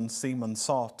 Simon,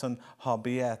 Satan har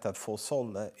begärt att få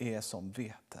sålla er som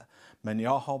vete. Men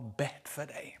jag har bett för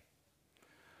dig.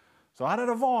 Så hade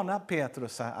det varnat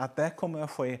Petrus att det kommer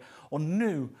att ske. Och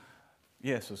nu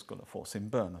Jesus skulle få sin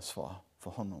bönesvar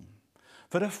för honom.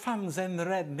 För det fanns en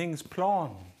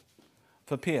räddningsplan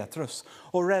för Petrus.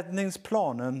 Och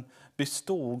räddningsplanen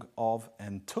bestod av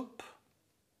en tupp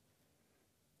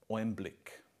och en blick.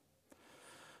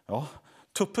 Ja,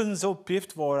 tuppens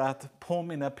uppgift var att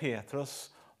påminna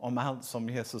Petrus om allt som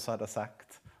Jesus hade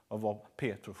sagt och vad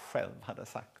Petrus själv hade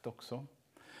sagt också.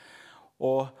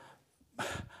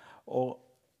 Och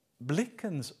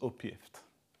blickens uppgift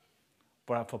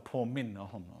var att få påminna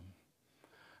honom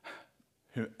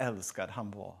hur älskad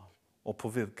han var och på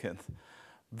vilken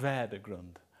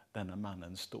värdegrund denna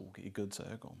mannen stod i Guds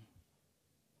ögon.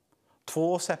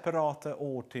 2 separata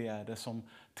åtgärder som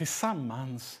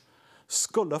tillsammans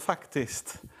skulle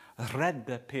faktiskt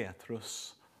rädda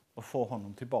Petrus och få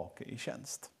honom tillbaka i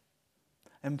tjänst.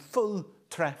 En full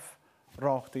träff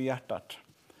rakt i hjärtat.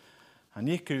 Han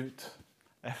gick ut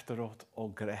efteråt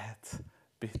och grät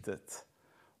bittert.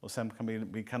 Och sen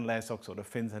kan vi kan läsa också, det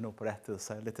finns en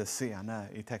upprättelse lite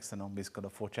senare i texten om vi skulle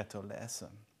fortsätta att läsa.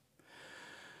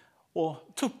 Och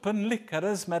tuppen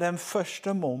lyckades med den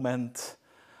första moment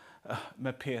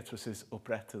med Petrus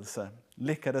upprättelse.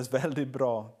 Lyckades väldigt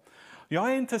bra.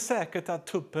 Jag är inte säker att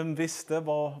tuppen visste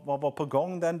vad var på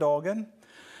gång den dagen.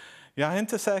 Jag är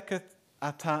inte säker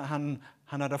att han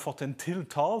Han hade fått en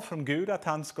tilltal från Gud att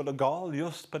han skulle gal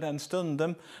just på den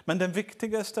stunden. Men det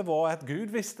viktigaste var att Gud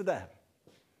visste det.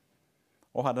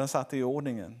 Och hade satt i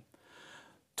ordningen.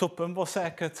 Tuppen var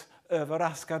säkert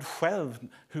överraskad själv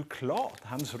hur klart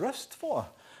hans röst var.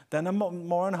 Denna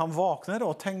morgon han vaknade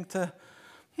och tänkte,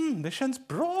 det känns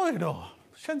bra idag.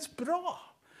 Det känns bra.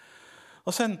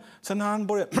 Och sen när han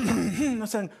började, och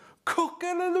sen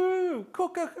kuckelelu,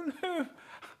 kuckelelu.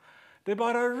 Det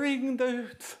bara ringde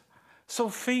ut så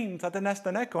fint att det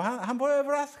nästan ekade. Han var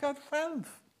överraskad själv.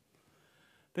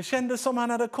 Det kändes som han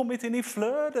hade kommit in i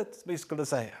flödet, vi skulle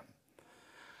säga.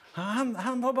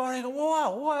 Han var bara,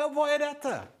 wow, vad är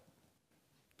detta?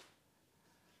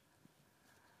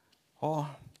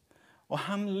 Och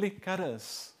han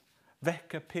lyckades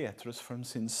väcka Petrus från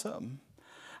sin sömn.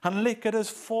 Han lyckades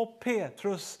få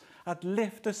Petrus att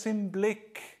lyfta sin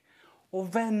blick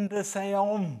och vända sig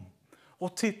om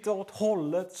och titta åt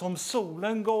hållet som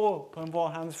solen går upp på var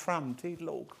hans framtid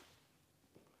låg.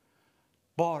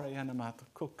 Bara genom att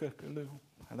kuckelelu,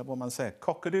 eller vad man säger,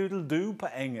 cock-a-doodle-doo på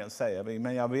engelska säger vi,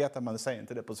 men jag vet att man säger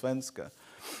inte det på svenska.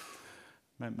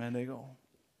 Men det går.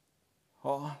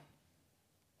 Ja.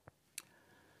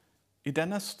 I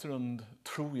denna stund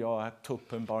tror jag att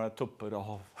tuppen bara tuppade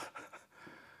av.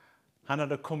 Han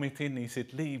hade kommit in i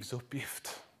sitt livs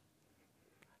uppgift.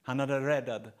 Han hade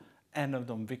räddat en av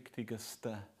de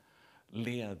viktigaste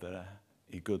ledare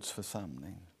i Guds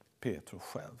församling, Petrus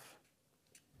själv.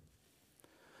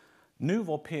 Nu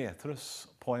var Petrus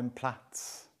på en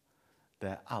plats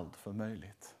där allt var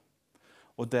möjligt.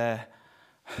 Och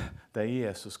där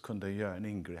Jesus kunde göra en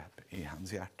ingrepp i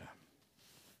hans hjärta.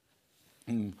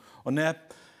 Och när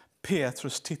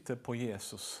Petrus tittade på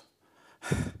Jesus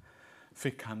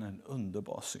fick han en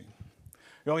underbar syn.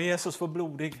 Ja, Jesus var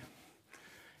blodig.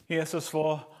 Jesus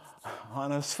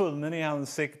han är svullnen i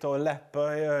ansiktet och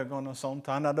läppar i ögon och sånt.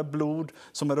 Han hade blod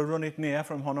som hade runnit ner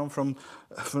från honom från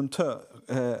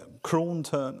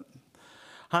krontörnen.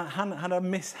 Han hade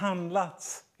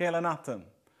misshandlats hela natten.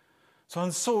 Så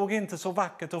han såg inte så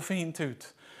vackert och fint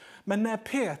ut. Men när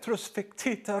Petrus fick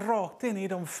titta rakt in i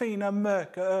de fina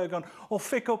mörka ögon och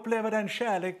fick uppleva den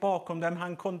kärlek bakom dem,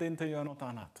 han kunde inte göra något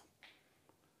annat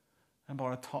än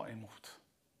bara ta emot.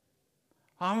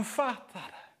 Han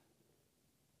fattade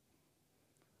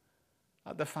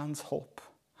att det fanns hopp.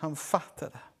 Han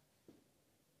fattade.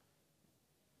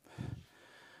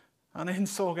 Han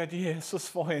insåg att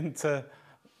Jesus var inte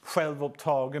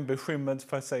självupptagen, bekymrad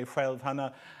för sig själv.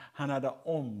 Han hade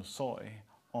omsorg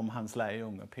om hans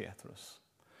lärjunge Petrus.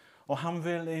 Och han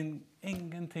ville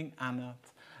ingenting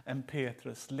annat än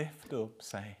Petrus lyfte upp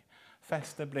sig,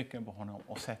 fäste blicken på honom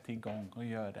och sätta igång och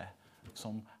göra det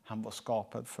som han var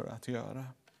skapad för att göra.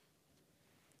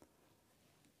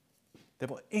 Det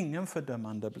var ingen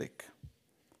fördömande blick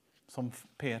som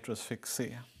Petrus fick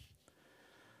se.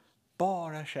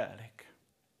 Bara kärlek.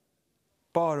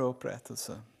 Bara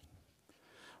upprättelse.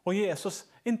 Och Jesus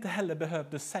inte heller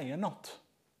behövde säga något.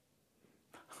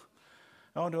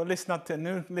 Ja, nu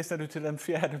lyssnar du till den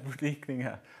 4:e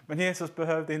predikningen. Men Jesus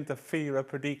behövde inte 4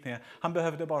 predikningar. Han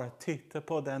behövde bara titta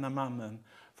på denna mannen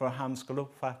för att han skulle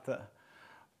uppfatta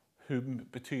hur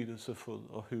betydelsefull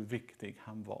och hur viktig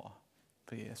han var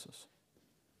för Jesus.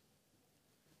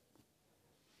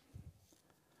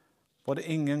 Vad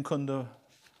det ingen kunde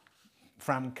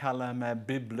framkalla med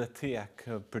bibliotek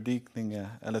och predikningar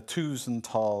eller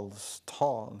tusentals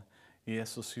tal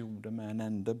Jesus gjorde med en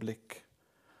enda blick.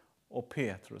 Och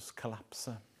Petrus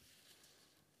kollapsade.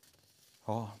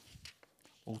 Ja,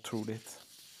 otroligt.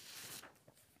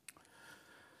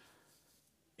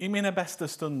 I mina bästa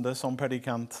stunder som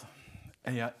predikant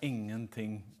är jag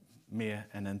ingenting mer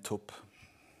än en tupp.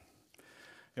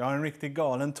 Jag är en riktigt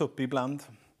galen tupp ibland.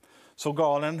 Så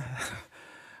galen.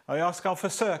 Ja, jag ska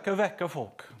försöka väcka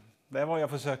folk. Det är vad jag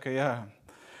försöker göra.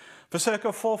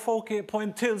 Försöka få folk på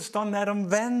en tillstånd när de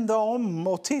vänder om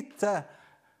och tittar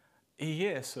i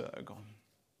Jesu ögon.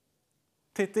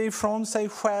 Titta ifrån sig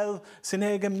själv, sin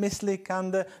egen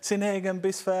misslyckande, sin egen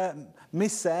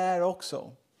misär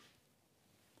också.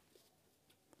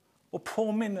 Och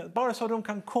påminna, bara så de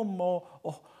kan komma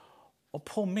och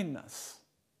påminnas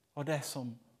av det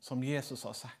som Jesus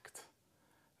har sagt.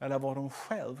 Eller vad de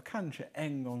själv kanske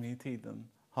en gång i tiden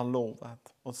har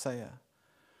lovat att säga.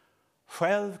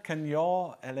 Själv kan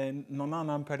jag eller någon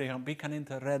annan predikant, vi kan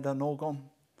inte rädda någon.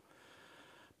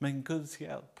 Men Guds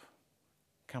hjälp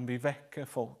kan vi väcka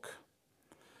folk.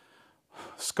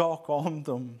 Skaka om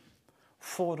dem.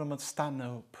 Få dem att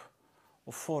stanna upp.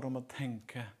 Och få dem att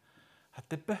tänka att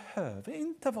det behöver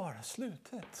inte vara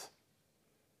slutet.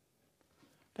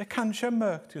 Det kanske är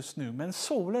mörkt just nu, men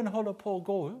solen håller på att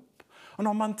gå upp.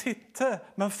 Och om man tittar,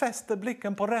 man fäster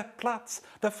blicken på rätt plats,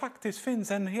 där faktiskt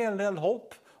finns en hel del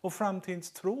hopp och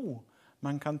framtidstro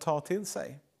man kan ta till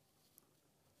sig.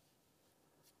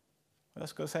 Jag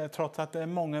skulle säga, trots att det är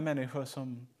många människor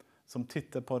som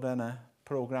tittar på denna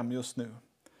program just nu.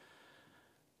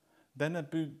 Denna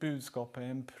budskap är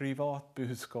en privat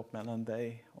budskap mellan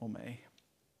dig och mig.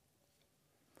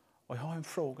 Och jag har en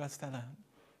fråga att ställa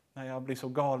när jag blir så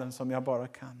galen som jag bara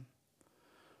kan.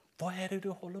 Vad är det du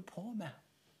håller på med?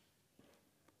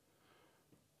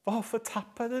 Varför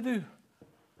tappade du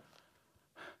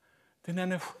din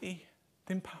energi,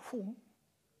 din passion?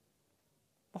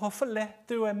 Varför lät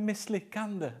du en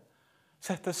misslyckande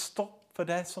sätta stopp för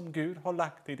det som Gud har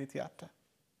lagt i ditt hjärta?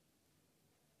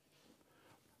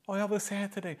 Och jag vill säga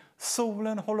till dig,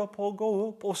 solen håller på att gå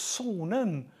upp och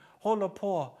sonen håller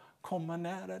på att komma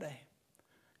nära dig.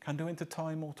 Kan du inte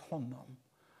ta emot honom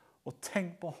och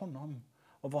tänk på honom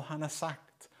och vad han har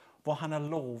sagt, vad han har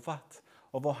lovat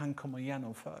och vad han kommer att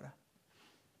genomföra?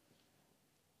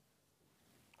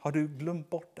 Har du glömt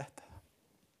bort detta?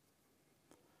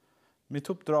 Mitt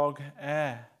uppdrag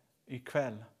är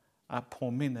ikväll att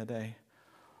påminna dig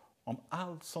om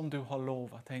allt som du har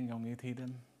lovat en gång i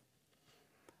tiden.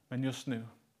 Men just nu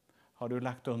har du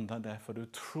lagt undan det för du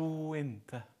tror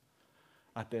inte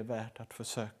att det är värt att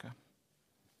försöka.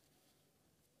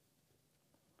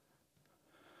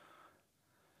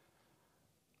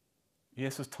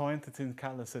 Jesus tar inte sin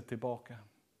kallelse tillbaka.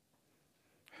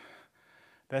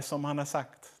 Det som han har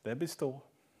sagt, det består.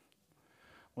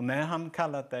 Och när han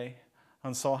kallat dig,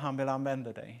 han sa han vill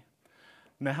använda dig.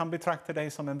 När han betraktar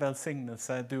dig som en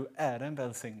välsignelse, du är en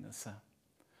välsignelse.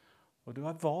 Och du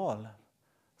har ett val.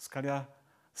 Ska jag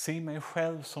se mig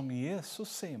själv som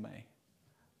Jesus ser mig?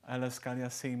 Eller ska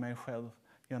jag se mig själv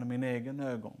genom min egen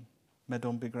ögon med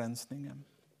de begränsningarna?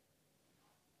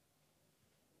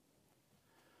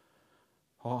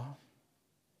 Ja.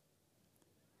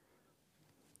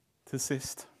 Till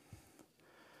sist.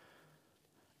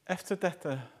 Efter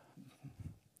detta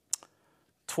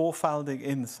tvåfaldig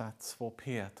insats var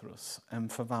Petrus en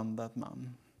förvandlad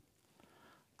man.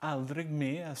 Aldrig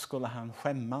mer skulle han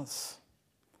skämmas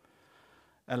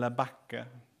eller backa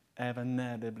även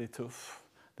när det blir tufft.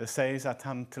 Det sägs att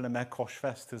han till och med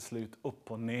korsfäst till slut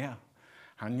upp och ner.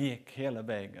 Han gick hela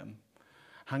vägen.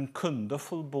 Han kunde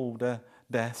fullborda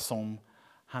det som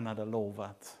han hade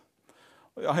lovat.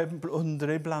 Jag undrar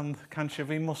ibland, kanske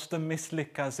vi måste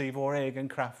misslyckas i vår egen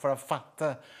kraft för att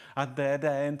fatta att det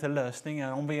är inte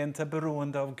lösningen. Om vi inte är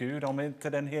beroende av Gud, om vi inte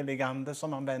är den heliga ande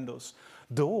som använder oss,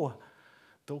 då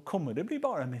kommer det bli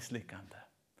bara misslyckande.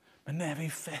 Men när vi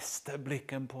fäster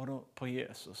blicken på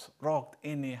Jesus, rakt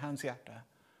in i hans hjärta,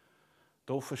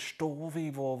 då förstår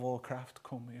vi var vår kraft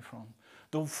kommer ifrån.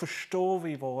 Då förstår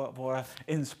vi var vår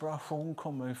inspiration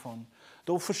kommer ifrån.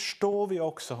 Då förstår vi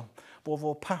också var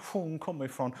vår passion kommer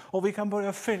ifrån. Och vi kan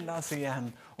börja fyllas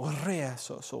igen och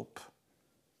resa oss upp.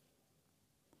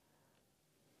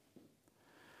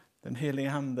 Den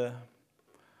helige ande,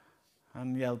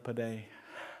 han hjälper dig.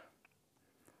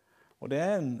 Och det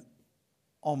är en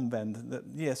omvänd.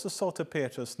 Jesus sa till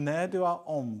Petrus, när du har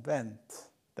omvänt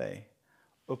dig,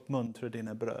 uppmuntra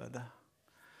dina bröder.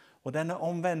 Och denna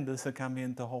omvändelse kan vi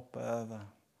inte hoppa över.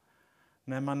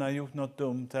 När man har gjort något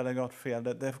dumt eller gått fel.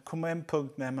 Det kommer en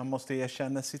punkt när man måste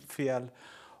erkänna sitt fel.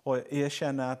 Och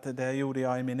erkänna att det gjorde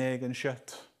jag i min egen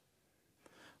kött.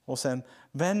 Och sen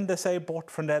vända sig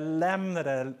bort från det. Lämna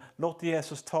det. Låt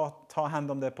Jesus ta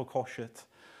hand om det på korset.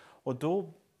 Och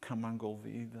då kan man gå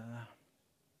vidare.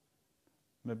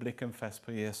 Med blicken fäst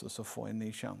på Jesus och få en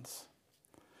ny chans.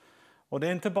 Och det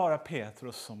är inte bara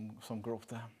Petrus som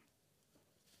gråter.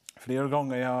 Flera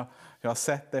gånger jag har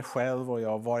sett det själv och jag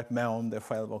har varit med om det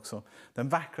själv också. Den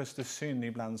vackraste syn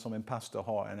ibland som en pastor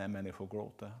har är när människor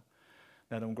gråter.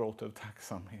 När de gråter av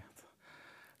tacksamhet.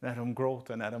 När de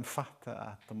gråter när de fattar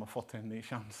att de har fått en ny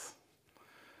chans.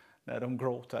 När de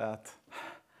gråter att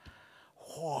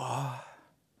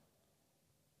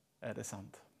är det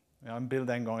sant? Jag har en bild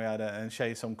en gång, jag hade en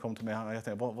tjej som kom till mig och jag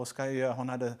tänkte, vad ska jag göra? Hon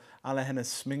hade, alla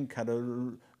hennes smink hade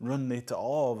runnit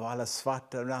av, alla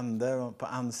svarta ränder på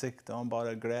ansiktet och hon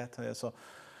bara grät. Och jag så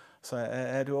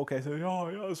är du okej? Så,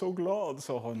 ja, jag är så glad,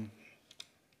 sa hon.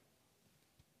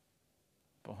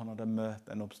 För hon hade mött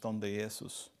en uppstående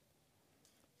Jesus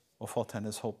och fått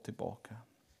hennes hopp tillbaka.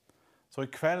 Så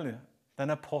ikväll,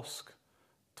 denna påsk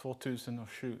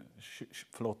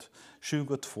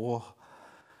 2022,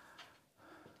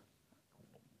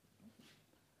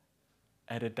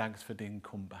 är det dags för din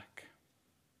comeback.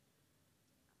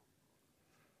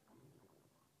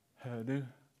 Hör du?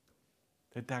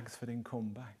 Det är dags för din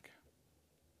comeback.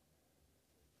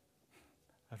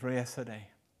 Att resa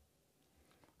dig.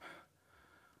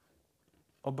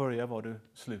 och börja var du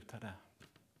slutade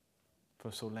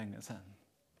för så länge sedan.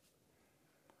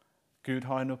 Gud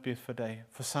har en uppgift för dig.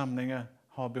 Församlingen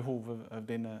har behov av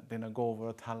dina gåvor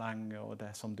och talanger och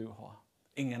det som du har.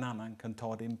 Ingen annan kan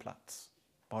ta din plats,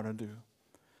 bara du.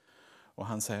 Och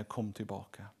han säger kom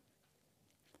tillbaka.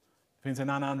 Det finns en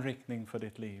annan riktning för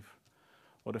ditt liv.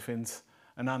 Och det finns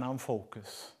en annan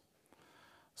fokus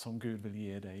som Gud vill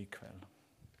ge dig ikväll.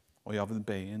 Och jag vill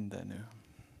be in det nu.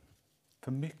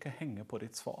 För mycket hänger på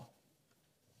ditt svar.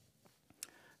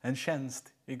 En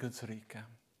tjänst i Guds rike.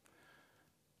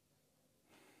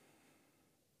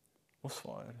 Och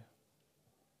svarar du.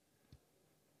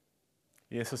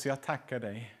 Jesus, jag tackar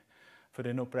dig för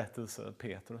din upprättelse,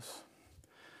 Petrus.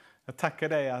 Jag tackar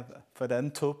dig för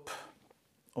den tupp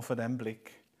och för den blick.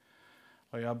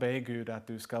 Och jag ber Gud att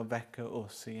du ska väcka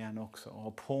oss igen också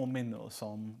och påminna oss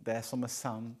om det som är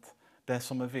sant, det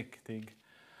som är viktigt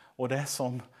och det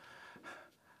som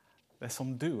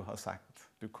du har sagt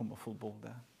du kommer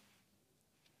fullborda.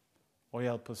 Och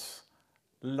hjälp oss,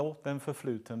 låt den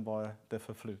förfluten vara det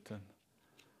förfluten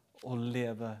och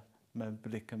leva med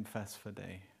blicken fäst för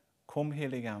dig. Kom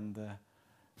helige Ande,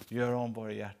 gör om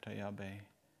våra hjärta, jag ber.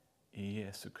 I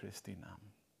Jesu Kristi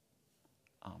namn.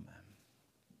 Amen.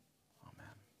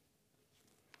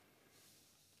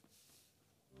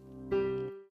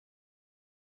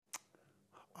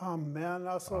 Amen.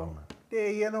 Alltså, det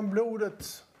är genom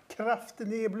blodet,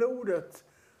 kraften i blodet,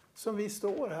 som vi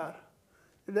står här.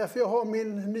 Det är därför jag har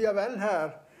min nya vän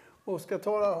här och ska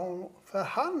tala om, för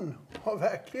han har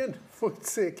verkligen fått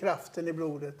se kraften i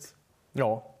blodet.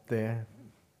 Ja, det är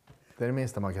det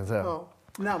minsta man kan säga. Ja.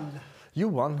 Namn?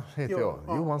 Johan heter jag.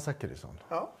 Ja. Johan Zachrisson.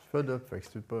 Ja. Född och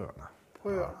uppväxt ut på öarna.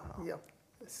 På öarna, ja.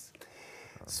 Yes.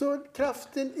 Så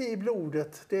kraften i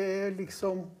blodet, det är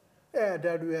liksom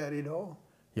där du är idag?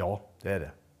 Ja, det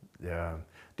är det.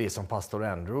 Det som pastor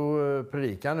Andrew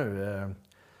predikar nu,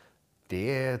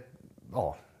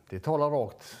 det talar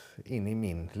rakt in i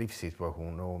min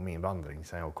livssituation och min vandring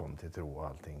sedan jag kom till tro och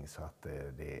allting. Så att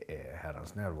det är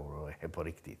Herrens närvaro är på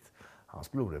riktigt.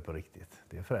 Hans blod är på riktigt.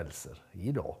 Det frälser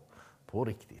idag på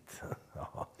riktigt.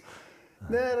 Ja.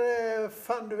 När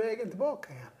fann du vägen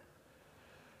tillbaka igen?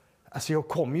 Alltså jag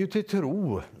kom ju till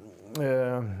tro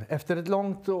efter ett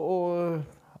långt och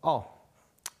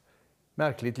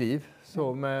märkligt liv. Så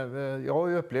jag har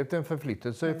ju upplevt en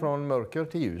förflyttelse från mörker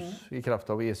till ljus i kraft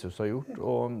av vad Jesus har gjort.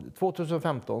 Och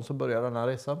 2015 så började den här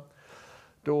resan.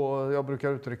 Då jag brukar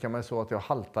uttrycka mig så att jag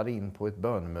haltade in på ett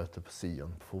bönmöte på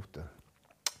Sion på foten.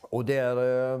 Och där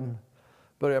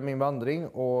började min vandring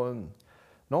och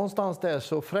någonstans där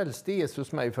så frälste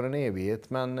Jesus mig för en evighet,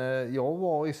 men jag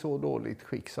var i så dåligt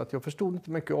skick så att jag förstod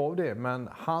inte mycket av det. Men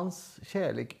hans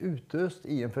kärlek utöst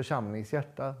i en församlings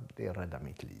hjärta, det räddade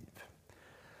mitt liv.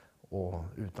 Och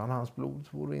utan hans blod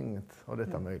vore inget av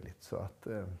detta möjligt. Så att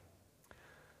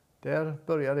där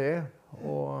började det.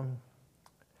 Och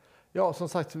ja, som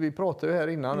sagt, vi pratade ju här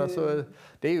innan. Alltså,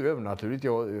 det är ju övernaturligt.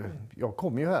 Jag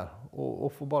kom ju här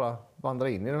och får bara vandra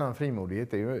in i den här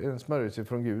frimodighet. Det är ju en smörjelse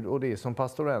från Gud. Och det som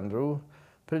pastor Andrew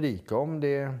predikade om,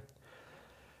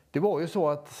 det var ju så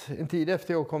att en tid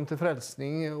efter jag kom till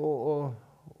frälsning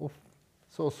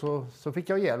så fick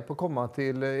jag hjälp att komma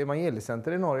till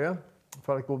Evangeliecenter i Norge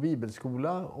för att gå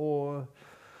bibelskola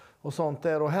och sånt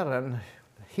där. Och Herren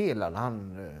helade,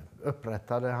 han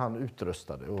upprättade, han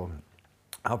utrustade. Och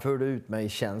han förde ut mig i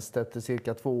tjänst efter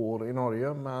cirka 2 år i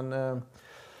Norge. Men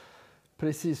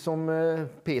precis som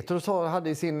Petrus hade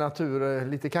i sin natur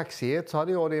lite kaxighet, så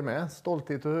hade jag det med.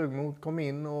 Stolthet och högmod kom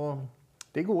in, och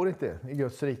det går inte i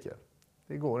Guds rike.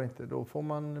 Det går inte. Då får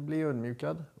man bli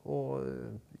ödmjukad. Och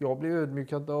jag blev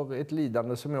ödmjukad av ett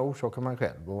lidande som jag orsakade mig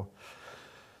själv. Och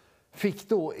fick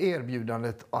då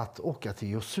erbjudandet att åka till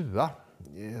Josua,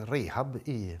 rehab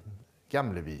i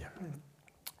Gamleby.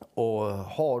 Och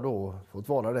har då fått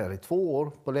vara där i 2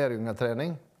 år på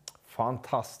lärjungaträning.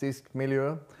 Fantastisk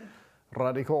miljö.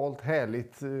 Radikalt,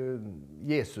 härligt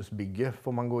Jesusbygge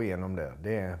får man gå igenom där.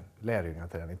 Det är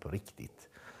lärjungaträning på riktigt.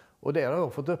 Och där har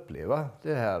jag fått uppleva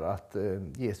det här att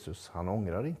Jesus, han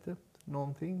ångrar inte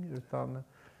någonting. Utan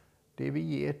det vi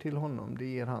ger till honom, det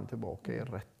ger han tillbaka i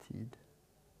rätt tid.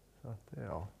 Så att,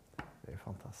 ja, det är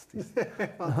fantastiskt.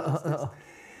 Fantastiskt.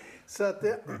 Så att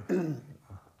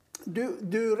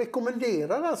du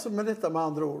rekommenderar alltså med detta, med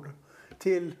andra ord,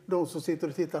 till de som sitter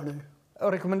och tittar nu?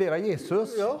 Jag rekommenderar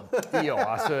Jesus. Ja. Ja,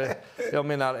 alltså, jag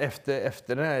menar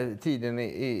efter den här tiden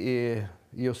i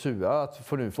Josua, att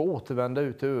få återvända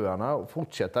ut till öarna och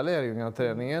fortsätta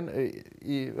lärjungaträningen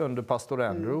under pastor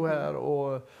Andrew här,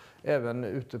 och även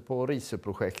ute på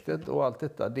Riseprojektet och allt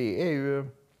detta. Det är ju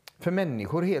för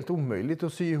människor helt omöjligt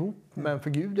att sy ihop, men för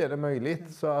Gud är det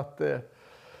möjligt. Så att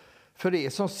för det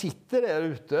som sitter där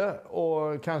ute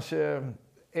och kanske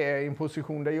är i en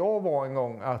position där jag var en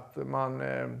gång, att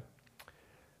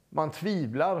man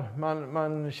tvivlar,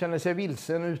 man känner sig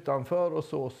vilsen utanför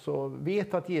och så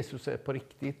vet att Jesus är på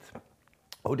riktigt.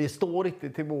 Och det står inte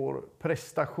till vår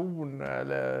prestation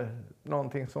eller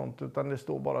någonting sånt, utan det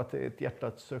står bara till ett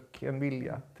hjärtats sök, en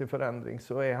vilja till förändring,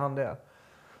 så är han där.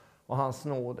 Och hans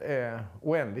nåd är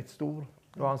oändligt stor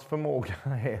och hans förmåga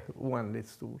är oändligt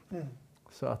stor.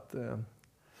 Så att...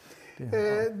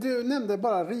 Du nämnde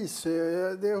bara Risö.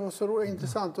 Det var så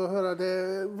intressant att höra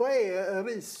det. Vad är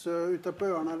Risö ute på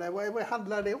öarna? Vad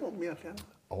handlar det om egentligen?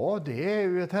 Ja, det är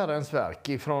ju ett Herrens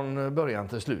verk från början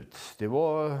till slut.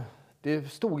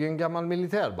 Det stod en gammal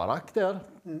militärbarack där.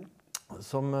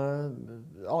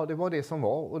 Det var det som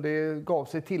var. Och det gav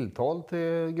sig tilltal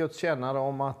till Guds tjänare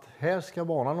om att här ska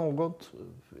vara något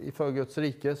för Guds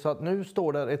rike. Så att nu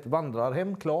står där ett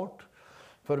vandrarhem klart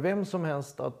för vem som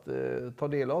helst att ta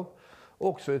del av.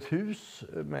 Också ett hus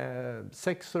med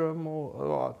 6 rum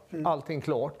och allting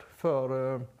klart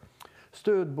för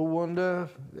stödboende,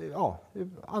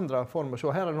 andra former.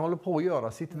 Så Herren håller på att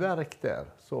göra sitt verk där.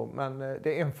 Men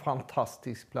det är en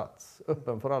fantastisk plats,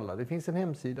 öppen för alla. Det finns en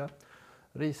hemsida,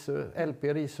 LP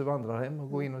Risö vandrarhem,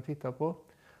 att gå in och titta på.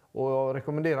 Och jag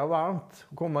rekommenderar varmt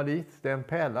att komma dit. Det är en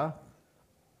pärla.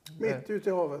 Mitt ute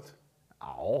i havet?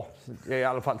 Ja, det är i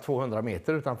alla fall 200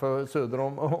 meter utanför söder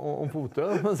om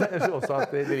Fotö. Så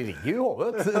att det ligger ju i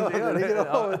havet. Det ligger i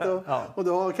havet och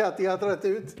då har Kattegatt rätt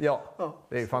ut. Ja,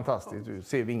 det är fantastiskt. Du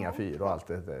ser Vingafyr och allt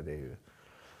det. Det är ju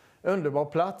underbar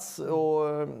plats.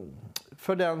 Och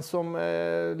för den som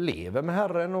lever med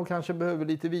Herren och kanske behöver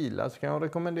lite vila, så kan jag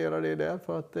rekommendera det där,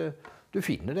 för att du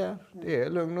finner det. Det är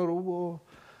lugn och ro. Och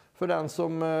för den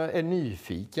som är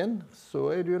nyfiken så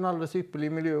är det ju en alldeles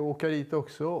ypperlig miljö att åka dit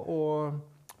också och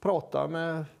prata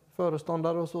med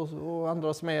föreståndare och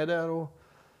andra som är där. Och,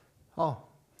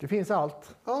 det finns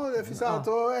allt. Ja, det finns allt,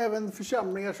 och även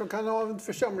församlingar som kan ha en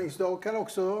församlingsdag kan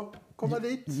också komma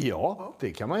dit. Ja,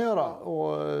 det kan man göra.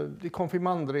 Och det är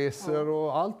konfirmandresor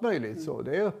och allt möjligt, så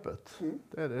det är öppet.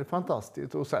 Det är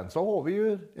fantastiskt. Och sen så har vi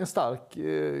ju en stark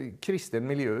kristen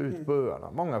miljö ute på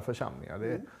öarna, många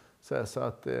församlingar. Så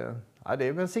att det är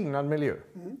en välsignad miljö.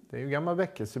 Det är ju gammal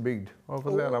väckelsebygd, har jag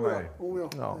fått lära mig.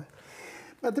 Ja.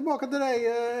 Men tillbaka till dig.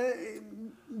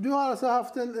 Du har alltså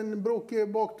haft en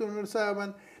brokig bakgrund,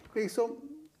 men liksom,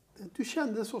 du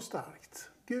kände så starkt.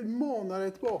 Gud manade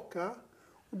dig tillbaka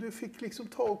och du fick liksom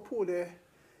tag på det.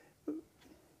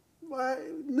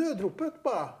 Nödropet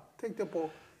bara, tänkte jag på.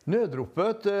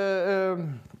 Nödropet...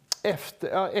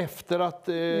 Efter att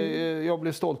jag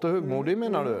blev stolt och högmodig,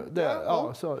 menar du?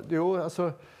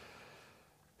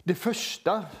 Det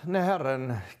första när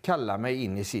Herren kallade mig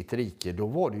in i sitt rike, då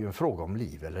var det ju en fråga om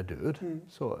liv eller död.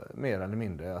 Så, mer eller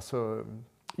mindre. Alltså,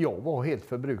 jag var helt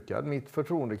förbrukad. Mitt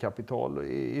förtroendekapital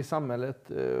i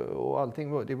samhället och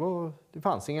allting, det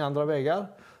fanns inga andra vägar.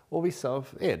 Och vissa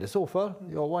är det så för.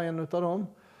 Jag var en av dem.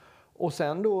 Och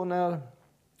sen då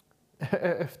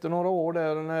efter några år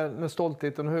där, när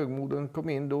stoltheten och högmoden kom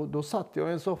in, då satt jag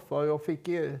i en soffa och jag fick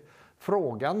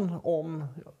frågan om,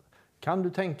 kan du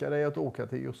tänka dig att åka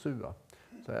till Josua?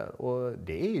 Och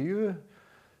det är ju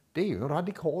en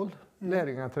radikal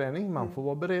lärjungaträning. Man får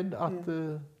vara beredd att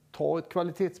ta ett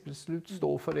kvalitetsbeslut,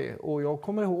 stå för det. Och jag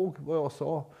kommer ihåg vad jag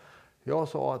sa. Jag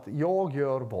sa att jag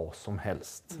gör vad som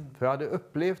helst. För jag hade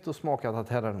upplevt och smakat att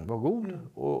Herren var god.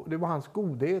 Och det var hans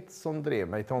godhet som drev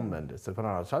mig till omvändelse. För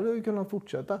annars hade jag ju kunnat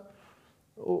fortsätta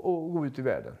och gå ut i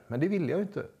världen. Men det ville jag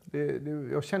inte.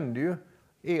 Jag kände ju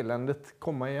eländet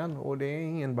komma igen. Och det är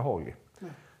ingen behaglig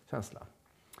känsla.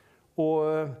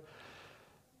 Och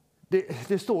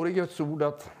det står i Guds ord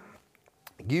att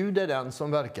Gud är den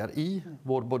som verkar i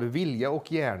vår både vilja och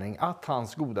gärning, att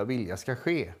hans goda vilja ska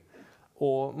ske.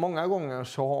 Och många gånger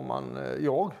så har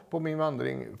jag på min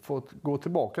vandring fått gå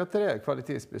tillbaka till det här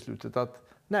kvalitetsbeslutet att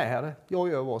nej Herre, jag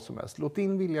gör vad som helst. Låt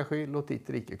din vilja ske, låt ditt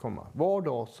rike komma. Var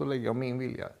dag så lägger jag min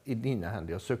vilja i dina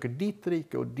händer. Jag söker ditt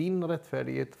rike och din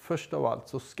rättfärdighet först av allt,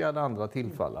 så ska det andra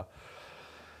tillfalla.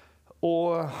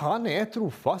 Och han är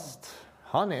trofast.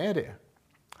 Han är det.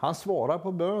 Han svarar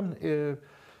på bön.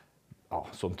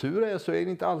 Som tur är så är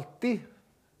det inte alltid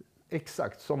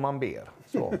exakt som man ber.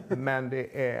 Men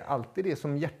det är alltid det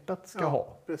som hjärtat ska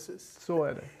ha. Precis. Så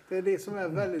är det. Det är det som är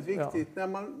väldigt viktigt när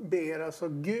man ber. Alltså,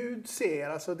 Gud ser.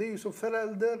 Alltså, det är ju som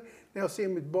förälder. När jag ser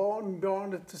mitt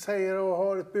barnet säger och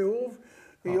har ett behov.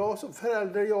 Jag som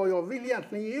förälder, jag vill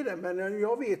egentligen ge det. Men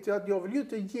jag vet ju att jag vill ju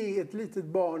inte ge ett litet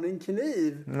barn en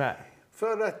kniv. Nej.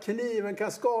 För att kniven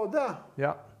kan skada.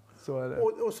 Ja, så är det.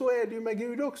 Och så är det ju med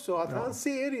Gud också. Att han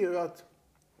ser ju att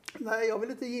nej, jag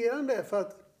vill inte ge den det, för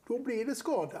att då blir det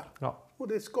skada. Ja. Och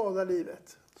det skadar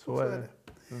livet. Så är det.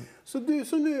 Så du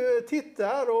som nu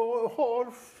tittar och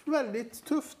har väldigt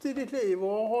tufft i ditt liv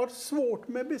och har svårt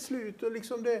med beslut och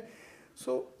liksom det,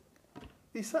 så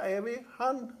vi säger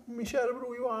min kära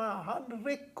bror Johan, han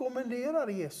rekommenderar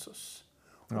Jesus.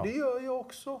 Och Ja. det gör jag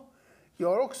också. Jag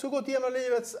har också gått igenom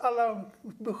livets alla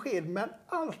besked, men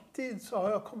alltid så har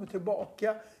jag kommit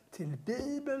tillbaka till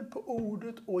Bibeln, på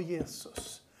ordet och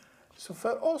Jesus. Så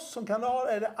för oss som kanal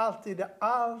är det alltid det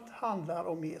allt handlar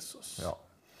om Jesus. Ja.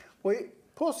 Och i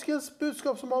påskens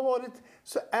budskap som har varit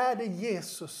så är det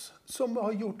Jesus som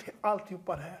har gjort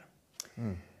alltihopa det här.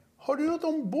 Har du något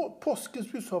om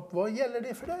påskens budskap? Vad gäller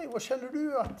det för dig? Vad känner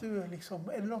du att du liksom,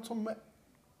 är det något som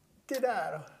det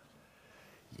där?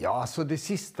 Ja, alltså det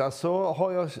sista så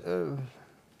har jag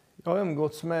har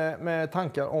umgåtts med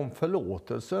tankar om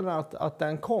förlåtelsen. Att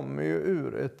den kommer ju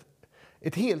ur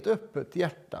ett helt öppet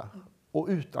hjärta och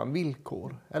utan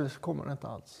villkor. Eller så kommer den inte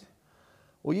alls.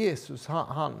 Och Jesus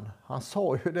han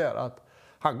sa ju där att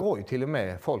han gav ju till och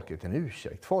med folket en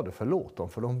ursäkt. Fader, förlåt dem,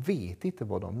 för de vet inte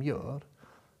vad de gör.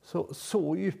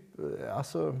 Så djup,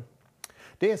 alltså,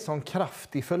 det är sån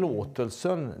kraft i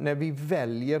förlåtelsen när vi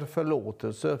väljer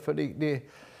förlåtelse. För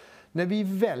när vi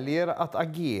väljer att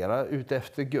agera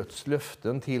utefter Guds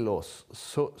löften till oss,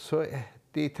 så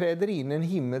det träder in en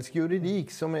himmelsk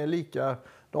juridik som är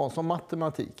likadan som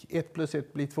matematik. 1 +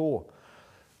 1 blir 2.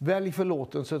 Välj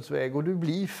förlåtelsens väg och du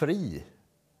blir fri.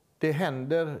 Det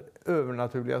händer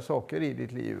övernaturliga saker i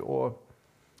ditt liv. Och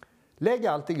lägg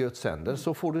allt i Guds händer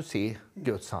så får du se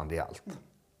Guds hand i allt.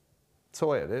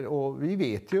 Så är det. Och vi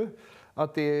vet ju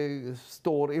att det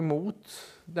står emot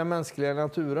den mänskliga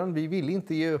naturen. Vi vill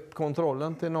inte ge upp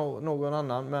kontrollen till någon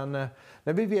annan. Men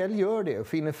när vi väl gör det och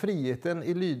finner friheten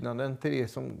i lydnaden till det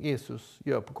som Jesus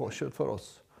gör på korset för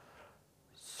oss,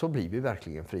 så blir vi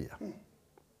verkligen fria.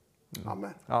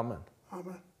 Amen. Amen.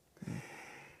 Amen.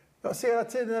 Jag ser att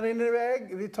tiden rinner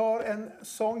iväg. Vi tar en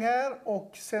sång här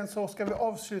och sen så ska vi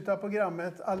avsluta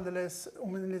programmet alldeles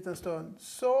om en liten stund.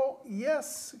 Så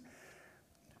yes.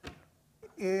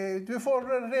 Du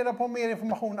får reda på mer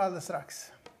information alldeles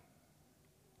strax.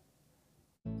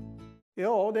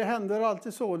 Ja, det händer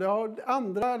alltid så. Det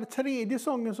har tredje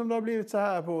sången som det har blivit så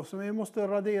här på, som vi måste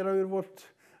radera ur vårt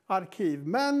arkiv.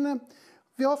 Men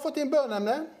vi har fått in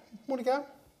bönämne, Monica.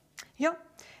 Ja,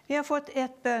 vi har fått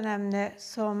ett bönämne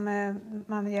som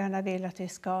man gärna vill att vi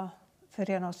ska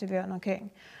förena oss i bön omkring.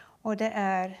 Och det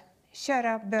är,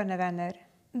 kära bönevänner,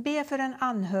 be för en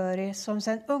anhörig som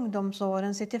sedan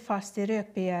ungdomsåren sitter fast i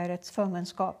rökbegärets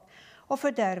fångenskap och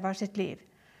fördärvar sitt liv.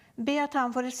 Be att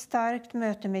han får ett starkt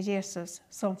möte med Jesus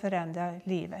som förändrar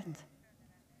livet.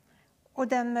 Och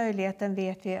den möjligheten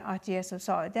vet vi att Jesus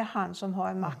sa, det är han som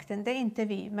har makten, det är inte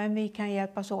vi, men vi kan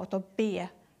hjälpas åt att be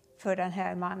för den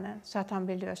här mannen så att han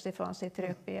blir löst ifrån sitt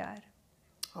rökbegär.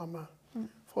 Amen.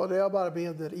 Fader, jag bara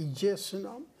beder i Jesu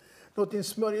namn. Låt din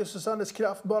smörjelses andes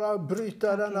kraft bara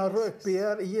bryta denna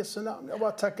rökbegär i Jesu namn. Jag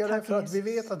bara tackar dig för att vi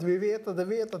vet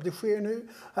att det sker nu.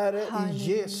 Herre, i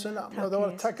Jesu namn. Jag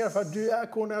bara tackar för att du är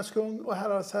konungens kung och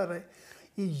herrars herre.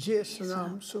 I Jesu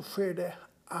namn så sker det.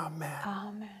 Amen.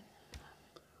 Amen.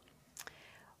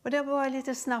 Och det var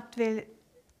lite snabbt vill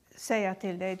säga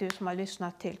till dig, du som har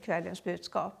lyssnat till kvällens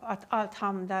budskap, att allt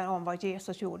handlar om vad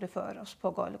Jesus gjorde för oss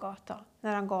på Golgata,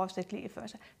 när han gav sitt liv för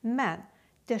sig. Men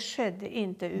det skedde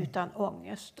inte utan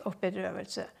ångest och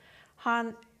bedrövelse.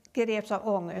 Han greps av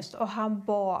ångest och han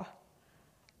bad,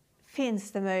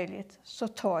 finns det möjligt så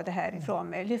ta det här ifrån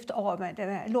mig, lyft av mig det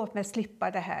här, låt mig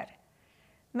slippa det här.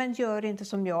 Men gör inte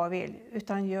som jag vill,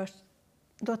 utan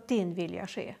låt din vilja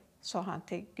ske, sa han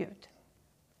till Gud.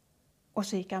 Och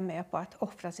så gick han med på att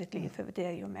offra sitt liv för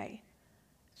dig och mig.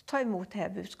 Så ta emot det här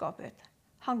budskapet.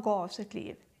 Han gav sitt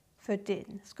liv för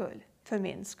din skull, för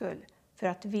min skull, för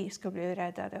att vi ska bli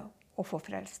räddade och få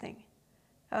frälsning.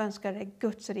 Jag önskar dig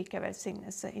Guds rika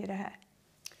välsignelse i det här.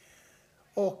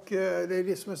 Och det är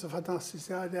det som är så fantastiskt,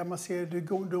 där man ser det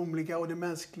gudomliga och det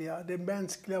mänskliga. Det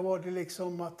mänskliga var det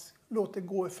liksom att låt det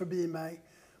gå förbi mig,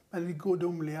 men det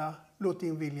gudomliga, låt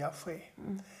din vilja ske.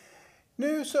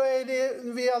 Nu så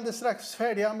är vi alldeles strax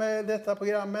färdiga med detta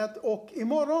programmet och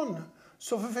imorgon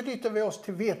så förflyttar vi oss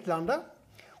till Vetlanda.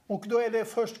 Och då är det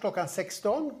först klockan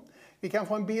 16. Vi kan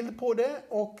få en bild på det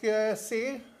och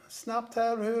se snabbt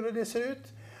här hur det ser ut.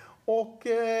 Och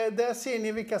där ser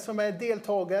ni vilka som är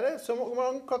deltagare. Så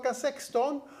imorgon klockan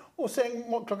 16 och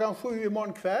sen klockan 7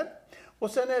 imorgon kväll.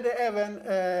 Och sen är det även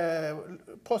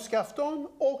påskafton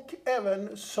och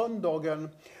även söndagen.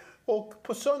 Och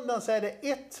på söndagen så är det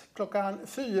 1 klockan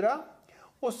 4.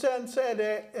 Och sen så är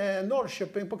det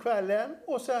Norrköping på kvällen.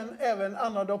 Och sen även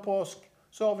annandag påsk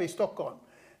så har vi Stockholm.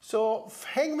 Så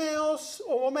häng med oss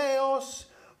och var med oss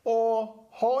och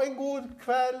ha en god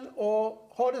kväll och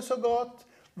ha det så gott.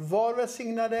 Var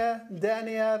välsignade där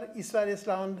ni är i Sveriges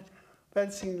land.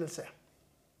 Välsignelse.